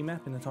on your mini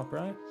map in the top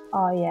right.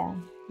 Oh, yeah.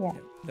 Yeah. Yeah,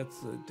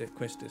 that's the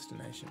quest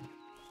destination.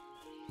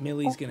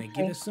 Millie's going to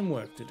give us some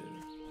work to do.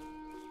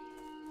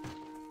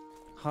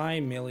 Hi,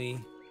 Millie.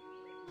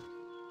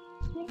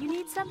 You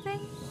need something?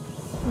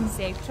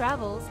 Safe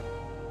travels.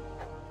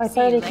 I See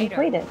you already later.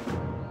 completed.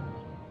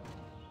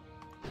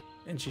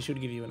 And she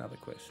should give you another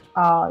quest.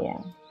 Oh, yeah.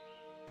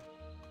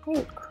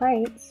 Wait,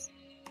 crates?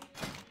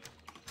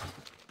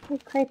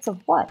 Wait, crates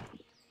of what?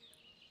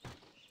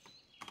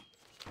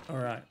 All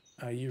right,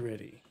 are you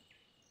ready?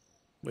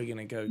 We're going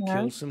to go No.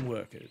 kill some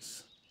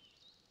workers.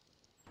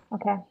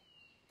 Okay.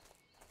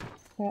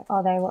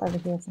 Oh, they were over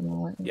here somewhere,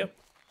 weren't they? Yep.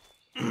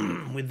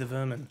 With the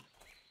vermin.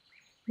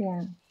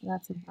 Yeah,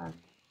 that's a fun.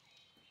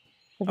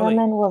 The Oh, wait.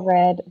 vermin were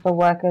red, the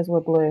workers were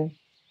blue.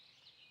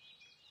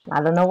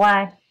 I don't know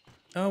why.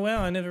 Oh,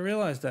 wow, I never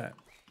realized that.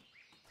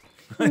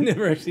 I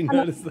never actually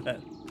noticed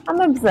that. I'm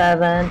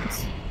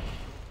observant.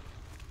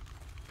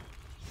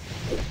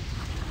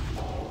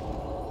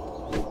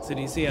 So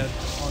do you see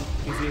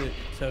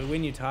so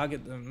when you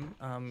target them,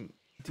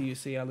 do you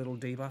see our little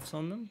debuffs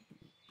on them?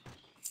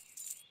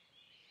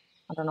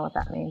 I don't know what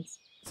that means.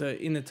 So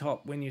in the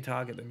top, when you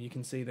target them, you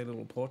can see their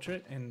little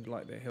portrait and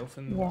like their health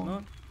and Yeah.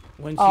 whatnot.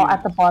 Once Oh, you,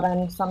 at the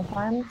bottom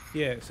sometimes?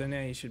 yeah. So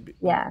now you should be.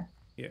 Yeah.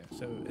 Yeah.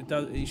 So it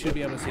does. You should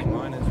be able to see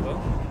mine as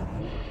well.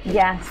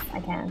 Yes,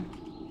 I can.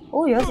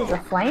 Oh, yours is a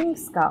flame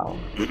skull.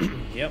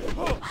 Yep.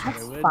 That's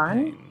Shadow Word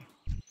fun. Pain.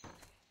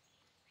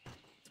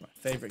 It's my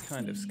favorite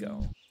kind of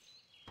skull.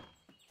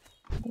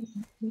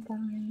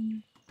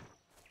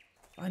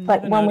 I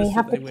But never when we noticed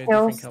have that they to wear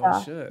kill different colour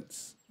stuff-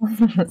 shirts.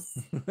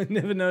 I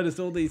never noticed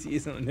all these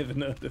years, and I never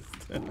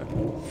noticed.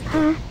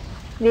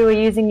 You were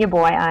using your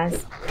boy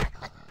eyes.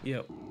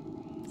 Yep.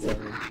 Sorry.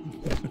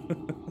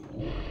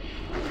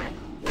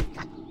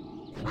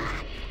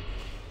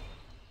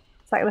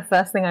 It's like the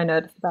first thing I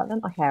noticed about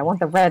them. Okay, I want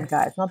the red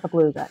guys, not the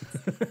blue guys.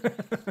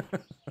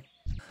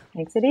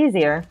 Makes it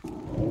easier.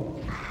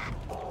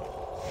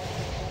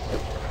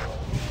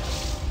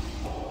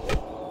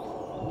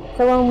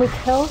 So when we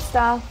kill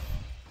stuff,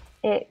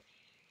 it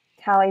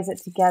tallies it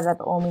together,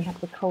 but when we have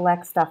to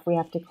collect stuff, we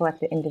have to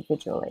collect it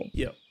individually.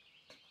 Yep.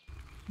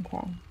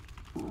 Okay.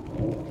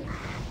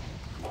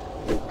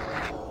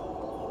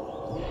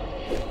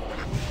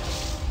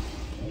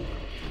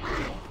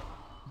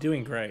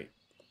 Doing great.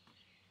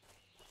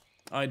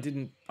 I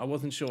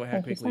wasn't sure how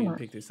Thank you so quickly you'd much.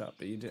 pick this up,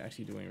 but you're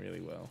actually doing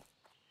really well.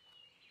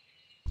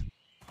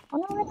 Oh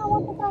no, I don't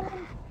want the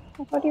button.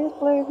 I thought he was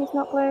blue, he's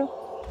not blue.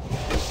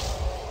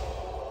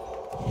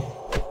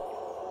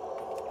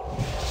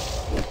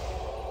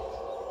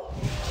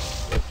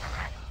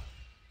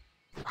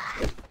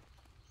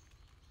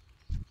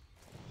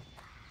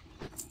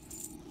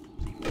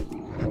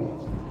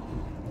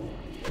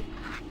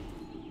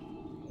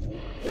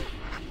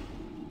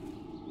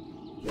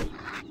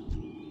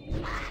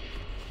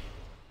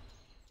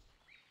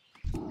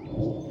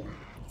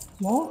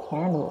 More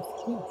candles,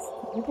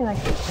 jeez. I really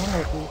like the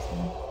candles in this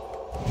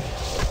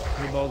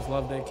one. Kobolds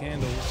love their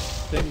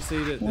candles. Don't you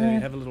see that they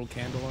have a little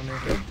candle on their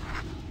head?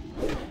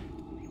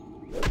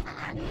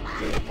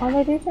 Oh,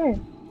 they do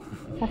too.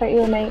 I thought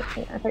you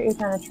were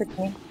trying to trick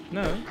me.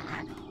 No.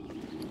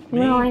 Me?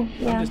 No, I'm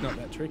yeah. just not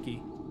that tricky.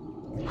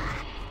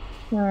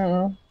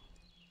 Hmm.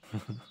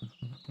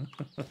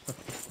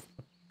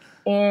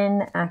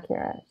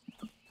 Inaccurate.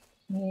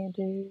 You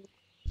do.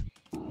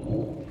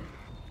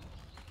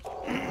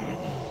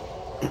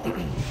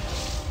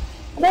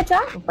 Are they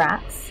giant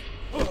rats?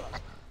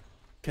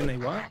 Can they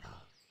what?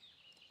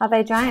 Are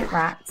they giant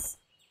rats?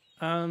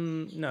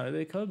 No,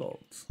 they're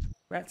kobolds.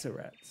 Rats are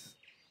rats.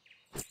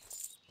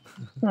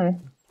 Hmm.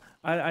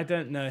 I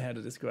don't know how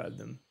to describe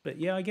them, but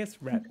yeah, I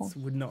guess rats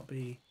would not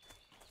be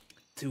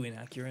too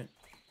inaccurate.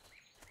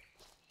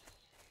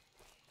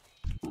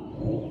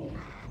 Well,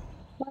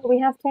 we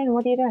have 10.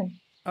 What are you doing?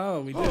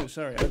 Oh, we do.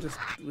 Sorry, I just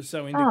was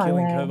so into Oh,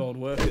 killing no. kobold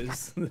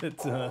workers that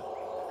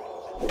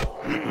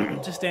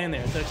just stand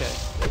there. It's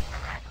okay.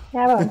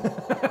 Yeah,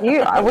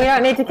 well, we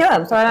don't need to kill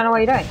him, so I don't know what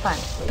you're doing. Fine.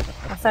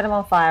 I'll set him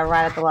on fire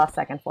right at the last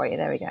second for you.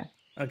 There we go.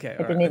 Okay,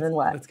 It didn't even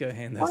work. Let's go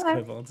hand those Why?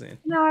 kobolds in.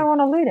 Now I want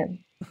to loot him.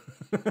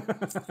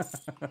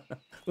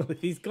 Well,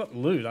 if he's got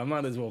loot, I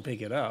might as well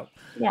pick it up.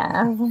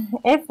 Yeah,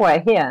 if we're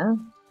here.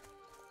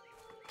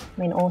 I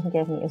mean, all he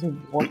gave me is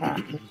water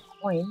and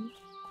coin.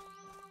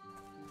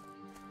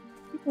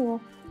 Yeah.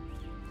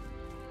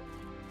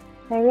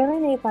 They really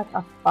need like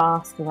a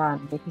fast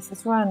run because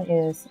this run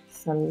is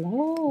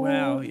slow.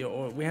 Wow,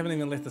 we haven't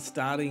even left the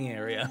starting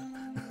area,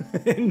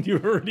 and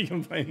you're already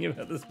complaining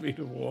about the speed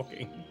of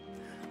walking.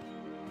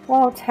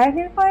 Well,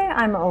 technically,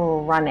 I'm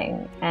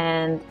running,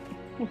 and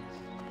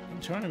I'm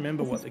trying to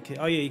remember what the key.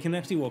 Oh yeah, you can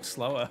actually walk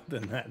slower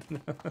than that.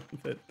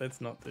 But let's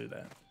not do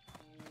that.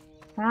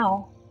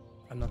 how?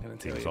 I'm not going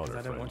to tell It's you on because I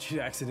her, don't friend. want you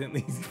to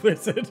accidentally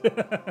press it.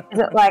 Is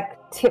it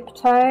like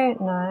tiptoe?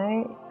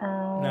 No.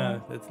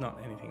 No, it's not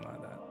anything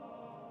like that.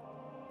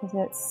 Is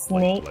it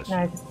sneak? bless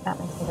No, you. because that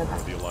makes me go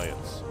back. The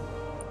Alliance.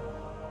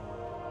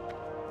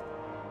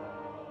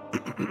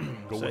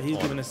 Go So with he's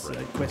honor, given us a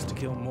friend. quest to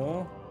kill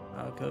more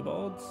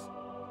kobolds.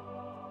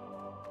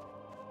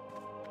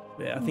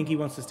 Yeah, I think he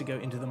wants us to go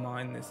into the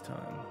mine this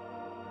time.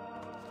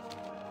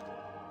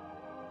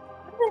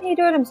 Why doesn't he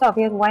do it himself?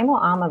 He has way more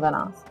armor than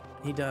us.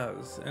 He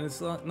does, and it's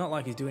not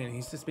like he's doing it.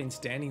 He's just been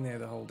standing there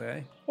the whole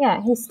day.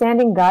 Yeah, he's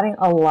standing guarding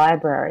a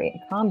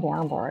library. Calm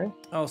down, bro.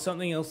 Oh,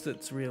 something else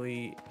that's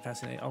really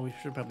fascinating. Oh, we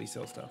should probably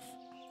sell stuff.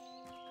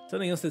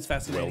 Something else that's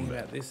fascinating Well,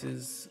 about this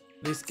is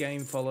this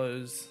game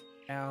follows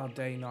our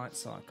day-night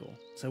cycle.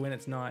 So when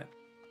it's night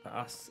for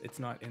us, it's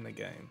night in the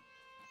game.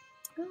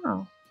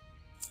 Oh.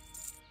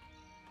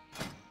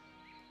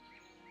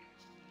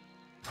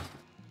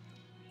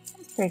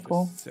 That's pretty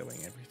cool. Just selling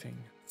everything.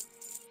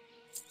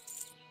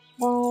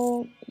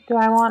 Well, do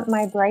I want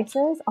my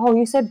braces? Oh,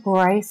 you said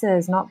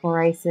braces, not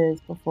braces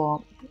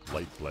before.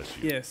 Light bless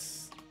you.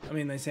 Yes. I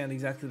mean, they sound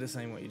exactly the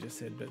same what you just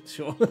said, but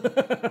sure.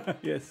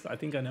 Yes, I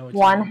think I know what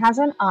One you mean. has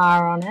an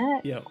R on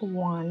it. Yep.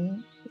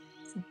 One.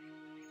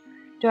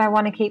 Do I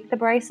want to keep the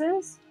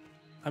braces?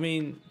 I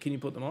mean, can you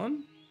put them on?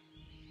 Do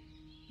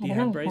I you don't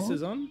have know,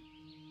 braces on?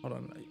 Hold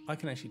on. I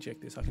can actually check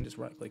this. I can just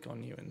right-click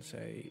on you and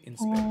say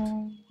inspect.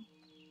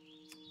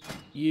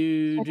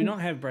 You do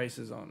not have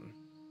braces on.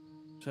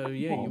 So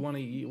yeah, Okay. you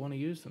want to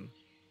use them.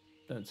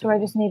 Don't Do I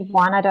just need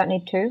one? I don't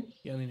need two?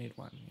 You only need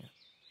one, yeah.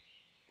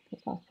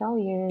 Because I'll sell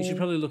you. You should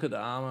probably look at the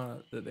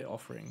armor that they're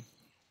offering.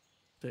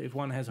 So if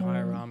one has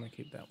higher armor,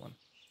 keep that one.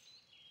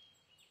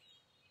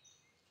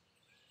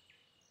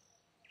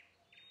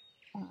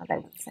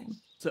 They're the same.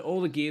 So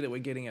all the gear that we're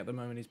getting at the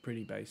moment is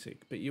pretty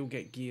basic, but you'll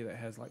get gear that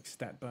has like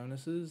stat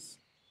bonuses.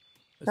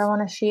 Do I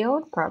want a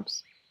shield?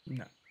 Probs.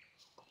 No.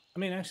 I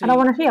mean, I actually, don't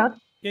want a shield.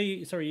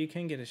 yeah, sorry, you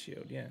can get a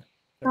shield, yeah.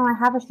 No, I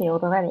have a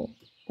shield already.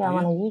 Do I Oh,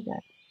 want yeah? to use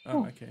it?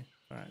 Oh, okay.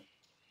 All right.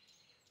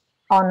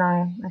 Oh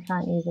no, I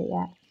can't use it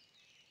yet.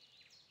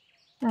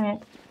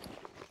 Alright.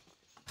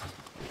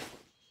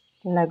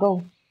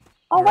 Lego.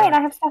 Oh wait,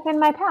 I have stuff in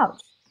my pouch.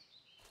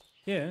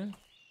 Yeah.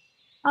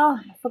 Oh,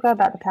 I forgot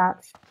about the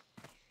pouch.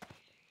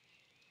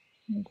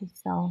 I need to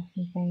sell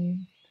some things.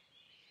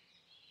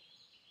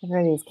 I've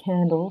read these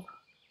candles.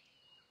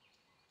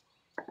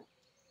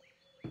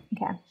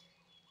 Okay.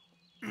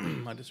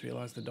 I just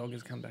realised the dog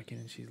has come back in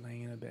and she's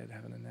laying in her bed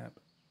having a nap.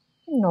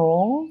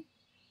 No.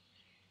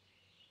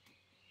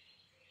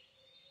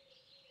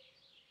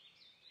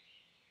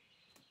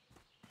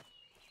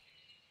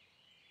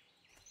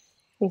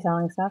 You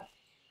selling stuff?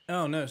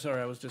 Oh no,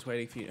 sorry, I was just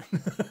waiting for you.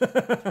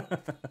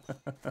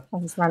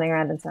 I'm just running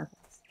around in circles.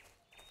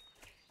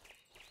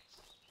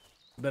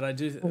 But I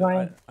do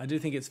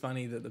think it's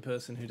funny that the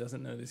person who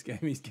doesn't know this game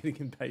is getting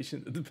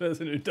impatient that the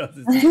person who does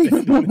is just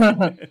standing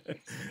there.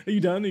 Are you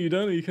done? Are you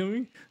done? Are you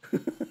coming?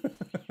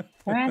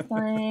 Seriously,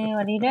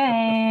 what are you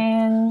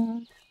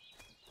doing?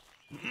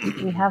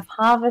 We have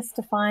harvest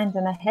to find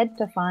and a head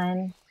to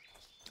find.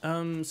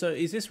 So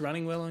is this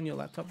running well on your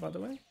laptop, by the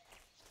way?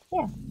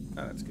 Yeah.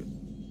 Oh, that's good.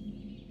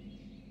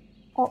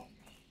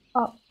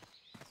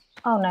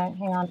 Oh no,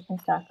 hang on, I'm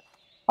stuck.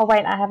 Oh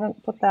wait, I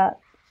haven't put that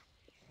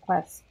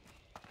quest.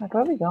 Like,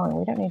 where are we going?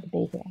 We don't need to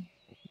be here.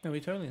 No, we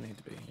totally need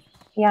to be here.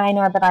 Yeah, I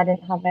know, but I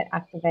didn't have it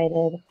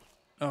activated.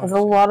 Oh, There's a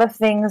lot of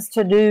things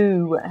to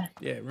do.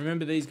 yeah,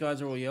 remember these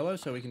guys are all yellow,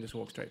 so we can just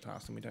walk straight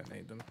past them. We don't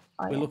need them.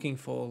 Oh, We're yeah. looking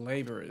for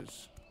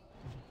labourers.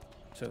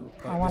 So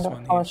like I this wonder one what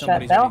here, colour shirt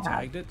somebody's they'll already have.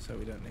 tagged it, so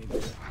we don't need to.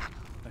 Like Is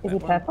that he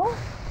one. purple?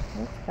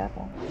 He's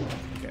purple.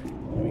 Okay,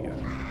 here we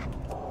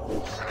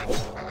go.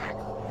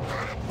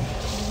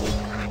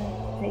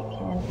 Take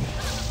candy.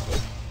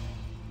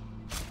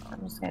 I'm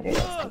just gonna do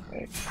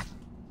this.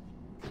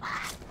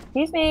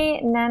 Excuse me,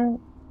 and then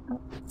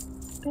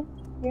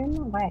you're in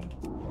my way.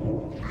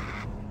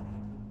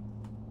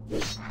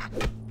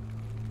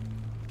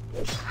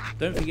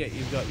 Don't forget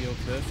you've got your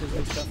cursors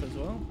and stuff as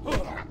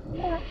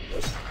well.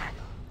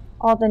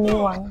 All the new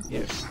ones.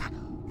 Yes.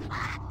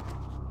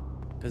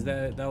 Because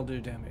they'll do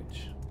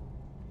damage.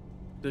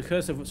 The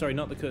curse of, sorry,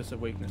 not the curse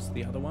of weakness.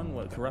 The other one,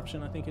 what,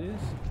 corruption I think it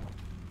is?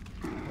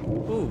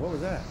 Ooh, what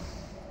was that?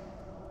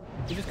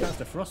 You just cast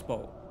a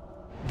frostbolt.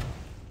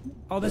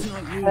 Oh, that's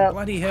not you. Yep.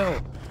 Bloody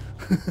hell.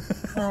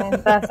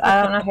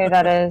 I don't know who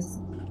that is.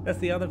 That's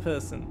the other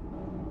person.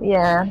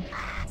 Yeah.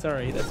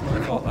 Sorry, that's my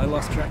fault. I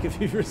lost track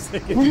of you for a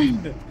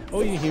second.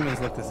 All you humans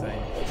look the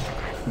same.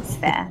 It's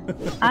fair.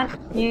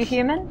 Aren't you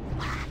human?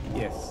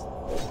 Yes.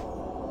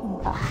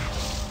 Okay.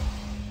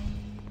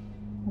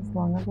 As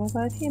long as we're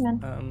both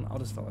human. I'll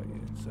just follow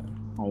you. So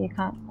Oh, you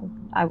can't.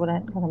 I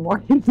wouldn't because I'm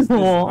walking I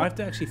small. have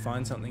to actually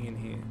find something in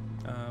here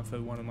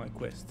for one of my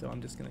quests. So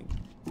I'm just gonna.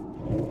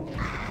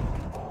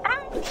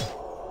 Wow,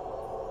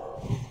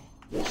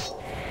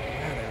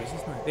 there is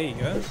this night. There you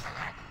go.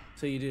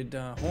 So you did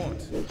Haunt.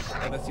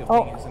 Oh, that's your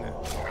Oh. thing, isn't it?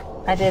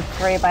 I did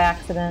 3 by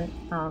accident.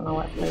 I don't know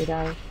what 3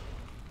 does.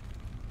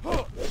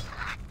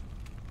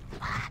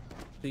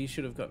 So you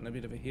should have gotten a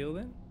bit of a heal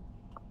then?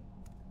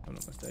 If I'm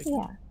not mistaken.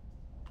 Yeah.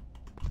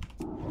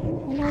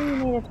 I know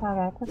you need a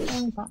target. I pressed the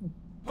wrong button.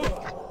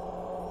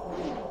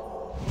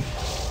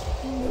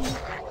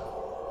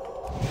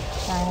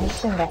 Sorry, I'm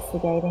just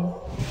investigating.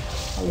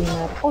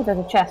 Oh, there's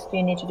a chest. Do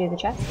you need to do the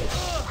chest?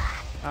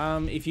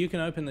 If you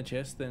can open the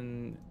chest,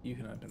 then you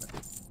can open it.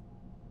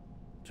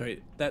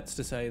 Sorry, that's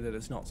to say that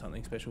it's not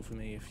something special for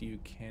me if you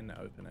can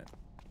open it.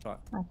 But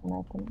I can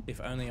open it.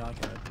 if only I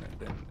can open it,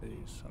 then it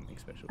is something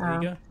special. There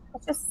you go.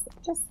 It's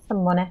just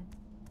some money.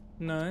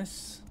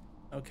 Nice.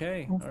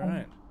 Okay, Okay.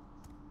 alright.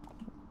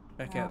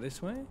 Back out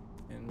this way,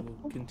 and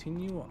we'll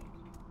continue on.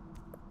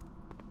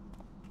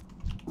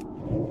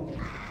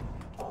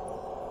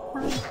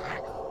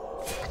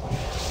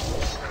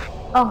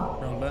 Oh.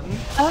 Wrong button.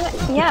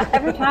 Yeah,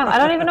 every time. I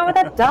don't even know what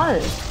that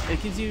does.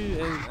 It gives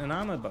you an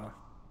armor buff,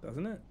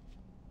 doesn't it?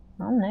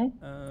 I don't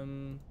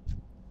know.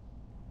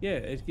 Yeah,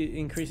 it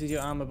increases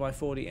your armor by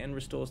 40 and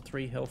restores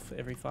 3 health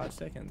every 5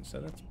 seconds. So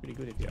that's pretty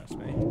good if you ask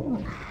me.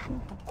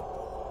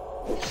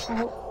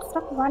 Oh,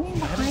 stop running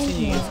I haven't behind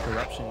seen you me. use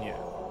corruption yet.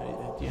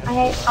 Do you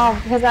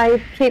have Because I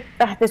keep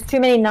there's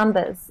too many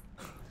numbers.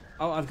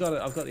 Oh, I've got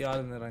it. I've got the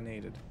item that I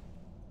needed.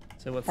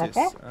 So what's Okay.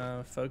 this?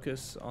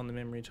 Focus on the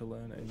memory to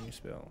learn a new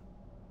spell.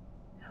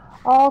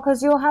 Oh,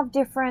 because you'll have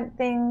different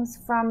things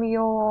from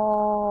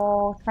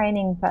your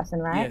training person,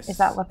 right? Yes, Is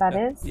that what that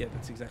is? Yeah,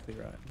 that's exactly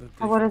right.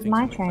 Oh, what is different things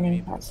my on the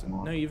training claiming person?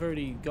 No, you've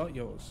already got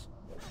yours,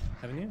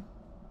 haven't you?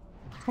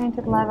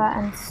 Tainted leather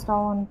and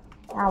stolen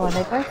power.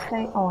 They both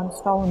say, oh, and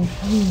stolen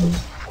dream.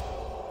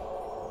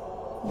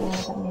 Yeah,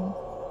 what that means.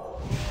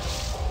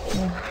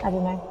 I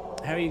don't know.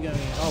 How are you going?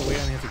 Oh, we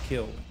only have to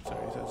kill.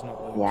 Sorry, so it's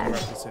not loot. Yeah. We're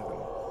up to 7.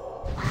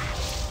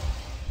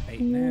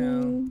 8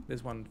 now.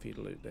 There's one for you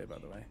to loot there, by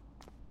the way.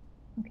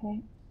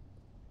 Okay,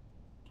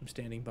 I'm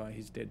standing by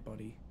his dead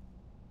body.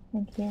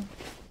 thank you.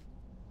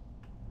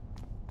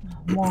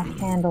 Oh, more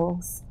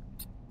candles.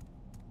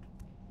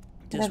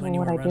 Just when Whatever you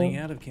were what I running do.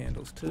 out of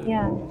candles too.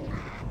 Yeah.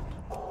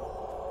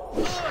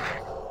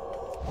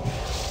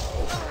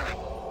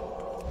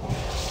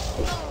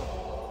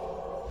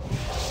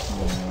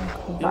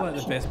 You're like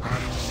the best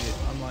party unit.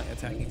 I'm like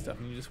attacking stuff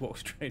and you just walk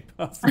straight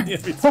past me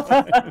every time.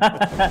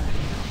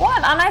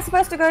 What? Aren't I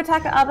supposed to go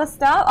attack other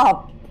stuff?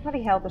 Oh,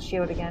 bloody hell, the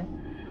shield again.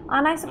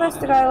 Aren't I supposed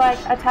to go, like,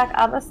 attack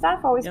other stuff?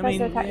 Or are we supposed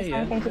to attack the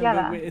same thing No,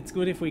 together? but it's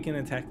good if we can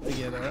attack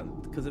together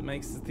because it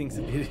makes things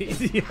a bit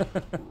easier.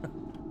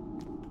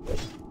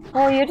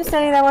 Well, you're just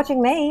standing there watching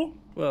me.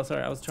 Well,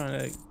 sorry, I was trying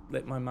to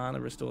let my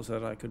mana restore so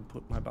that I could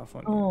put my buff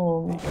on you.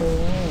 Oh,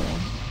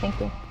 thank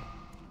you.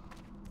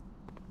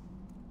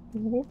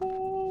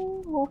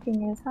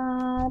 Walking is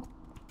hard.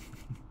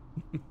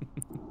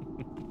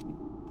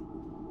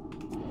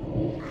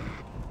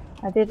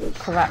 I did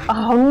corrupt.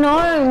 Oh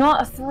no,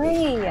 not a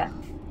 3.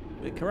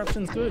 But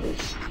corruption's good.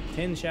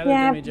 10 shadow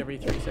Yeah. damage every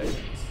 3 seconds.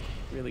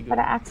 Really good. But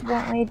I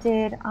accidentally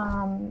did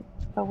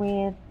the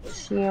weird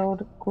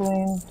shield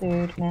gloom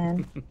dude,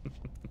 man.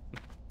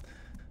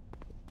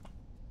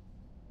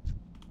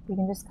 You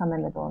can just come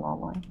in the door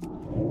normally.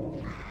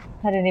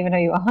 I didn't even know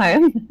you were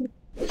home.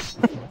 Is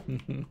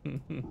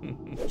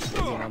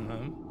your mum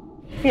home?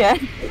 Yeah.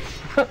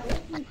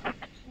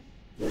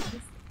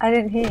 I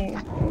didn't hear you.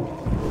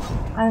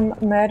 I'm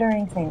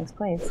murdering things,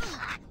 please.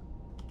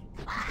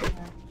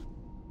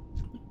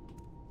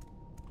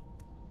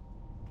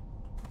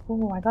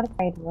 Ooh, I got a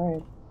fade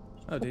road.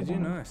 Oh, did you?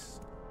 Nice.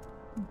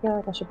 I feel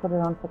like I should put it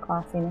on for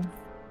classiness.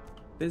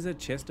 There's a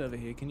chest over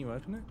here. Can you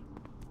open it?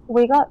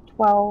 We got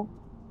 12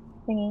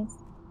 thingies.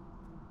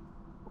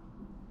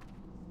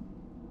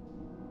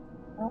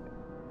 Nope.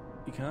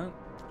 You can't?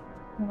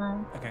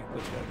 No. Okay,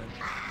 let's go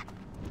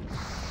then.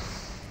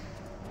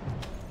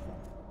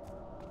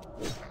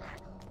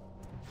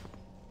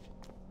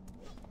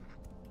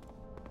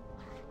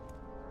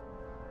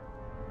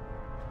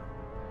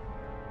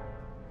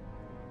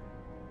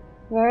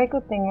 Very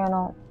good thing you're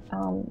not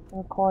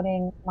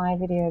recording my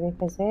video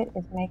because it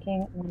is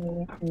making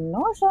me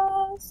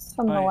nauseous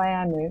from the Oh, yeah. way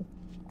I move.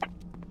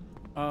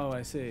 Oh,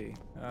 I see.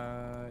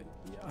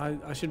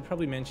 I should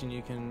probably mention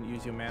you can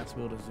use your mouse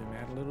wheel to zoom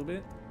out a little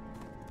bit,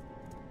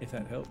 if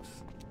that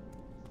helps.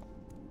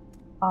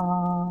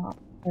 No,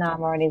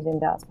 I'm already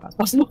zoomed out as far as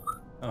possible.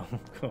 Oh,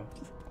 of course.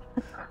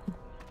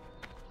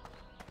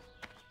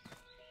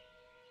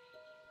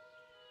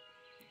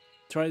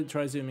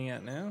 Try zooming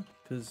out now,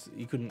 because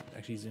you couldn't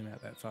actually zoom out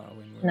that far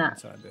when we were Nah.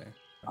 inside there.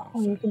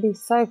 Oh, you can be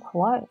so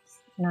close.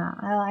 Nah,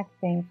 I like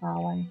being far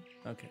away.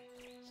 Okay.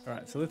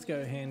 Alright, so let's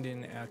go hand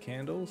in our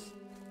candles.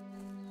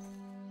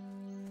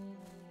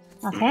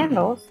 Our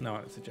candles? No,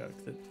 it's a joke.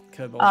 That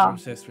kobolds Oh. are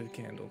obsessed with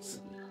candles.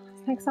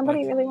 Like somebody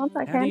Like, really wants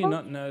that How do you candle?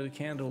 not know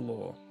candle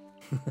lore?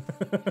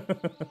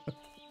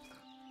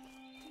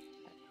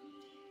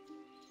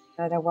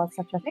 So there was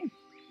such a thing.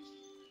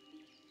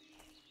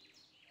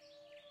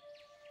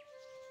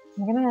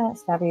 I'm gonna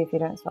stab you if you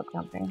don't stop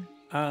jumping.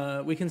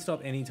 We can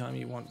stop anytime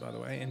you want, by the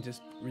way, and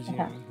just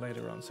resume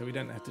later on, so we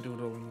don't have to do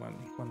it all in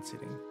one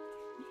sitting.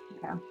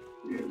 Okay.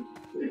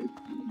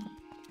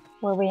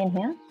 Were we in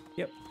here?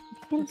 Yep.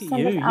 You Look at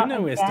you. You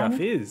know where stuff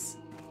is.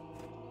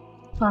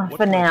 Oh, What for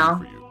can I do now.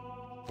 for you?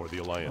 For the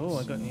Alliance. Oh,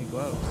 I got new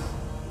gloves.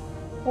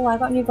 Oh, I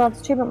got new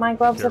gloves too, but my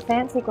gloves Careful. are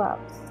fancy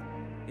gloves.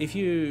 If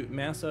you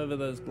mouse over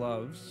those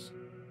gloves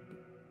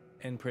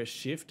and press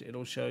shift,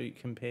 it'll show you,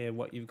 compare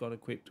what you've got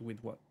equipped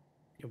with what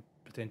you're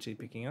potentially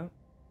picking up.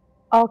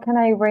 Oh, can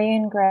I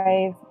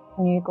re-engrave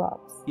new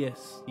gloves?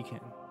 Yes, you can.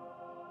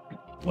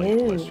 Light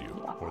bless Ooh,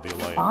 you. For the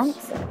Alliance.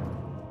 fancy.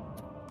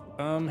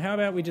 How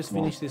about we just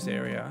finish this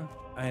area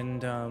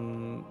and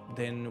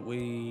then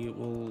we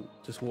will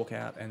just walk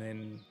out and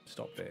then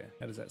stop there.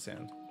 How does that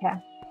sound? Okay.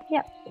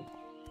 Yep.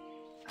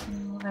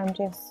 I'm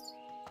just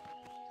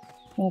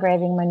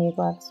engraving my new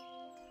gloves.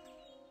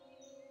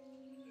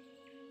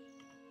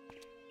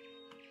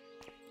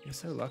 You're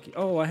so lucky.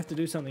 Oh, I have to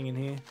do something in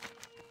here.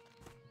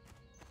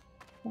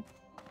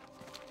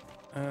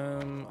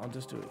 I'll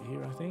just do it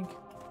here, I think.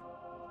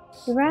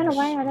 You ran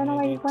away. I don't know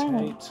where you went.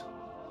 Meditate.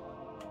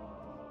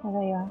 Oh,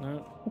 there you are. No,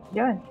 What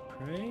you doing?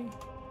 pray.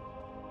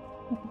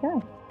 What you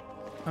doing?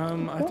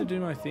 I have to do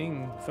my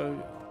thing.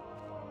 Can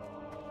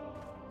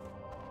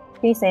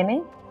you see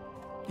me?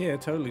 Yeah,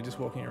 totally. Just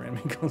walking around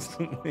me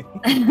constantly.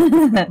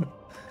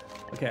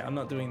 Okay, I'm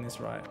not doing this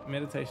right.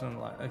 Meditation on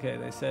the light. Okay,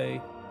 they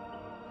say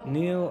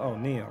kneel. Oh,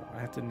 kneel. I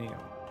have to kneel.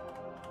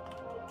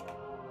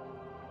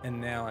 And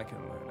now I can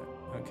learn it.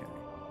 Okay.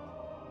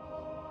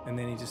 And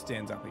then he just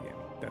stands up again.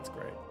 That's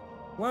great.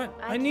 What?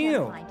 I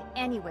kneel. can't find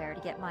anywhere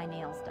to get my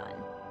nails done.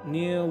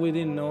 Kneel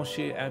within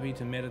Norshire Abbey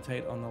to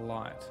meditate on the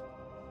light.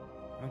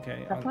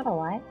 Okay. That's not a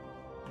light.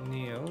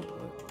 Kneel.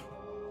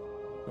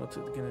 What's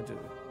it gonna do?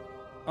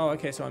 Oh,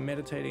 okay. So I'm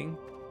meditating.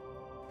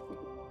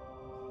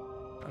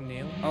 I'm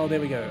kneel. Oh,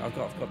 there we go. I've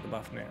got the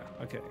buff now.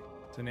 Okay.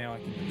 So now I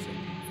can use it.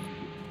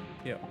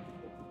 Yep.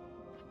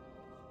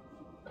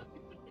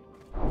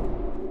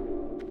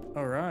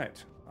 All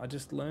right. I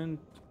just learned.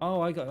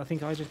 Oh, I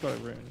think I just got a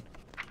rune.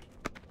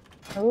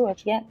 Oh, what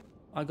you get?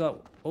 I got.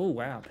 Oh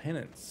wow,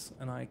 penance,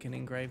 and I can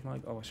engrave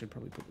my. Oh, I should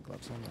probably put the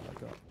gloves on that I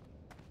got.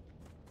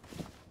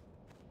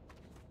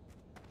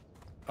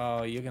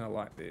 Oh, you're gonna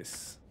like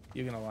this.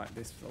 You're gonna like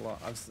this a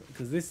lot.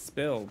 Because this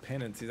spell,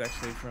 penance, is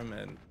actually from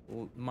a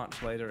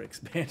much later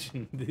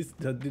expansion. This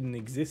didn't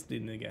exist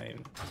in the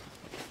game.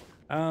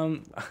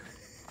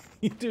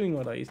 You're doing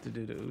what I used to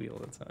do to Uwe all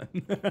the time.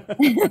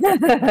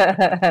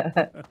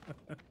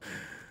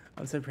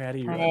 I'm so proud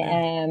of you. I right now.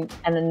 am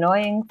an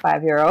annoying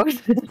 5-year-old.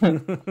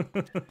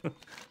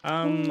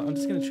 I'm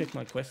just gonna check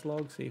my quest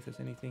log, see if there's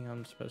anything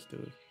I'm supposed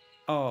to.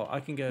 Oh, I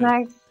can go.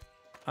 Nice.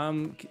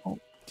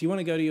 Do you want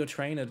to go to your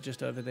trainer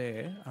just over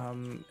there?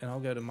 And I'll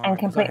go to mine. And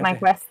 'cause I complete have my to-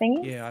 quest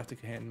thingy? Yeah, I have to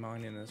hand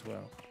mine in as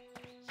well.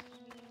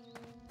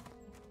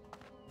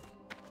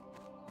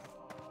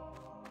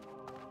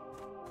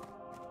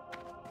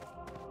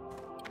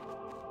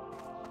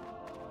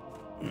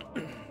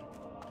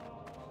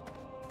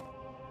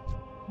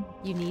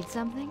 You need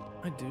something?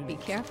 I do. Be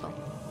need careful.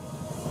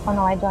 Oh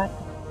no, I don't.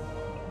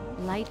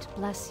 Light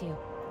bless you.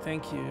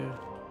 Thank you.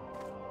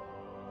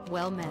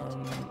 Well met.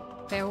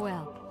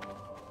 Farewell.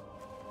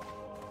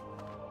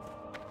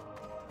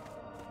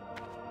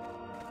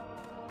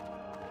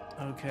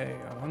 Okay,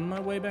 I'm on my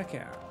way back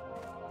out.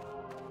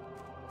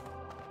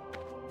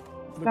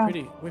 Go.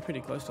 We're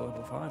pretty close to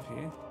level 5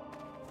 here.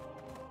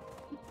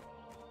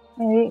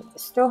 We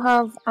still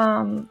have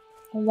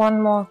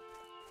one more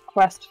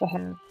quest for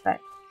him, but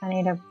I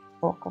need a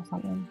book or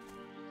something.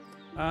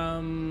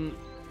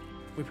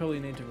 We probably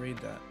need to read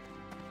that.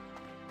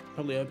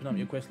 Probably open up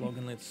your quest log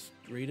and let's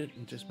read it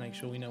and just make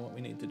sure we know what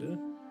we need to do.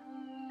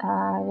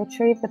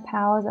 Retrieve the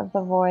powers of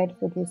the void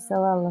for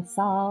Drusilla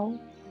LaSalle.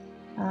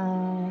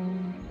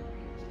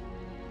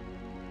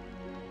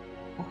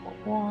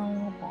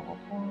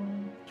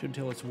 Should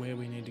tell us where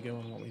we need to go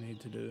and what we need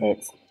to do.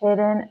 It's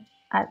hidden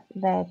at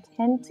their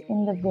tent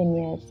in the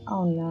vineyards.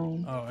 Oh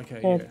no. Oh, okay,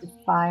 There's yeah. the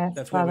fire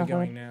That's where we're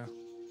brotherhood. going now.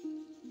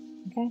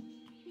 Okay.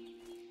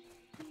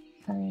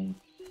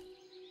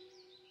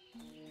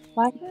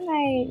 Why can't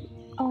I?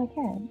 Oh, I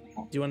can.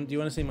 Okay. Do you want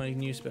to see my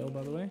new spell,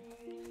 by the way?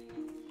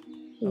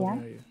 Yeah. where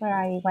are you? Where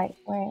are you? Wait,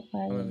 where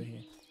I'm are over you?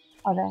 here.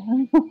 Oh, there.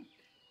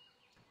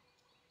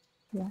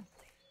 Yeah.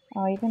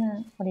 Oh, what are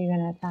you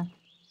gonna attack?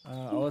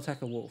 I'll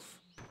attack a wolf.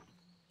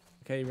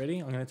 Okay, you ready?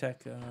 I'm gonna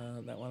attack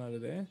that one over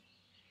there.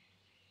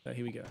 So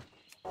here we go.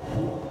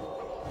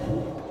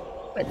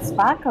 It's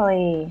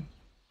sparkly.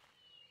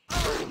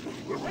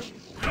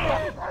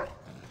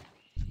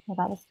 Oh,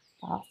 that was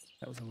fast.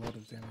 That was a lot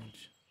of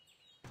damage.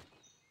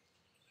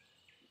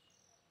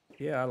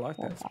 Yeah, I like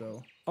that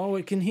spell. Oh,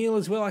 it can heal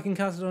as well. I can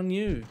cast it on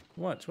you.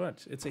 Watch.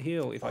 It's a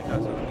heal if I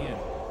cast it on you.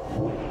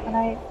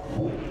 But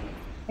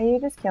are you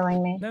just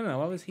killing me? No,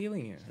 I was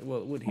healing you.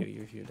 Well, it would heal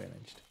you if you're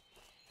damaged.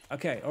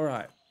 Okay, all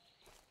right.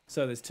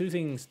 So there's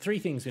three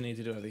things we need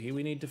to do over here.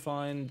 We need to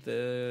find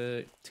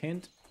the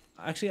tent.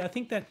 Actually, I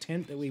think that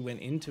tent that we went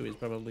into is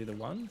probably the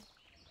one.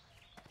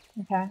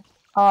 Okay.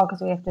 Oh,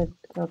 because we have to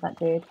kill that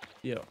dude.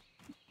 Yeah.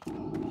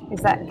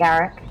 Is that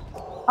Garrick?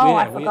 Oh, yeah,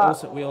 I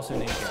forgot. we also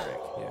need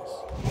Garrick, yes.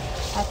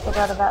 I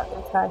forgot about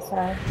these guys,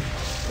 sorry.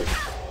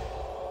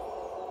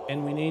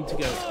 And we need to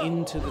go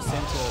into the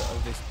center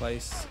of this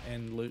place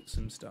and loot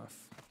some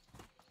stuff.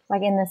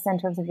 Like in the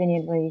center of the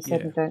vineyard where you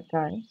said Yeah. we don't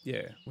go.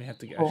 Yeah, we have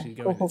to Cool. actually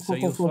go Cool, in cool, it. So cool,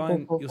 you'll cool, cool,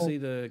 find, cool, you'll cool. see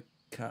the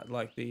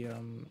like the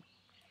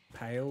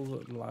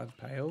pails, large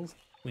pails.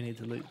 We need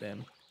to loot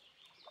them.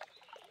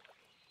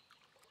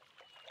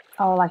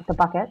 Oh, like the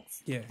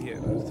buckets? Yeah, yeah.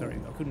 Sorry,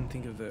 I couldn't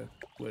think of the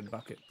word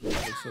bucket,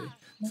 obviously.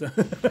 So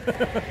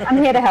I'm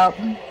here to help.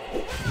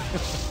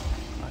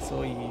 I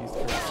saw you used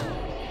corruption.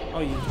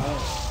 Oh,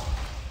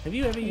 have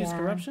you ever used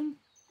corruption?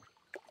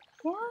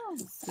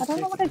 Yes. I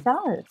don't know what it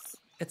does.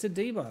 It's a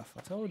debuff.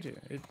 I told you,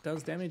 it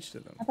does damage to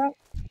them. I don't...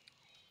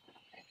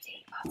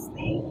 Debuff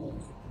me.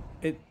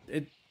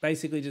 It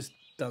basically just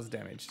does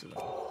damage to them.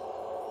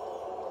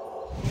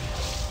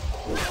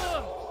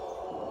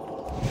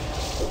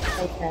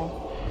 Okay.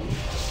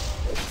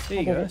 There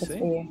you go. See.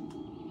 You.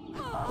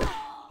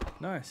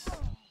 Nice.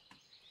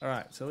 All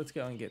right, so let's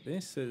go and get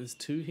this. So there's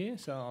 2 here,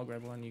 so I'll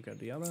grab one. You grab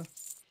the other.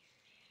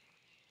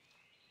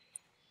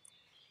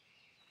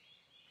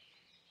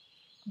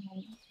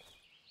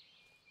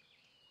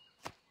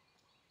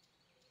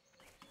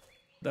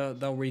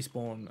 They'll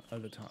respawn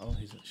over time. Oh,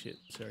 he's shit.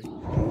 Sorry.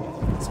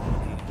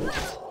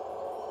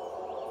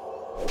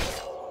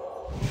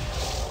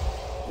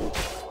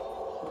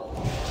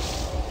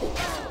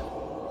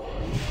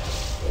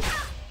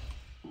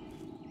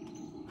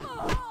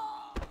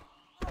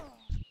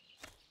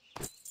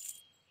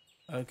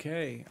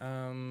 Okay.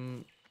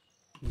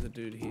 There's a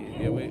dude here.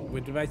 Yeah,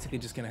 we're basically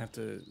just gonna have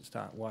to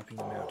start wiping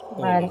them out.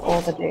 Right,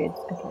 all the dudes.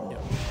 Okay.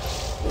 Yep.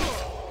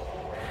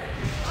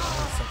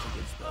 That's such a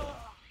good spell.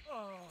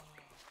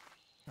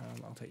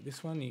 I'll take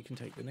this one. You can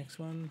take the next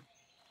one.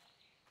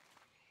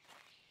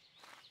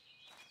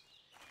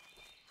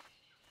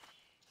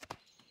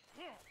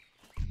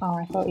 Oh,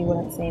 I thought you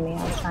wouldn't see me.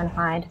 I was trying to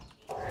hide.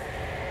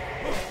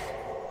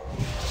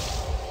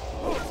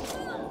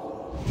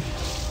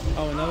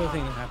 Oh, another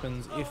thing that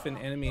happens, if an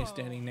enemy is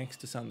standing next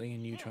to something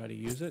and you try to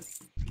use it,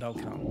 they'll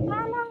come.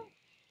 Alright,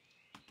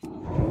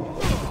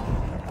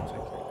 I'll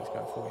take this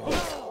guy for you.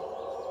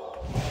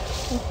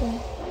 Okay.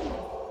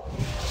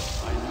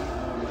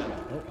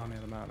 Oh, I'm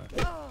out of mana.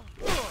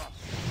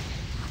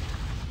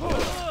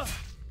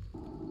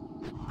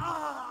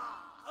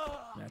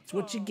 That's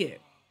what you get.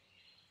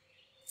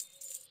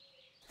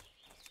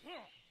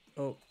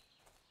 Oh.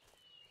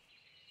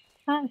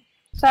 Ah,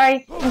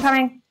 sorry, I'm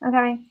coming.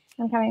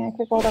 I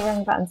clicked all the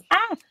wrong buttons.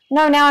 Ah!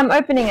 No, now I'm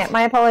opening it.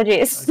 My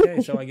apologies.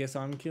 Okay, so I guess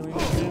I'm killing the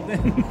dude then.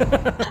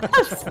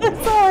 I'm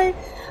so sorry.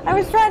 I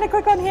was trying to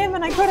click on him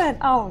and I couldn't.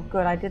 Oh,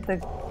 good. I did the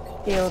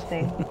shield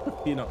thing.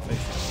 You're not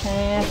facing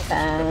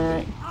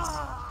Perfect.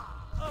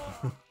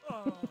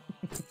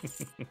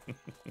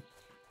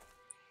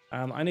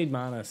 I need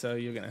mana, so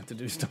you're gonna have to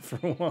do stuff for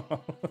a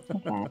while.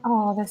 Okay.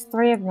 Oh, there's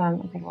 3 of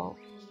them. Okay, well,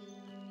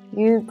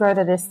 you go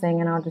to this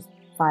thing and I'll just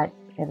fight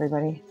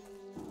everybody.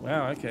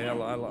 Wow, okay, I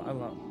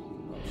love.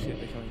 Oh shit,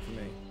 they're coming for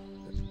me.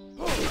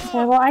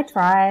 Okay, well, I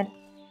tried.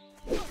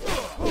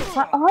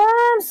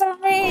 Oh, I'm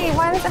sorry.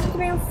 Why does it have to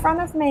be in front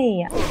of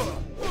me?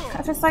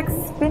 I just like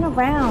spin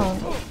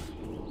around.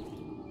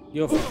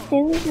 You're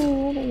fine.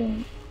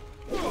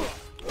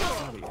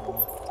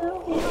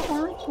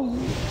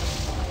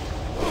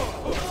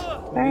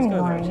 Very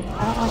annoying.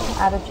 I don't like the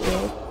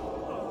attitude.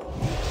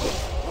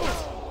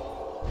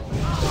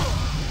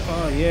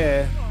 Oh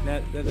yeah,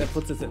 that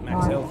puts us at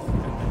max health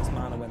and max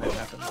mana when that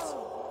happens.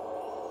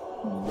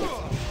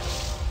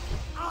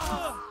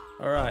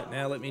 Alright,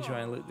 now let me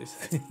try and loot this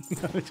thing,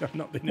 which I've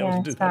not been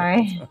able to do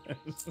sorry. that all the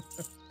time.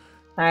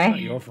 Sorry. It's not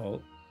your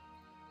fault.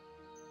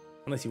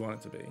 Unless you want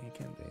it to be, it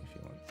can be if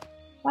you want.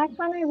 Why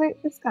can't I loot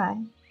this guy?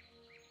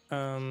 I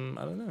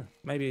don't know.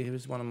 Maybe he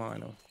was one of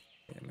mine, or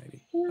yeah,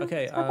 maybe. No,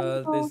 Okay, it's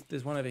not cool.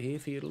 there's one over here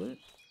for you to loot.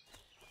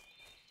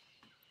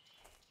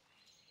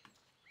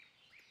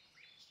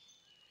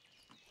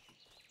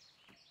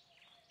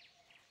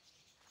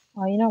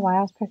 Oh, you know why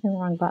I was pressing the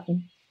wrong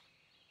button?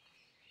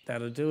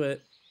 That'll do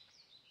it.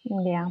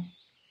 Yeah.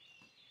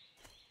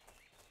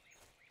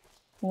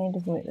 I need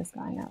to loot this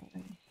guy now.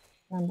 I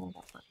remember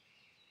that one.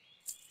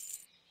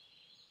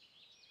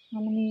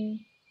 How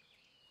many?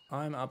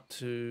 I'm up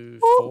to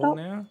Oh, 4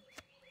 now.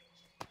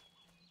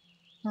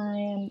 I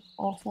am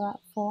also at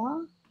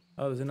 4.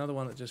 Oh, there's another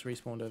one that just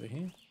respawned over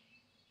here.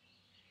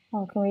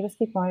 Oh, can we just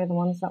keep going to the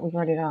ones that we've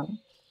already done?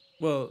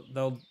 Well,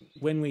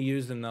 when we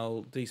use them,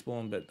 they'll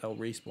despawn, but they'll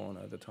respawn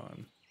over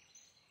time.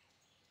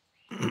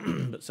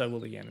 But so will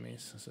the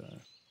enemies. So,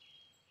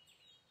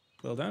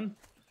 well done.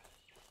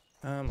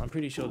 I'm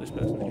pretty sure this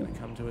person's going to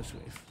come to us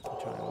if we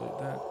try and loot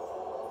that.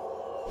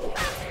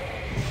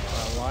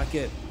 I like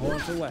it.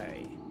 Haunt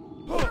away.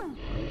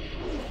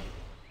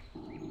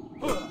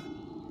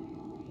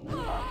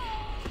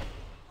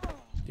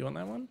 Do you want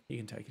that one? You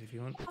can take it if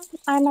you want.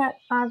 I'm at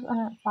 5,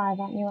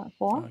 aren't you at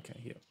 4?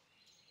 Okay, yep.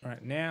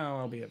 Alright, now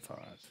I'll be at 5.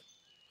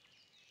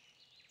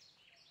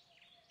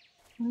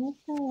 I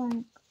feel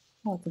like...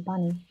 Oh, it's a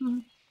bunny. Hmm.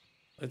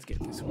 Let's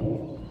get this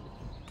one.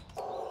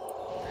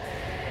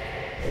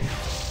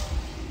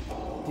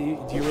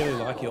 Do you really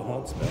like your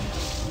haunt spell?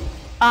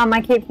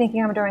 I keep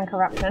thinking I'm doing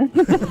corruption.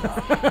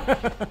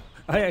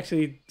 I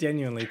actually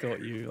genuinely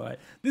thought you like,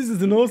 this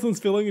is an awesome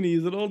spell, I'm going to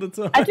use it all the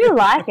time. I do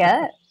like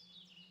it.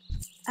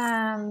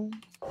 I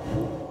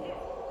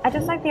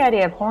just like the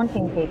idea of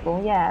haunting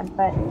people, yeah,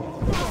 but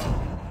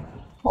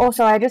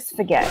also I just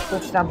forget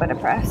which number to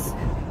press.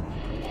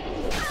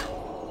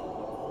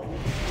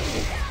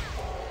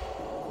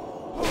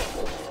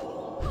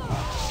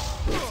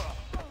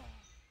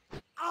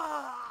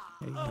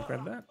 Yeah, you can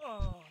grab that.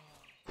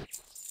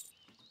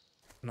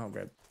 And I'll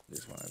grab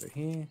this one over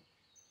here.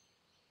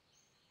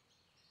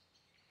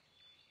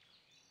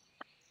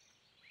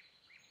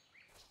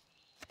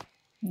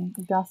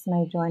 Gus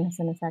may join us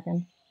in a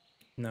second.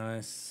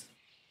 Nice.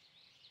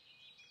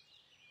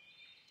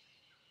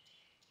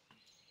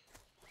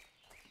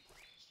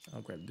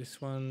 I'll grab this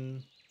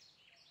one.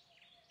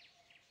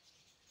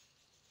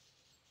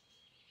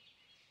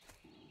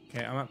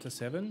 Okay, I'm up to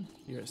 7.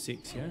 You're at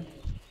 6, yeah?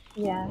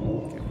 Yeah.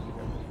 Okay, you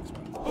grab the next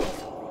one.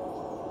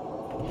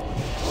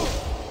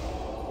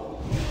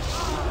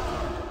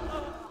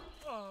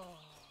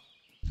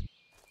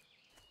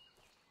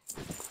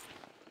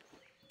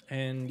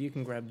 And you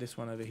can grab this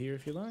one over here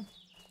if you like.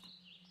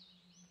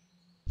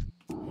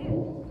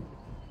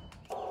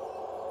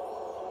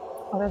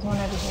 Oh, there's one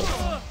over here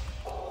too.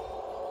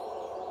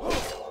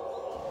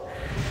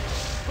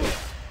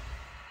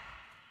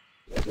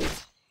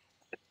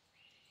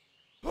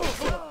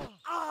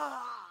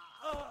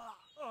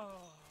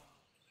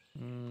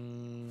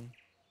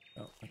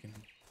 Oh, I can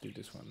do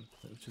this one,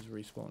 which is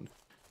respawned.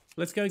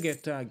 Let's go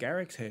get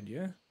Garrick's head,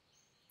 yeah?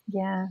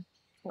 Yeah.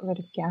 Got rid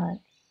of Garrett.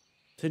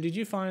 So did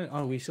you find...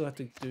 Oh, we still have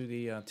to do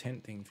the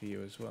tent thing for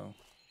you as well.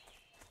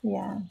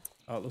 Yeah.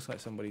 Oh, it looks like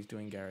somebody's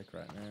doing Garrick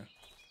right now.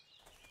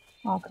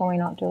 Oh, can we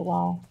not do it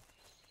while...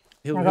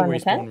 He'll Can I go in the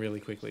respawn tent? really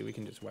quickly. We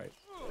can just wait.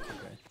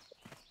 Okay.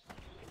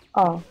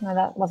 Oh, no,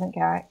 that wasn't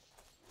Garrett.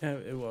 Yeah,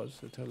 it was.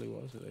 It totally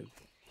was.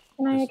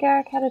 No, Just-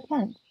 Garrett had a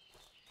tent.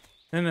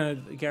 No,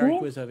 Garrick Really?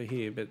 was over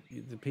here, but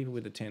the people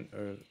with the tent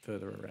are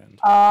further around.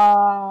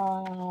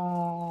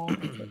 Oh.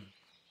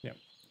 Yeah,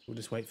 we'll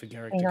just wait for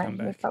Garrick We to don't- come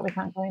back. But we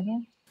can't go in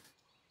here?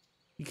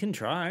 You can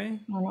try.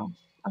 Oh no,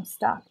 I'm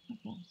stuck.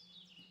 Okay.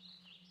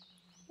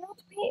 Let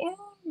me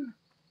in.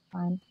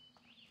 Fine.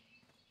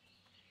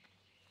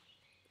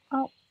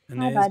 Oh, And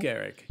hi, there's bud.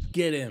 Garrick.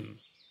 Get him.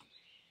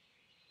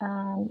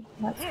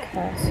 Let's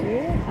curse you,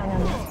 and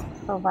then let's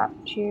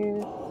corrupt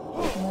you,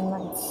 and then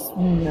let's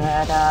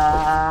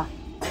murder.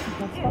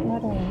 Okay, stop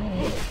murdering me.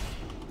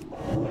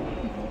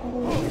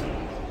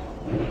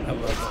 I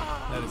love it.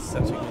 That is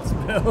such a good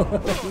spell.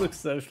 It looks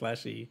so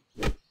flashy.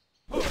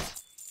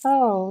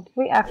 Oh, did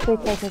we actually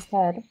take his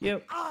head?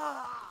 Yep.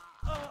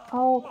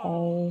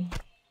 Okay.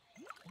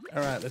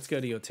 Alright, let's go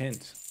to your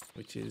tent,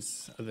 which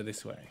is over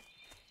this way.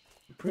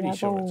 I'm pretty Yeah,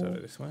 sure it's go. over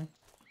this way.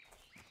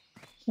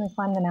 Can we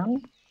climb the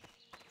mountain?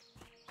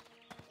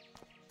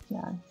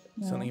 No.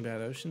 No. Something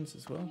about oceans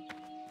as well.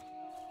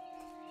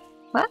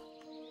 What?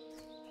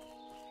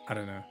 I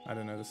don't know. I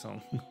don't know the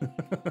song.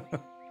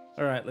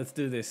 Alright, let's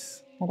do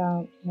this. I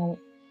don't know.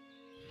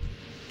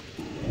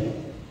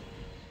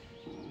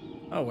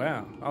 Oh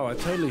wow. Oh, I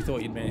totally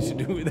thought you'd managed to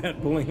do it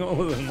without pulling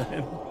all of them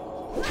then.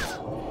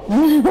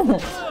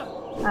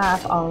 Ah,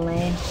 if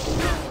only.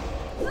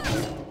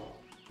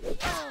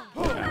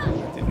 Wow,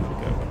 that didn't go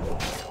well.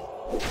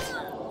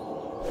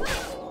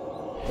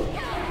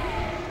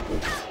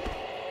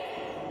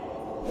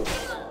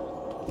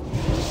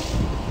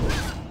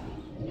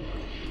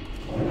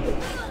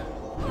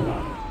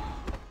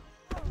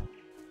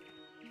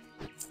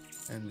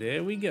 And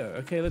there we go.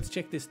 Okay, let's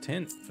check this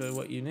tent for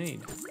what you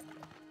need.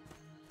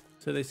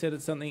 So they said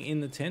it's something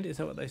in the tent. Is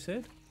that what they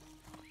said?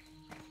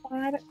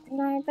 No,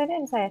 they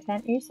didn't say a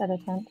tent. You said a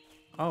tent.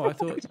 Oh,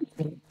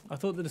 I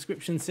thought the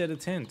description said a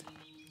tent.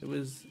 It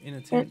was in a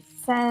It tent.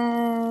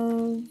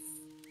 says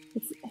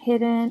it's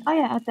hidden. Oh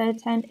yeah, at their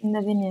tent in the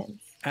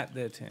vineyards. At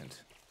their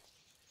tent.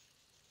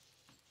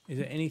 Is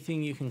there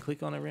anything you can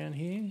click on around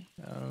here?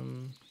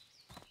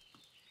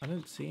 I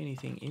don't see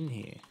anything in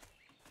here.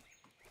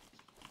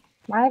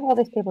 Why have all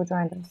these people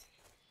joined us?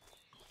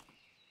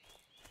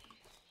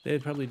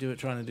 They'd probably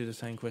trying to do the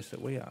same quest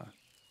that we are.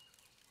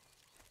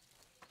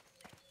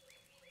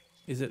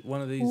 Is it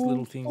one of these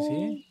little things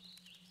here?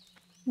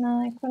 No,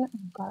 I couldn't. Oh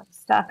god, I'm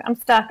stuck. I'm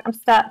stuck. I'm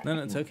stuck.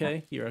 No, it's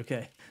okay. You're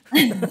okay.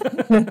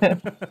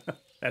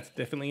 That's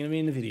definitely going to be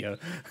in the video.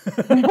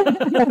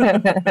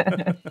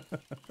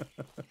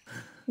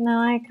 No,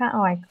 I can't.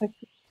 Oh, I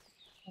clicked.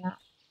 No.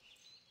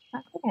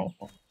 Can't click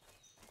anything.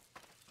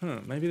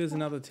 Huh, maybe there's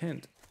another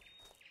tent.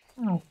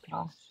 Oh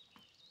gosh.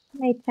 How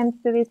many tents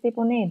do these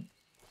people need?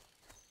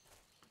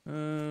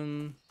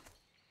 Oh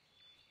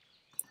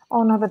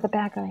no, but the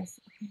bad guys.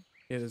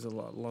 Yeah, there's a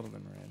lot of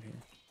them around here.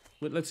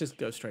 But let's just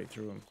go straight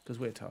through them, because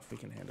we're tough. We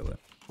can handle it.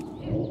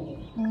 Okay.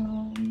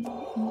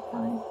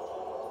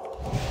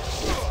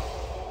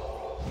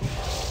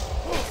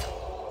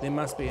 There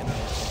must be another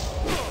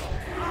tent.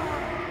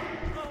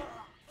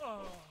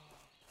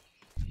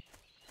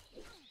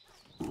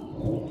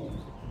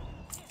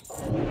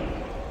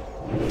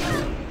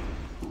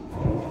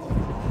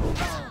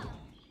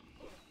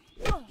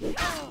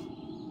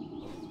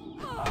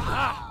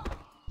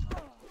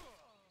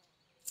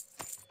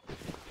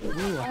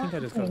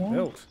 think I just got a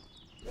belt.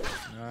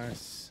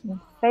 Nice.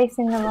 I'm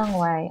facing the wrong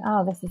way.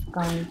 Oh, this is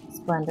going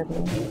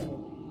splendidly.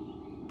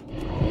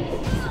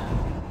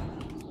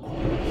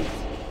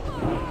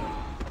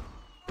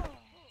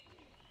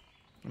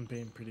 I'm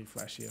being pretty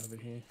flashy over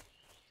here.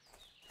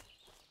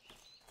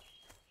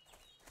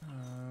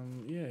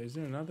 Yeah, is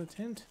there another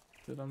tent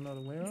that I'm not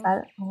aware of?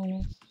 That,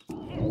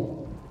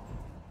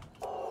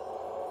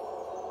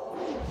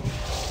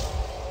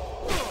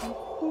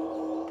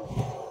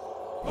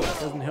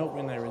 Doesn't help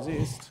when they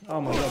resist.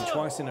 Oh my god,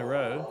 twice in a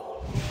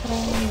row.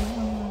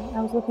 I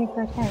was looking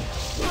for a tent.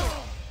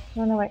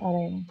 No, no, wait. Oh,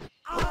 there you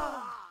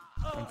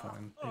I'm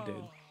fine. They're dead.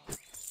 go.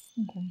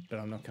 Okay. But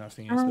I'm not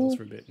casting any spells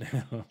for a bit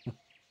now.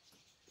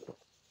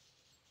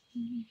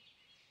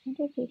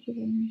 There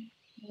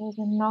was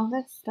a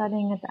novice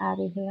studying at the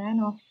Abbey who ran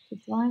off to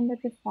join the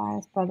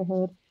Defias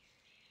Brotherhood.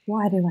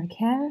 Why do I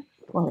care?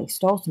 Well, he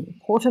stole some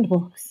important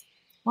books.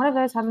 One of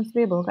those happens to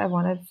be a book I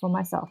wanted for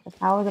myself, The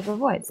Powers of the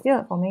Void.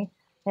 Steal it for me.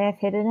 They have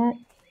hidden it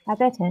at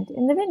their tent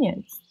in the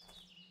vineyards.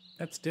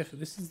 That's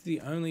definitely. This is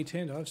the only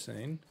tent I've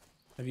seen.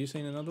 Have you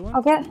seen another one?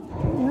 I'll get...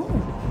 No.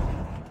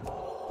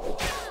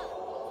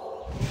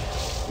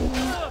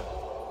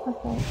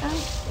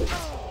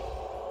 Okay.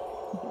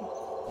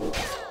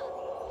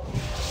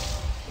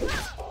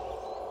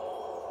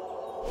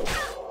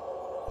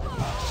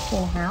 In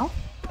a house?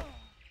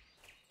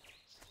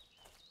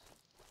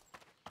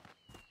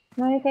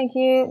 No, thank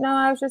you. No,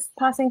 I was just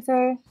passing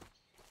through.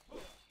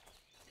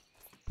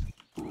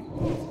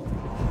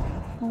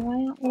 Why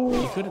aren't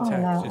you? You could attack,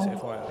 no. just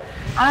FYI.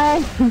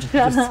 I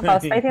shut up. I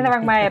was facing the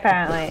wrong way,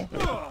 apparently.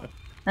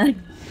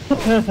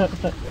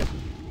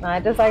 No, I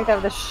just like to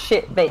have the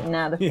shit beaten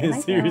out of me. Yeah,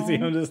 seriously,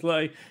 I'm just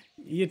like,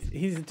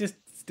 he's just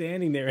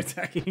standing there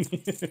attacking you.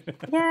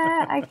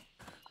 Yeah,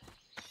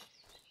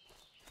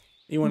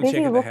 You want to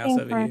check at the house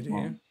looking over here, for do a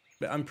you? tent.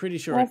 But I'm pretty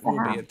sure Where's it the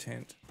will be a house?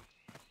 tent.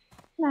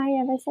 no,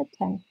 yeah, they said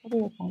 10. What do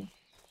you think?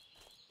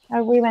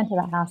 Oh, we went to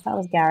that house. That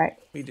was Garrett.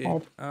 We did.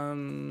 Said.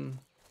 Um,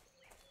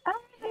 No,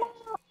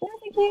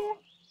 thank you.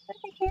 No,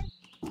 thank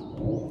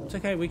you. it's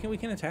okay. We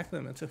can attack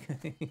them. It's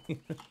okay.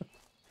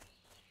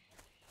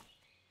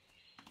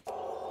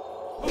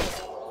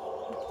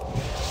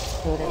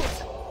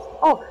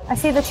 Oh, I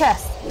see the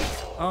chest.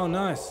 Oh,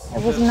 nice.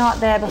 It was not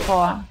there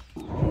before.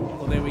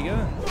 Well, there we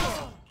go.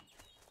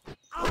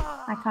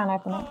 I can't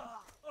open it.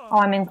 Oh,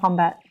 I'm in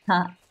combat.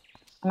 Huh.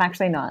 I'm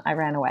actually not. I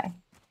ran away.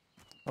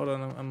 Hold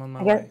on, I'm on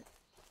my I guess way.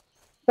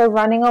 so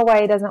running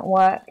away doesn't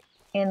work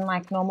in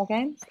like normal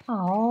games?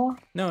 Oh.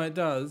 No, it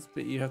does,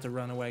 but you have to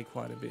run away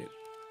quite a bit.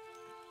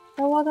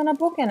 There wasn't a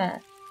book in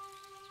it.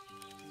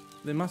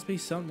 There must be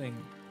something.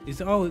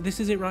 Oh, this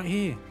is it right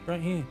here.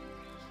 Right here.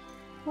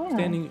 Yeah.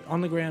 Standing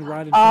on the ground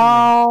right in front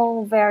of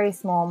Oh, very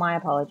small. My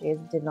apologies.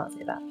 Did not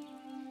see that. me.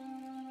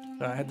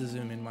 So I had to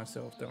zoom in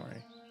myself, don't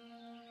worry.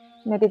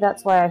 Maybe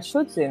that's why I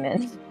should zoom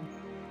in.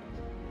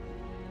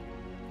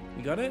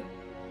 You got it?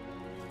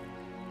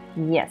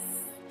 Yes.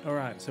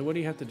 Alright, so what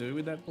do you have to do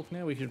with that book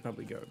now? We should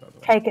probably go, by the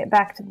way. Take it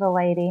back to the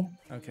lady.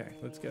 Okay,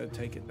 let's go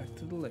take it back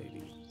to the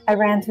lady. I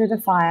ran through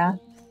the fire.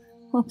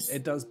 Oops.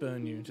 It does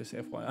burn you, just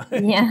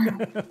FYI. Yeah.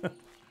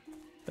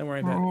 Don't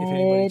worry about it. If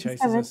anybody just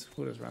chases have us,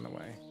 we'll just run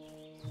away.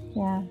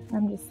 Yeah,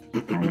 I'm just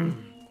running.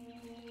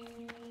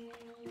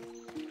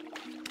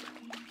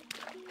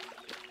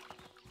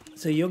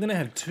 So you're going to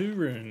have 2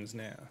 runes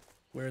now,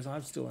 whereas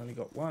I've still only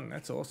got 1.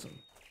 That's awesome.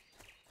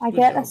 I Good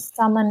get job. a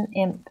summon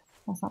imp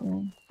or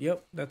something.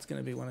 Yep, that's going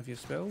to be one of your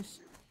spells.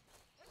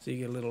 So you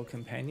get a little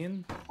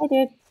companion. I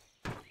did.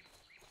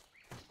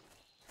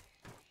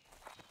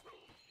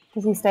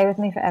 Does he stay with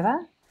me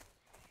forever?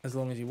 As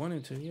long as you want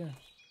him to, yeah.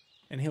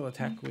 And he'll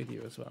attack with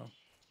you as well.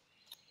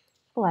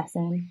 Bless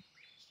him.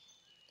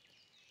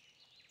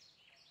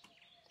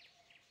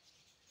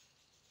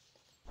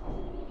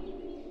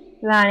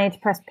 Then I need to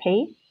press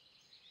P.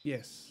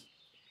 Yes.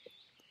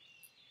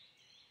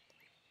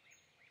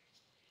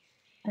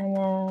 And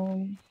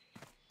then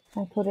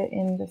I put it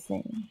in the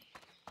thing.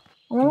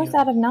 I'm almost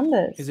out of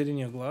numbers. Is it in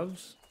your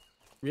gloves?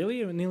 Really?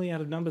 You're nearly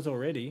out of numbers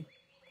already?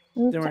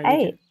 I'm Don't to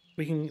worry,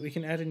 8. we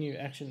can add a new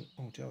action.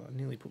 Oh, Joe, I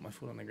nearly put my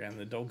foot on the ground.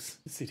 The dog's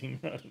sitting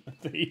right at my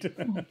feet.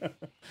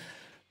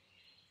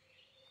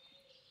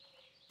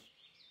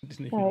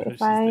 Didn't even So notice if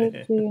she's I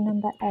there. do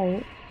number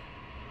 8,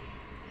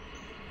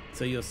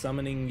 So you're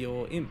summoning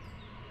your imp.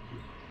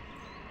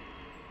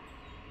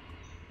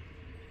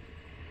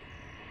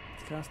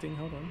 It's casting.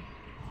 Hold on.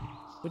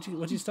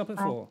 What'd you stop it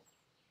for?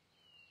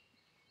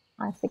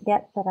 I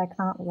forget that I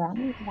can't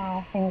run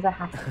while things are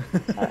happening.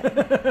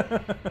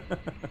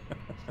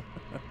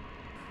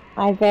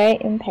 So I'm very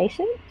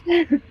impatient.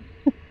 There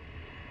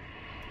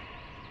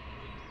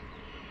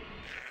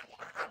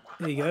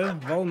you go,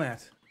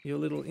 Volmat, your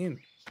little imp.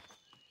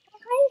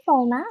 Hi,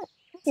 Volmat.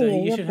 So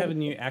you should have a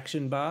new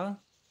action bar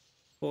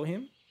for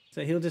him.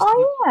 So he'll just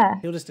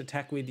he'll just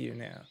attack with you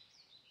now.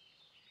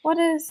 What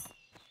is...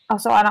 Oh,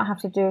 so I don't have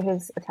to do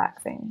his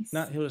attack things.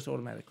 No, he'll just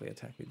automatically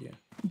attack with you.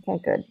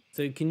 Okay, good.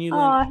 So can you Oh,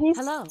 learn? he's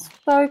Hello. so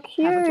Have a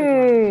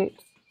good cute.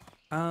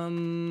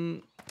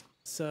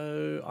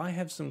 so I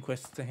have some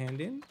quests to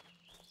hand in.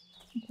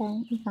 Okay,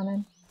 I'm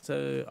coming.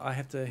 So I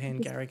have to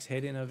hand Garrick's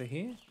head in over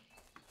here.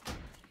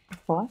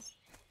 Of course.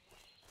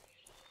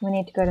 We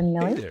need to go to Hey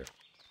Millie. there.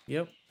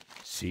 Yep.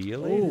 See you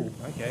later. Ooh,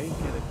 okay.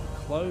 Get a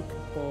cloak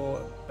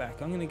or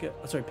back. I'm gonna go.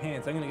 Oh, sorry,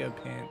 pants. I'm gonna go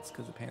pants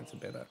because the pants are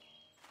better.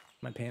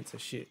 My pants are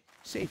shit.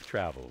 Safe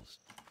travels.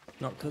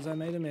 Not because I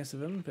made a mess of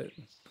them, but.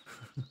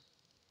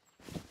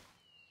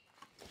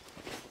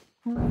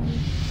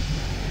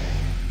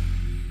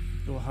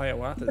 Oh,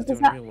 Hiawatha's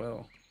doing real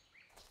well.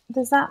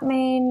 Does that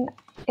mean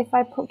if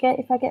I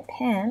get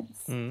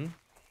pants? Mm.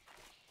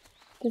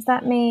 Does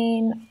that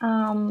mean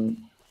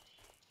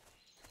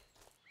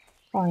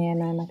Oh yeah,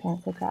 no, my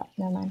pants are crap.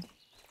 Never mind.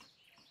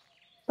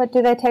 But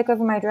do they take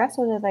over my dress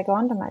or do they go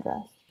under my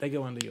dress? They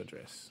go under your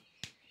dress.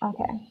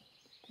 Okay.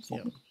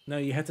 Yep. No,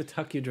 you have to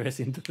tuck your dress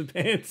into the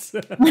pants.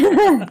 I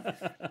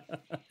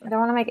don't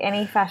want to make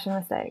any fashion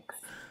mistakes.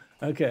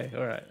 Okay,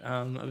 all right.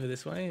 Over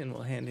this way, and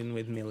we'll hand in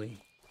with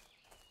Millie.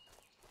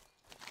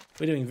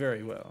 We're doing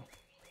very well.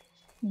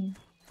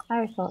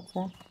 I thought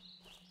so.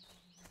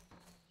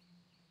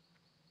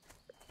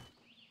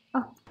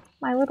 Oh,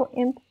 my little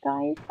imp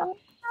guy.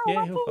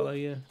 Yeah, he'll follow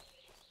you.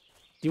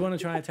 Do you want to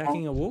try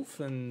attacking a wolf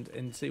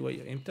and see what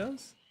your imp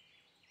does?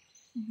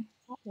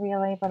 Not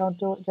really, but I'll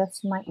do it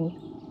just to my imp.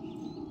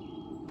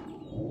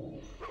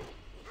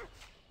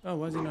 Oh,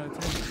 why is he not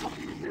attacking?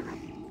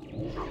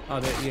 Oh,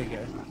 there you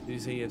go. Did you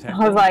see he attacked I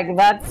was him? like,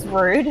 that's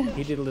rude.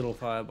 He did a little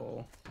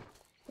fireball.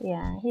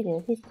 Yeah, he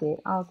did. He's cute.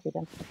 I'll keep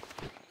him.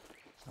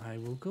 I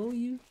will call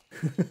you.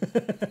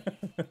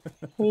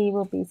 He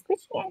will be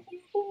squishy and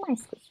he will be my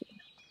squishy.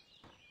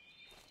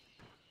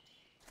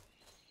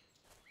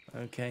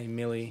 Okay,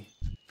 Millie.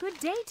 Good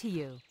day to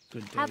you.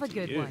 Good day Have a to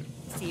good you. one.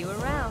 See you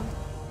around.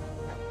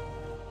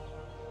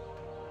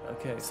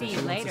 Okay, so See she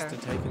you wants later. us to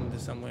take him to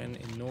somewhere in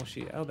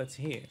Norshire. Oh, that's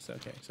here. So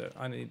okay, so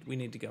we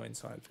need to go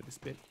inside for this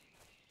bit.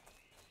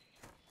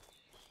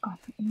 Oh,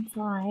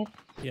 inside.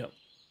 Yep.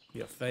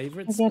 Your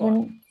favourite Is spot.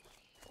 can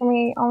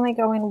we only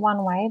go in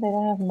one way? They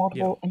don't have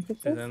multiple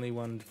entrances? There's only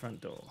one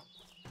front door.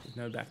 There's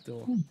no back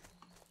door. Hmm.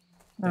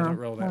 They don't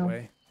roll that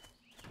way.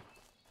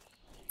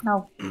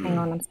 Oh, hang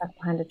on, I'm stuck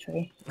behind a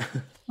tree.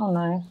 Oh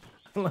no.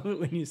 I love it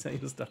when you say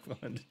you're stuck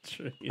behind a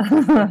tree.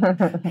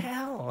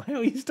 How? How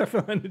are you stuck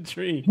behind a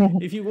tree?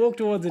 If you walk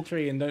towards a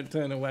tree and don't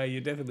turn away,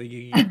 you're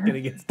definitely going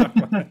to get stuck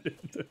behind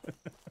it.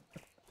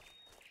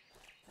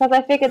 Because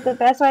I figured the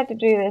best way to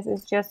do this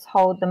is just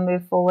hold the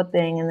move forward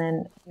thing and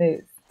then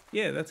move.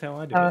 Yeah, that's how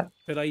I do it.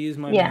 But I use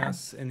my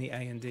mouse and the A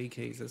and D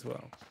keys as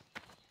well.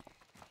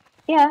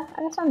 Yeah,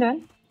 that's what I'm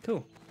doing.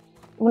 Cool.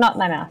 Well, not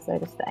my mouse, though,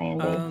 just the A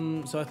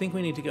and D. So I think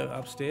we need to go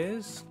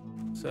upstairs.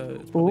 So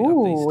it's probably up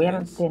these stairs. We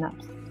haven't been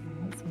upstairs.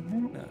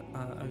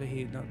 No, over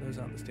here. No, those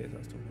aren't the stairs I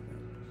was talking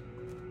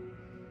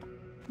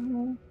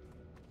about.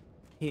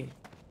 Here.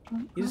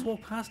 You just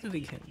walk past it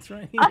again. It's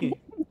right here. I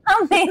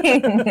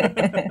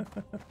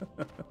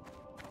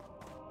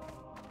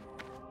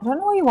don't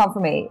know what you want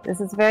from me. This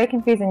is a very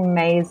confusing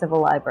maze of a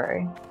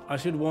library. I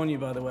should warn you,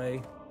 by the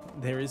way,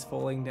 there is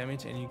falling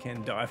damage and you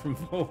can die from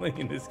falling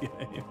in this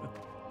game.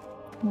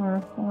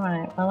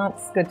 Alright, well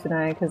that's good to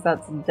know because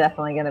that's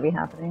definitely going to be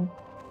happening.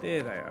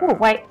 There they are. Oh,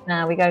 wait,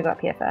 no, we gotta go up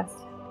here first.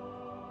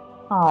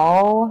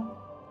 Oh.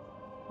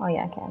 Oh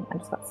yeah, I can. I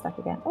just got stuck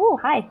again. Oh,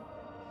 hi.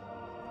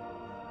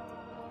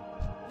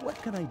 What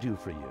can I do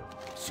for you?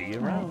 See you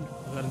around.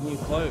 I've got a new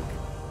cloak.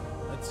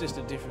 It's just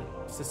a different...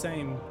 It's the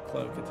same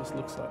cloak, it just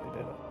looks slightly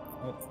better.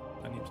 Oh,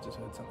 I need to just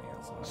heard something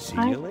else. See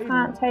I you later.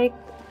 can't take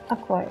a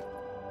quote.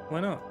 Why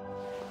not?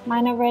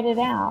 Mine are read it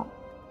out.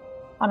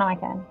 Oh no, I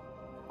can.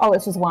 Oh,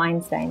 it's just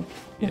wine stained.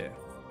 Yeah.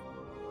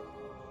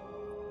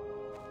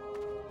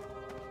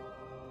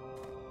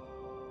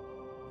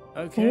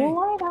 Okay. See you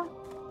later.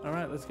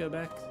 Alright, let's go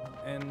back.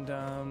 And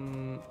I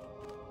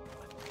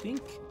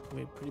think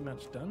we're pretty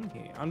much done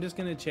here. I'm just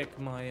going to check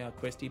my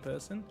questy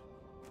person.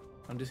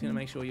 I'm just going to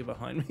make sure you're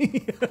behind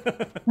me.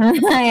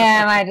 I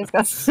am, I just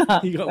got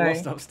stuck. You got Sorry.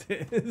 lost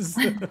upstairs.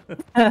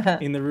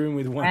 In the room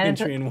with one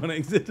entry and one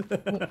exit.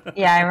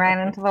 Yeah, I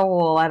ran into the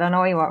wall. I don't know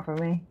what you want from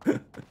me.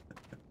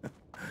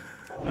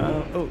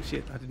 Oh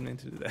shit, I didn't mean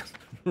to do that.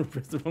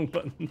 Press the wrong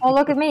button. Oh,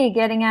 look at me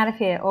getting out of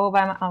here all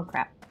by my... Oh,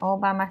 crap. All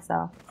by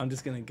myself. I'm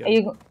just going to Are go.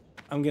 you...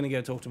 I'm going to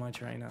go talk to my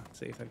trainer,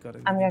 see if they've got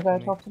it. I'm going to go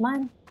talk to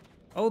mine.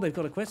 Oh, they've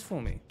got a quest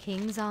for me.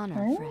 King's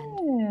honor, friend.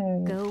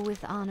 Oh. Go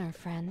with honor,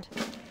 friend.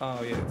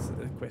 Oh yeah, it's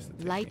a quest that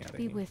takes me Light out of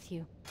be here. with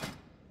you.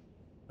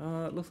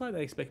 It looks like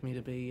they expect me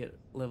to be at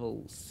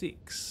level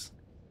 6,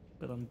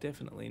 but I'm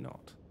definitely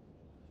not.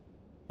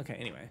 Okay,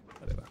 anyway,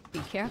 whatever. Be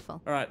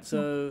careful. All right,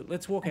 so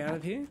let's walk out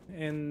of here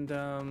and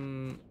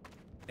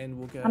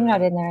we'll go. I'm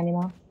not in there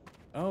anymore.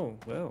 Oh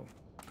well.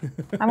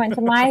 I went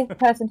to my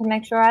person to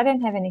make sure I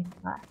didn't have anything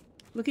left.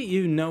 Look at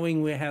you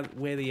knowing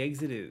where the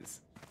exit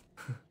is.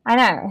 I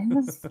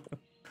know.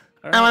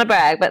 I don't want to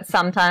brag, but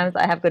sometimes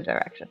I have good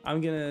direction. I'm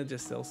gonna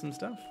just sell some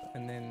stuff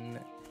and then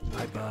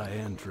I buy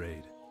and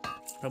trade.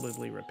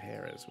 probably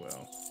repair as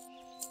well.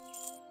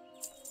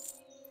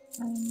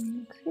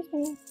 Excuse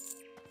me.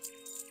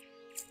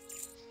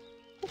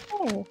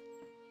 Okay.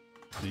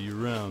 See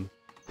you around.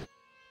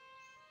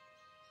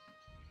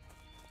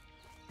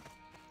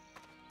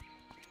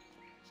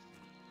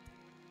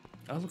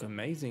 I look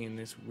amazing in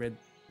this red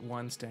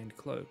wine-stained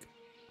cloak.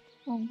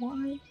 Oh,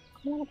 why?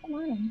 I want to put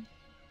mine on.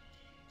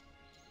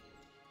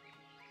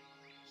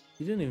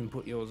 You didn't even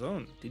put yours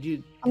on, did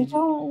you? I'm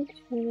going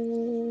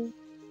to.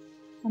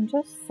 I'm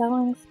just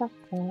selling stuff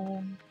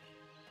there.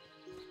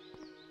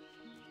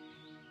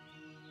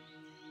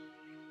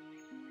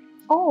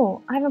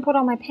 Oh, I haven't put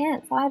on my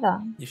pants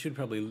either. You should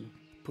probably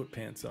put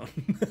pants on.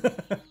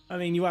 I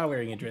mean, you are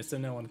wearing a dress, so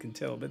no one can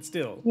tell, but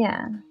still.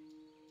 Yeah.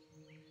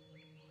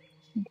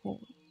 Okay.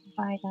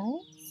 Bye,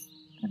 guys.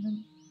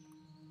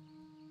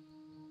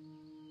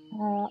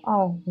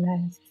 Oh,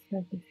 no, it's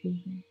so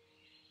confusing.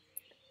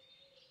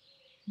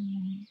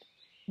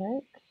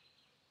 Cloak?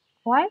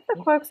 Why is the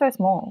cloak so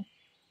small?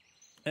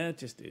 It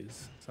just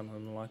is. Some of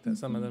them are like that.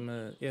 Some of them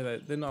are. Yeah,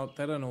 they're not.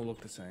 They don't all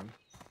look the same.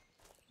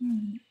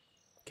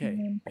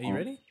 Okay, are you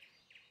ready?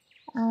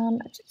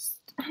 Just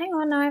hang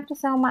on. I have to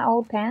sell my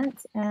old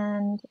pants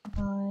and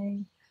my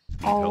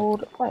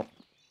old cloak.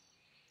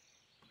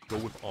 Go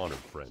with honor,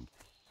 friend.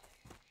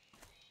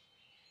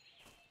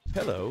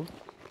 Hello.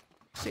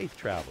 Safe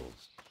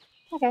travels.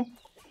 Okay.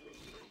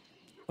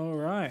 All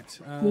right.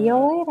 See you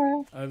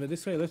later. Over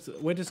this way.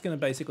 We're just going to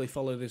basically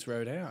follow this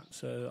road out.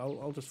 So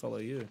I'll just follow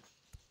you.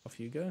 Off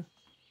you go.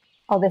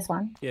 Oh, this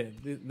one. Yeah,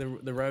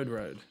 the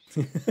road.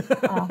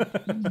 Oh.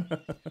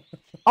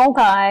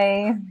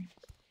 Okay.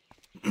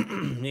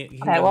 You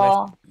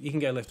can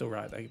go left or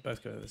right. They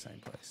both go to the same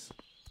place.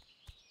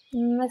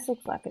 This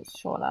looks like it's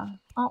shorter.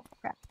 Oh,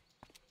 crap.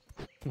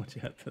 Watch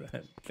out for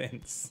that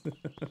fence.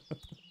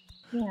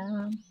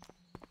 Yeah.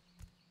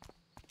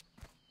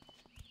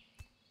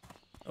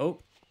 Oh,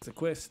 it's a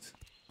quest.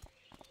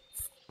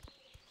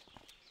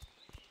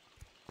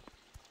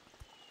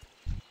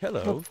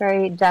 Hello. Looks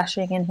very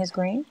dashing in his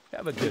green.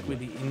 Have a good With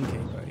one. the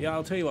innkeeper. Yeah,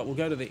 I'll tell you what. We'll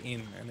go to the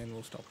inn and then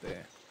we'll stop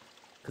there.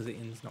 Because the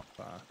inn's not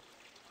far.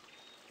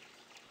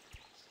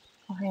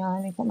 Oh, hang on.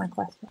 Let me put my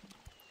quest on.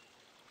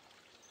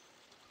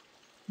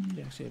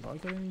 Yeah, actually, have I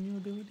got any new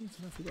abilities?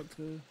 I forgot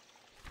to...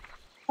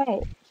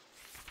 Wait.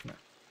 No.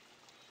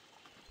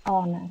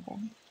 Oh, no. Okay.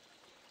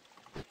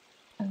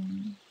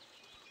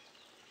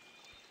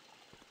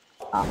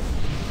 Oh.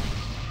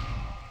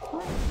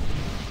 What?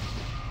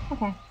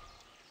 Okay.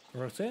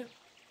 We're all set?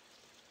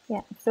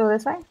 Yeah. Still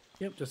this way?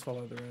 Yep, just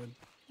follow the road.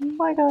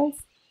 Bye, guys.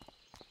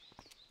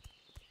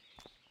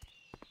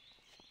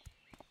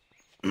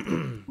 I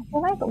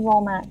feel like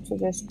Walmart should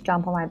just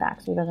jump on my back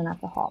so he doesn't have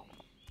to hop.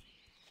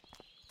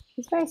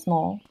 He's very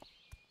small.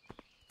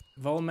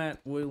 Volmat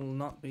will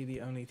not be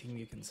the only thing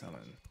you can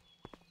summon.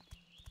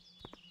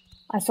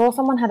 I saw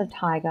someone had a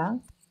tiger.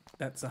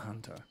 That's a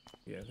hunter.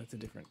 Yeah, that's a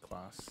different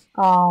class.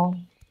 Oh.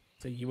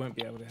 So you won't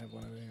be able to have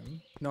one of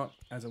them. Not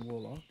as a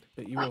warlock,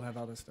 but you will have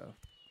other stuff.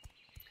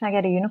 Can I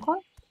get a unicorn?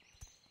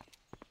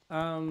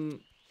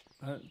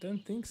 I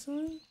don't think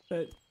so,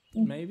 but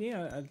maybe.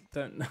 I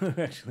don't know,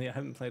 actually. I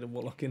haven't played a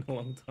warlock in a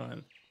long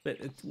time. But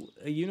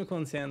a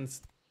unicorn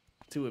sounds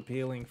too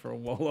appealing for a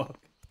warlock.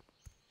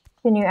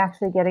 Can you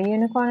actually get a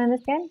unicorn in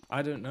this game?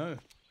 I don't know.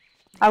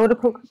 I would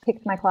have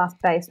picked my class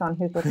based on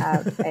who could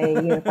have a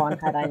unicorn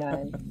had I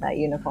known that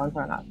unicorns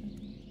are not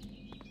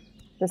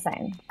the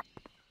same.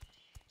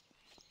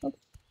 Oops.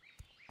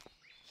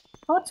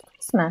 Oh, it's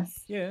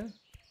Christmas. Yeah.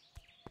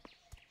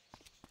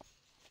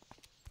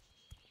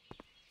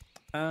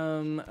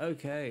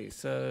 Okay,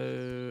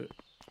 so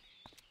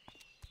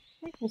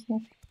Hey,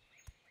 Christmas.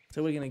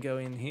 we're gonna go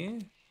in here.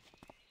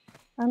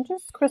 I'm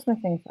just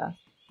Christmasing first.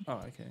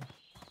 Oh, okay.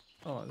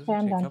 Oh, there's Okay,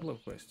 I'm actually a done. couple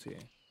of quests here.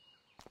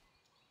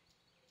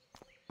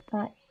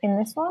 In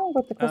this one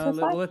with the Christmas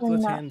lights?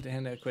 Let's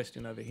hand our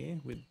question over here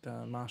with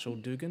Marshal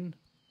Dugan.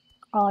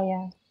 Oh,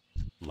 yeah.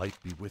 Light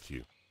be with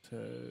you. So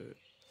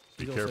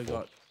Be he's also careful.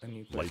 got a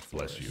new quest Light for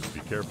bless us. you.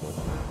 Be careful.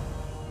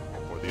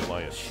 For the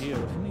Alliance.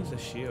 Shield. Who needs a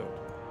shield?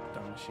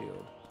 Dumb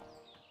shield.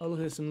 Oh, look,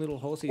 there's some little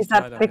horses Is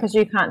tied that up. because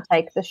you can't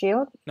take the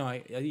shield? No,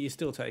 you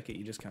still take it.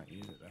 You just can't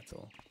use it. That's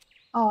all.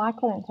 Oh, I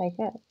couldn't take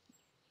it.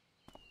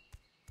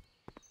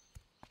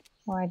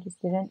 Or I just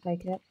didn't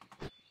take it.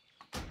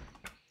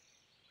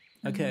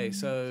 Okay,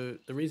 so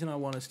the reason I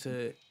want us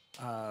to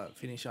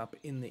finish up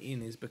in the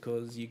inn is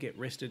because you get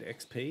rested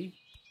XP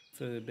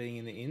for being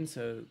in the inn.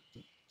 So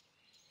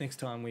next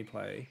time we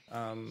play,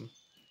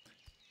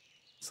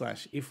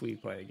 slash if we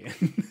play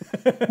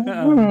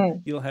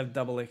again, you'll have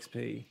double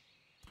XP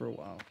for a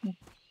while,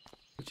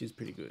 which is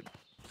pretty good.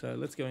 So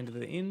let's go into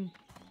the inn.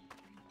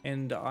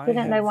 And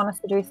Didn't they want us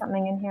to do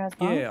something in here as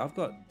well? Yeah, I've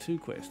got 2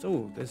 quests.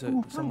 Oh, there's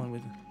someone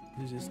with...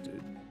 Who's this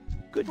dude?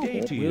 Good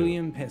day to you.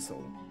 William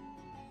Pessel.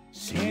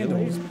 See you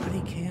Candles. later.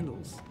 Bloody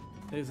candles.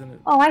 There's an...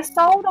 Oh, I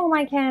sold all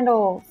my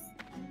candles.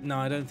 No,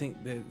 I don't think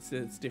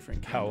it's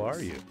different How candles.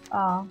 are you?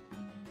 Oh.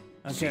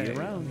 Okay, See you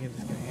around. I'm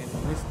just going to hand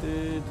it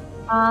listed.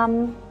 I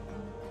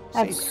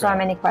have Safe so travel.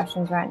 many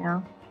questions right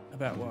now.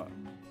 About what?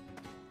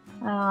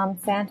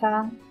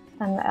 Santa,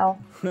 and the elf.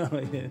 Oh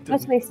yeah.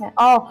 Must be Santa.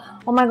 Oh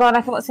my god!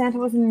 I thought Santa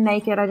was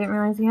naked. I didn't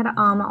realize he had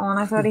armor on.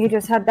 I thought he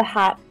just had the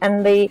hat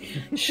and the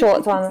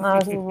shorts on, and I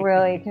was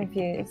really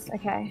confused.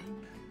 Okay,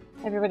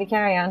 everybody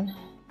carry on.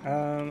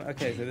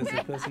 Okay, so there's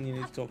the person you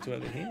need to talk to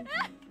over here.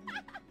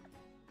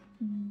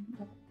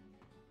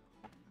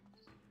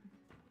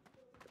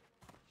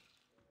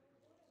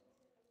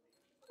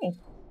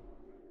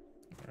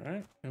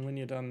 Alright, and when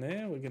you're done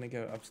there, we're going to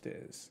go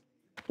upstairs.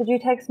 Did you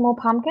take small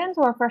pumpkins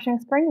or refreshing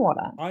spring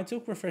water? I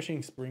took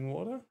refreshing spring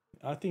water.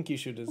 I think you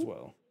should as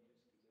well.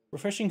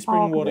 Refreshing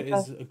spring water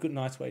is a good,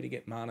 nice way to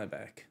get mana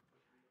back.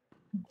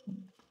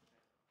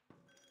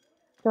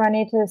 Do I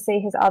need to see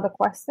his other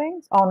quest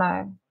things? Oh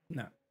no.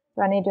 No.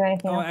 Do I need to do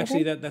anything else? Oh,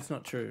 actually, that's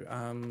not true.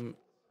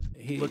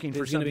 Looking for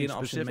there's going to be something an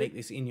option to specific? make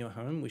this in your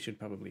home. We should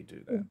probably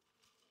do that.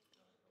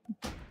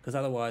 Because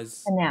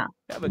otherwise, And now.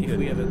 Have a if good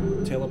we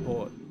ever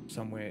teleport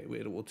somewhere,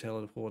 it will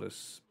teleport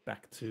us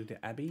back to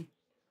the Abbey.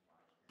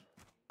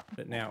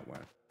 But now it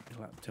won't.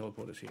 It'll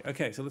teleport us here.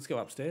 Okay, so let's go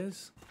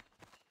upstairs.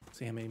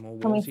 See how many more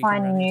walls Can we you can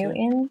find run new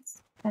into.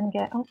 inns and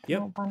get? Oh, Yep,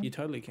 more fun. you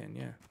totally can,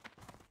 yeah.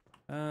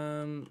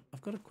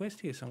 I've got a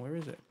quest here somewhere,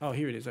 is it? Oh,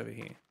 here it is over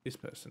here. This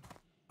person.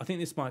 I think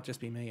this might just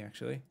be me,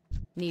 actually.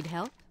 Need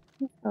help?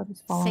 Oh,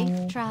 just following Safe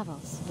you.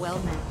 travels. Well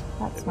met.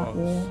 That's It not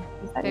was. you.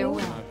 Is that you?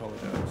 Farewell. I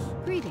apologise.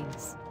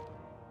 Greetings.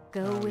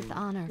 Go with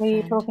honor, Were you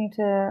friend. talking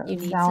to You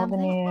need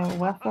Valvanir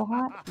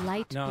Werfelheart?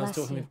 Light No, I was bless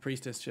talking you. with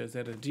Priestess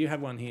Josetta. Do you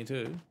have one here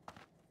too?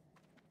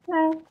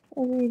 No,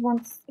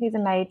 he's a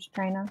mage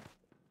trainer.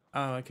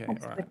 Oh, okay, I'll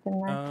just alright. stick them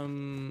there.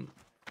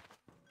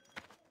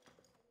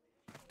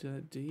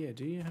 Do you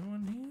have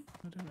one here?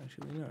 I don't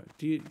actually know.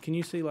 Can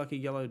you see like a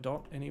yellow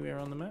dot anywhere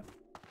on the map?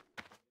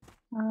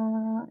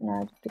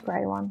 No, just a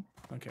grey one.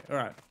 Okay,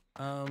 alright.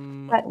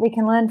 But we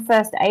can learn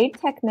first aid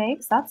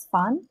techniques. That's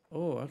fun.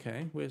 Oh,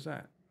 okay. Where's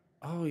that?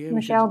 Oh yeah,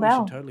 Michelle we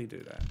Bell. should totally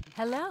do that.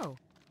 Hello.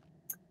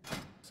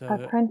 So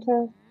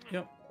Apprentice.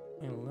 yep,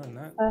 we'll learn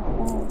that.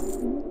 First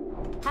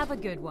aid. Have a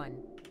good one.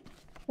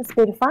 It's a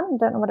bit of fun.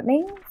 Don't know what it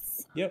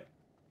means. Yep.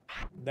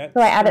 That's Do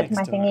I add it to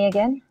next my thingy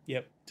again?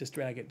 Yep. Just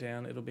drag it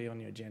down. It'll be on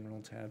your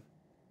general tab.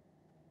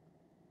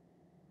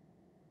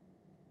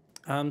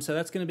 So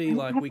that's going to be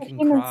like have we the can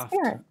human craft.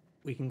 spirit.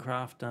 We can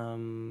craft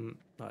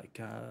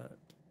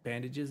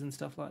bandages and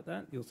stuff like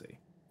that. You'll see.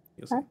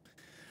 You'll see.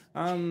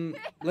 Okay.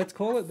 Let's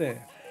call it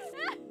there.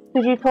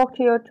 Did you talk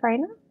to your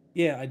trainer?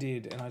 Yeah, I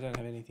did, and I don't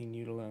have anything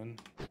new to learn.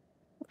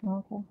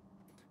 Okay.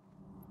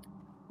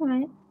 All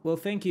right. Well,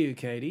 thank you,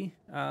 Katie.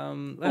 I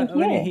Thank want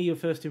to you. hear your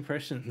first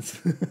impressions.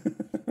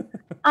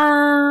 I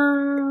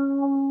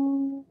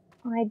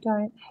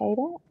don't hate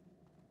it.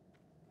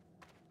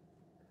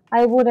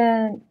 I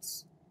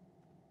wouldn't.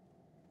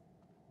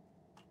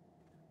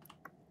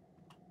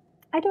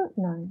 I don't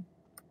know.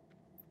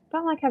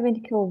 Don't like having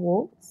to kill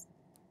wolves,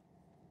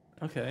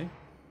 Okay.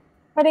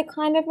 but it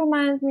kind of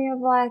reminds me of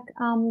like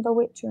The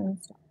Witcher and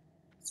stuff.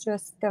 It's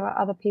just there are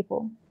other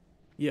people,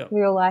 Yeah.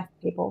 real life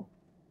people.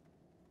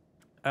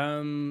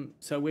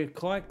 So we're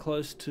quite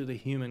close to the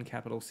human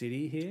capital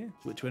city here,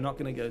 which we're not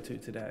going to go to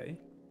today.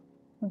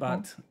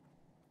 But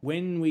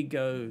when we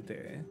go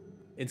there,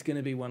 it's going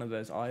to be one of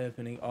those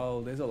eye-opening,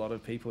 oh, there's a lot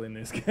of people in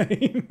this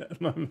game at the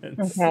moment.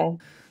 Okay.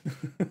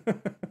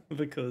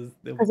 Because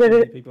there Because will be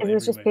it people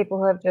is just everywhere. people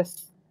who have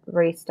just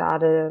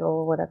restarted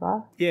or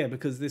whatever. Yeah,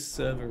 because this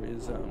server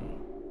is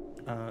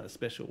a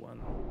special one.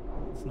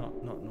 It's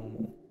not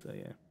normal. So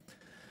yeah.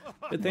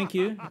 But thank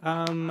you.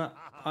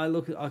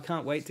 I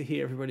can't wait to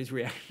hear everybody's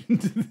reaction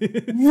to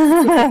this. Do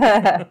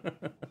I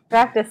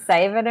have to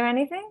save it or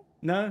anything?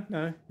 No.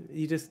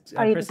 You just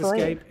Oh, you press just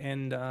leave. escape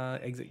and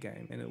exit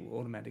game, and it will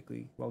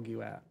automatically log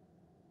you out.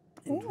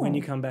 And when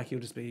you come back,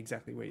 you'll just be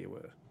exactly where you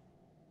were.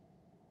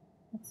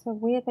 It's so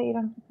weird that you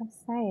don't have to press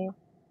save.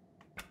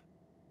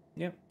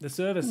 Yep, the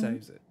server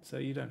saves it, so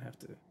you don't have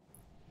to.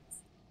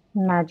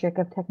 Magic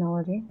of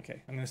technology.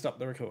 Okay, I'm going to stop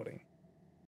the recording.